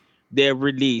think they're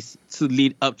released to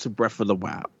lead up to Breath of the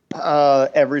Wild?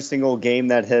 Every single game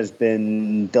that has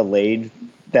been delayed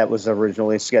that was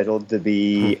originally scheduled to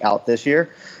be out this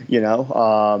year.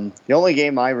 The only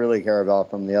game I really care about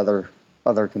from the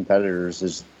other competitors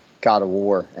is God of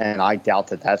War, and I doubt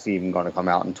that that's even going to come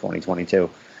out in 2022.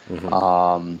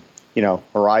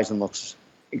 Horizon looks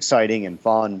exciting and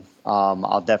fun.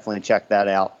 I'll definitely check that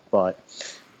out, but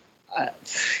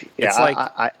it's like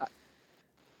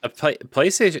a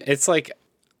PlayStation. It's like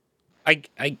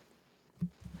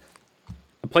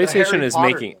PlayStation is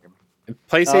making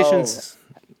PlayStation's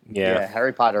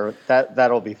Harry Potter,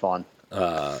 that'll be fun.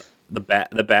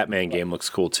 The Batman game looks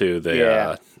cool too.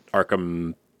 The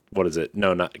Arkham, what is it?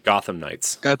 No, not Gotham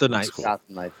Knights. Gotham Knights. Cool.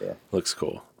 Gotham Knights, yeah. Looks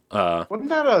cool. Wasn't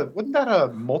that a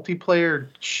multiplayer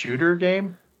shooter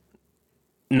game?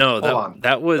 No,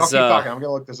 that was. I'll keep talking. I'm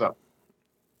gonna look this up.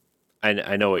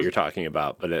 I know what you're talking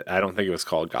about, but I don't think it was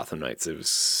called Gotham Knights. It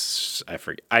was, I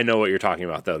forget. I know what you're talking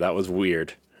about though. That was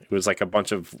weird. It was like a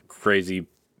bunch of crazy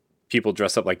people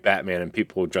dressed up like Batman and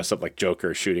people dressed up like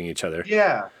Joker shooting each other.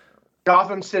 Yeah,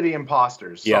 Gotham City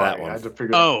Imposters. Sorry, that one. I had to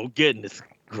figure Oh goodness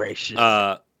gracious!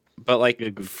 But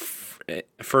like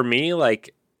for me,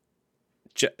 like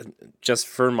just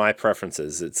for my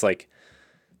preferences, it's like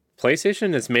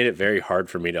PlayStation has made it very hard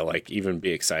for me to like even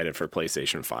be excited for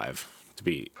PlayStation 5. To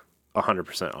be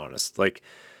 100% honest, like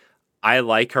I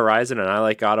like Horizon and I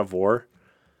like God of War.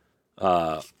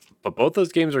 But both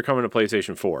those games are coming to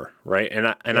PlayStation 4, right? And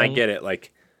I get it.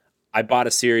 Like, I bought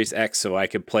a Series X so I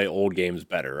could play old games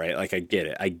better, right? Like, I get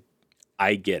it.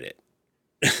 I get it.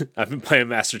 I've been playing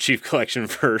Master Chief Collection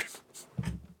for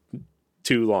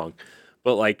too long,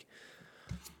 but like,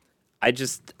 I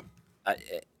just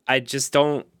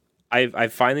don't. I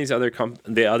find these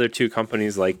the other two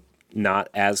companies like not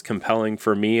as compelling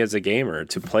for me as a gamer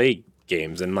to play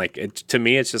games, and like to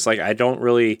me, it's just like I don't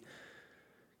really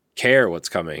care what's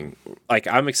coming. Like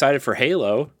I'm excited for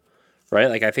Halo, right?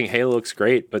 Like I think Halo looks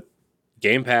great, but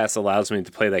Game Pass allows me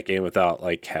to play that game without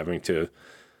like having to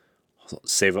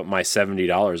save up my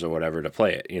 $70 or whatever to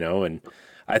play it, and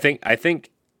I think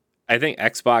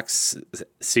Xbox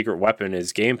secret weapon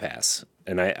is Game Pass,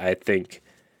 and I think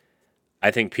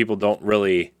people don't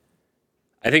really.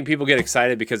 I think people get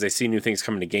excited because they see new things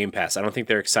coming to Game Pass. I don't think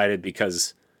they're excited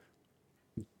because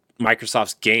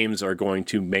Microsoft's games are going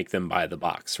to make them buy the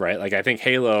box, right? Like I think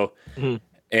Halo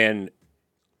and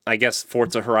I guess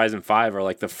Forza Horizon 5 are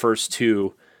like the first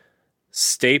two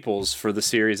staples for the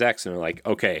Series X, and they're like,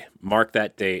 okay, mark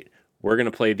that date. We're going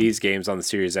to play these games on the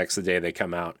Series X the day they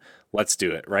come out. Let's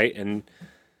do it, right? And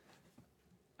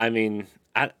I mean,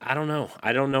 I don't know.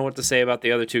 I don't know what to say about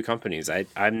the other two companies.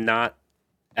 I'm not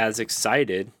as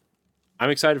excited. I'm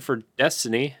excited for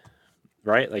Destiny,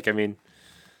 right? Like, I mean,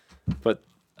 but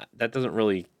that doesn't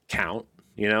really count,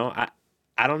 I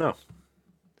don't know.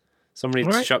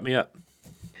 Somebody shut me up.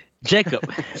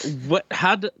 Jacob,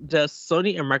 how does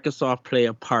Sony and Microsoft play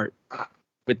a part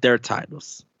with their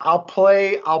titles? I'll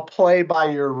play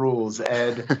by your rules,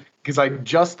 Ed, because I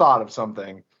just thought of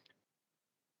something.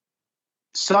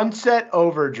 Sunset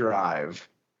Overdrive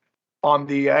on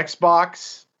the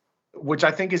Xbox, which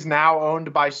I think is now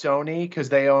owned by Sony because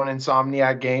they own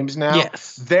Insomniac Games now.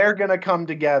 Yes. They're going to come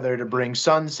together to bring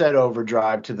Sunset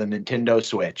Overdrive to the Nintendo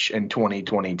Switch in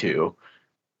 2022.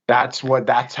 That's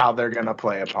how they're going to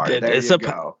play a part. There you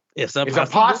go. It's a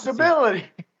possibility.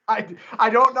 I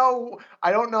don't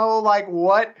know like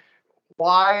what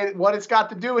it's got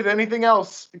to do with anything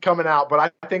else coming out, but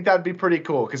I think that'd be pretty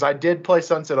cool because I did play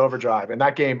Sunset Overdrive, and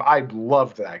that game, I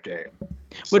loved that game.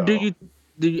 Well, do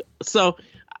you? So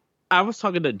I was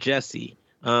talking to Jesse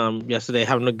yesterday,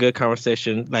 having a good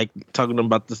conversation, like talking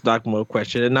about this dark mode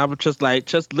question, and I was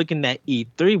just looking at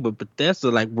E3 with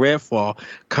Bethesda, like Redfall,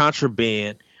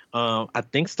 Contraband. I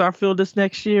think Starfield is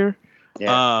next year.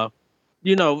 Yeah.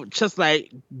 just like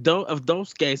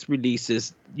those games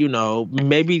releases,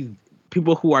 maybe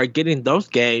people who are getting those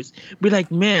games be like,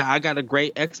 man, I got a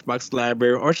great Xbox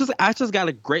library, or I just got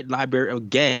a great library of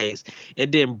games,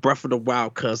 and then Breath of the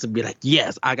Wild comes and be like,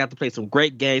 yes, I got to play some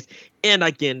great games, and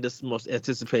I get this most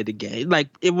anticipated game. Like,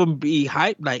 it would be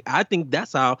hype. Like, I think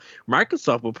that's how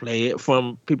Microsoft will play it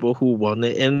from people who want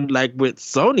it. And like with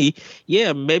Sony,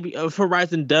 yeah, maybe if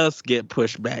Horizon does get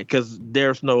pushed back because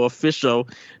there's no official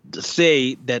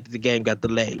say that the game got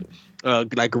delayed.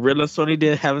 Like Guerrilla,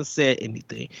 Sony haven't said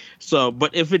anything. So,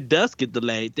 but if it does get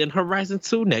delayed, then Horizon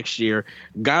 2 next year,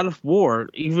 God of War,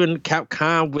 even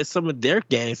Capcom with some of their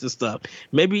games and stuff.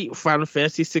 Maybe Final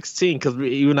Fantasy 16, because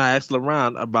even I asked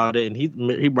LeRon about it, and he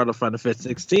brought up Final Fantasy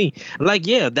 16. Like,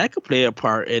 yeah, that could play a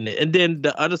part in it. And then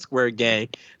the other Square game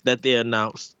that they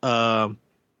announced, and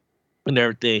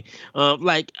everything.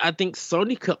 Like, I think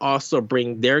Sony could also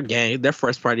bring their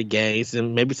first party games,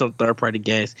 and maybe some third party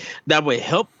games that would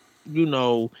help,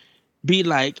 be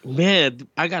like, man,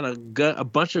 I got a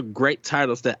bunch of great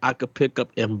titles that I could pick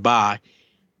up and buy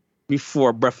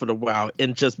before Breath of the Wild,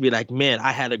 and just be like, man,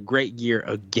 I had a great year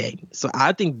of games. So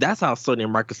I think that's how Sony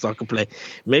and Microsoft can play.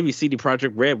 Maybe CD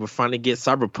Projekt Red will finally get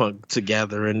Cyberpunk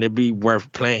together, and it'd be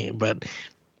worth playing. But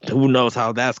who knows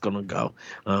how that's gonna go?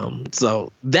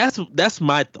 So that's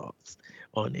my thoughts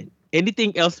on it.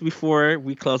 Anything else before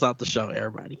we close out the show,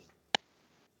 everybody?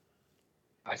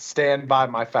 I stand by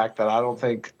my fact that I don't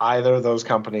think either of those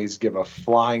companies give a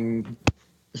flying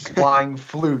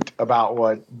flute about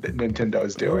what Nintendo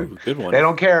is doing. Ooh, good one. They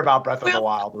don't care about Breath of the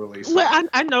Wild release. Well,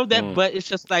 I know that, but it's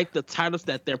just like the titles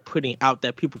that they're putting out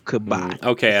that people could buy.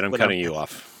 Okay, Ed, I'm cutting you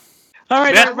off. All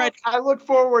right, I look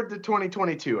forward to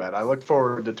 2022, Ed. I look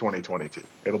forward to 2022.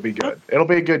 It'll be good. It'll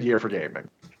be a good year for gaming.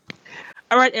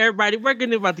 All right, everybody,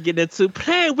 we're about to get into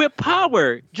playing with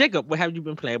power. Jacob, what have you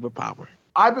been playing with power?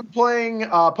 I've been playing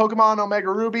Pokemon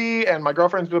Omega Ruby, and my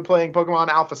girlfriend's been playing Pokemon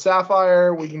Alpha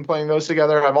Sapphire. We've been playing those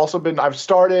together. I'm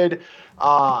replaying,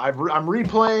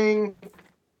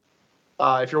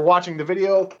 if you're watching the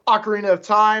video, Ocarina of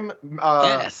Time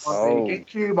Yes. on the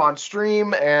GameCube on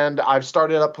stream, and I've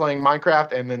started up playing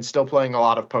Minecraft, and then still playing a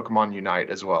lot of Pokemon Unite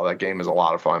as well. That game is a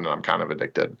lot of fun, and I'm kind of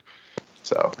addicted.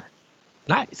 So,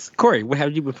 nice. Corey, what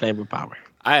have you been playing with power?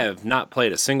 I have not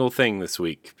played a single thing this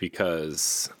week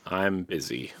because I'm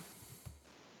busy.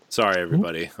 Sorry,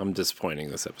 everybody. I'm disappointing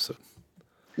this episode.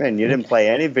 Man, you didn't play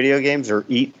any video games or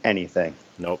eat anything.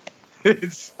 Nope.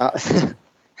 Jack,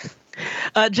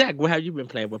 what have you been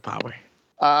playing with power?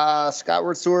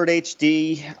 Skyward Sword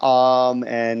HD,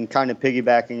 and kind of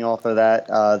piggybacking off of that,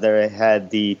 they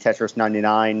had the Tetris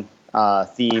 99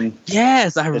 theme.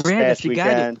 Yes, I read it. You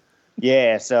got it.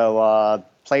 Yeah, so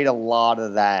played a lot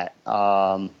of that.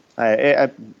 Tetris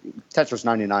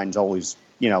 99 is always,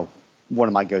 one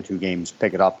of my go-to games.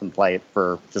 Pick it up and play it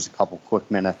for just a couple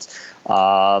quick minutes.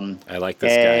 I like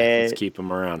this guy. Let's keep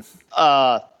him around.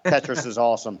 Tetris is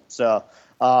awesome. So,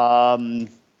 I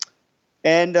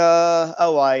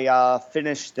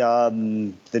finished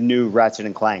the new Ratchet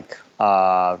and Clank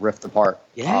Rift Apart.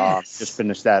 Yes. Just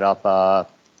finished that up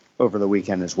over the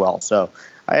weekend as well. So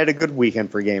I had a good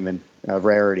weekend for gaming,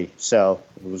 Rarity. So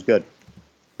it was good.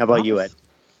 How about you, Ed?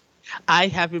 I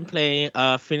have been playing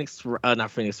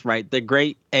The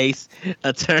Great Ace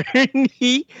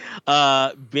Attorney.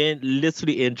 Been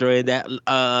literally enjoying that.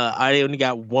 I only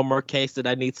got one more case that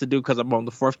I need to do because I'm on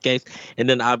the fourth case, and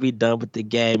then I'll be done with the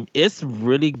game. It's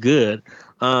really good.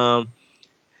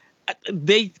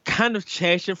 They kind of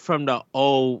changed it from the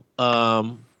old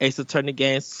Ace Attorney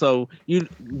games. So you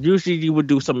would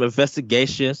do some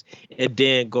investigations and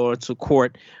then go into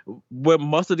court. Where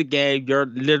most of the game, you're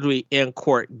literally in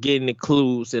court getting the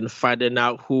clues and finding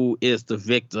out who is the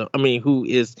victim. Who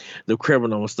is the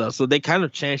criminal and stuff. So they kind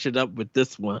of changed it up with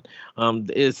this one.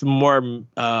 It's more,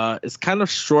 it's kind of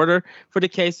shorter for the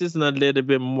cases and a little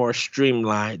bit more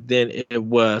streamlined than it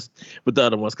was with the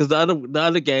other ones. Because the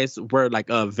other games were like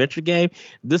a adventure game.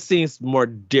 This seems more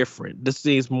different. This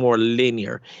seems more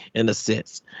linear in a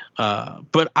sense.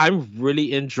 But I'm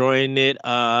really enjoying it.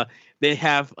 They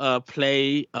have a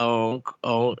play on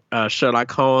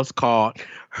Sherlock Holmes called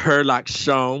Sherlock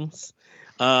Sholmes.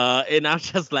 And I'm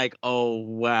just like, oh,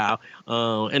 wow.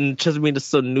 And just mean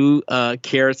some new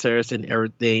characters and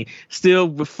everything. Still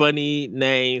with funny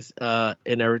names and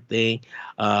everything.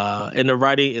 And the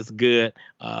writing is good.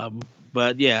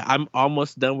 But yeah, I'm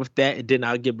almost done with that, and then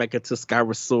I'll get back into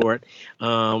Skyward Sword,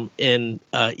 and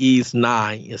Ys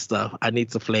 9 and stuff. I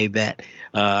need to play that,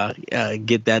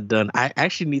 get that done. I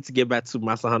actually need to get back to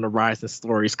Monster Hunter Rise and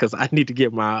Stories because I need to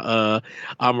get my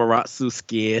Amaterasu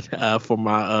skin for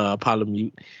my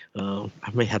Palamute. I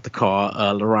may have to call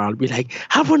Laurent and be like,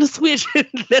 "Hop on the Switch,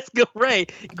 let's go, Ray.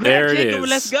 There Grab it Jacob, is.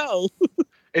 let's go."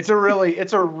 It's a really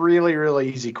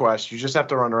easy quest. You just have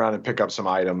to run around and pick up some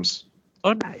items.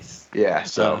 Oh, nice. Yeah,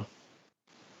 so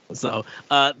So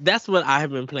that's what I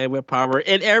have been playing with Power.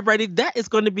 And everybody, that is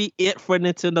going to be it for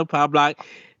Nintendo Power Block.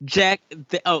 Jack,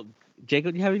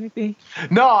 Jacob, do you have anything?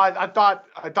 no, I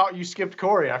thought you skipped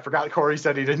Corey. I forgot Corey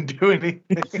said he didn't do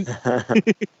anything.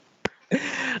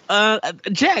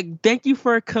 Jack, thank you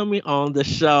for coming on the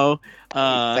show.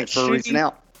 Thanks for reaching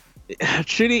out. I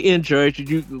truly enjoyed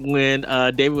you when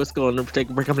David was going to take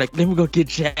a break. I'm like, let me go get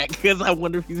Jack because I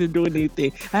wonder if he's been doing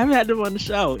anything. I haven't had him on the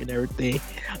show and everything.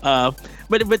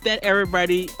 But with that,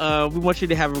 everybody, we want you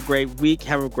to have a great week,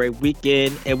 have a great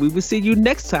weekend, and we will see you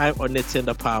next time on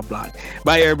Nintendo Power Block.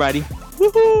 Bye, everybody.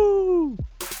 Woohoo!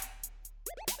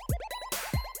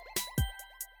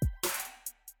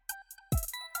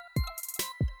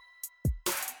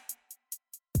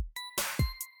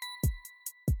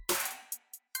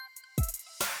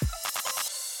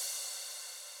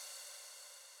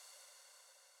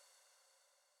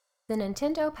 The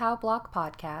Nintendo Pow Block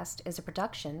Podcast is a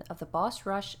production of the Boss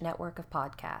Rush Network of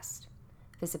Podcasts.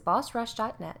 Visit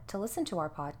bossrush.net to listen to our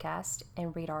podcast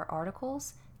and read our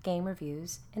articles, game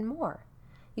reviews, and more.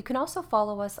 You can also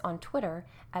follow us on Twitter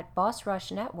at Boss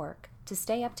Rush Network to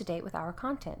stay up to date with our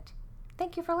content.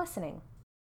 Thank you for listening.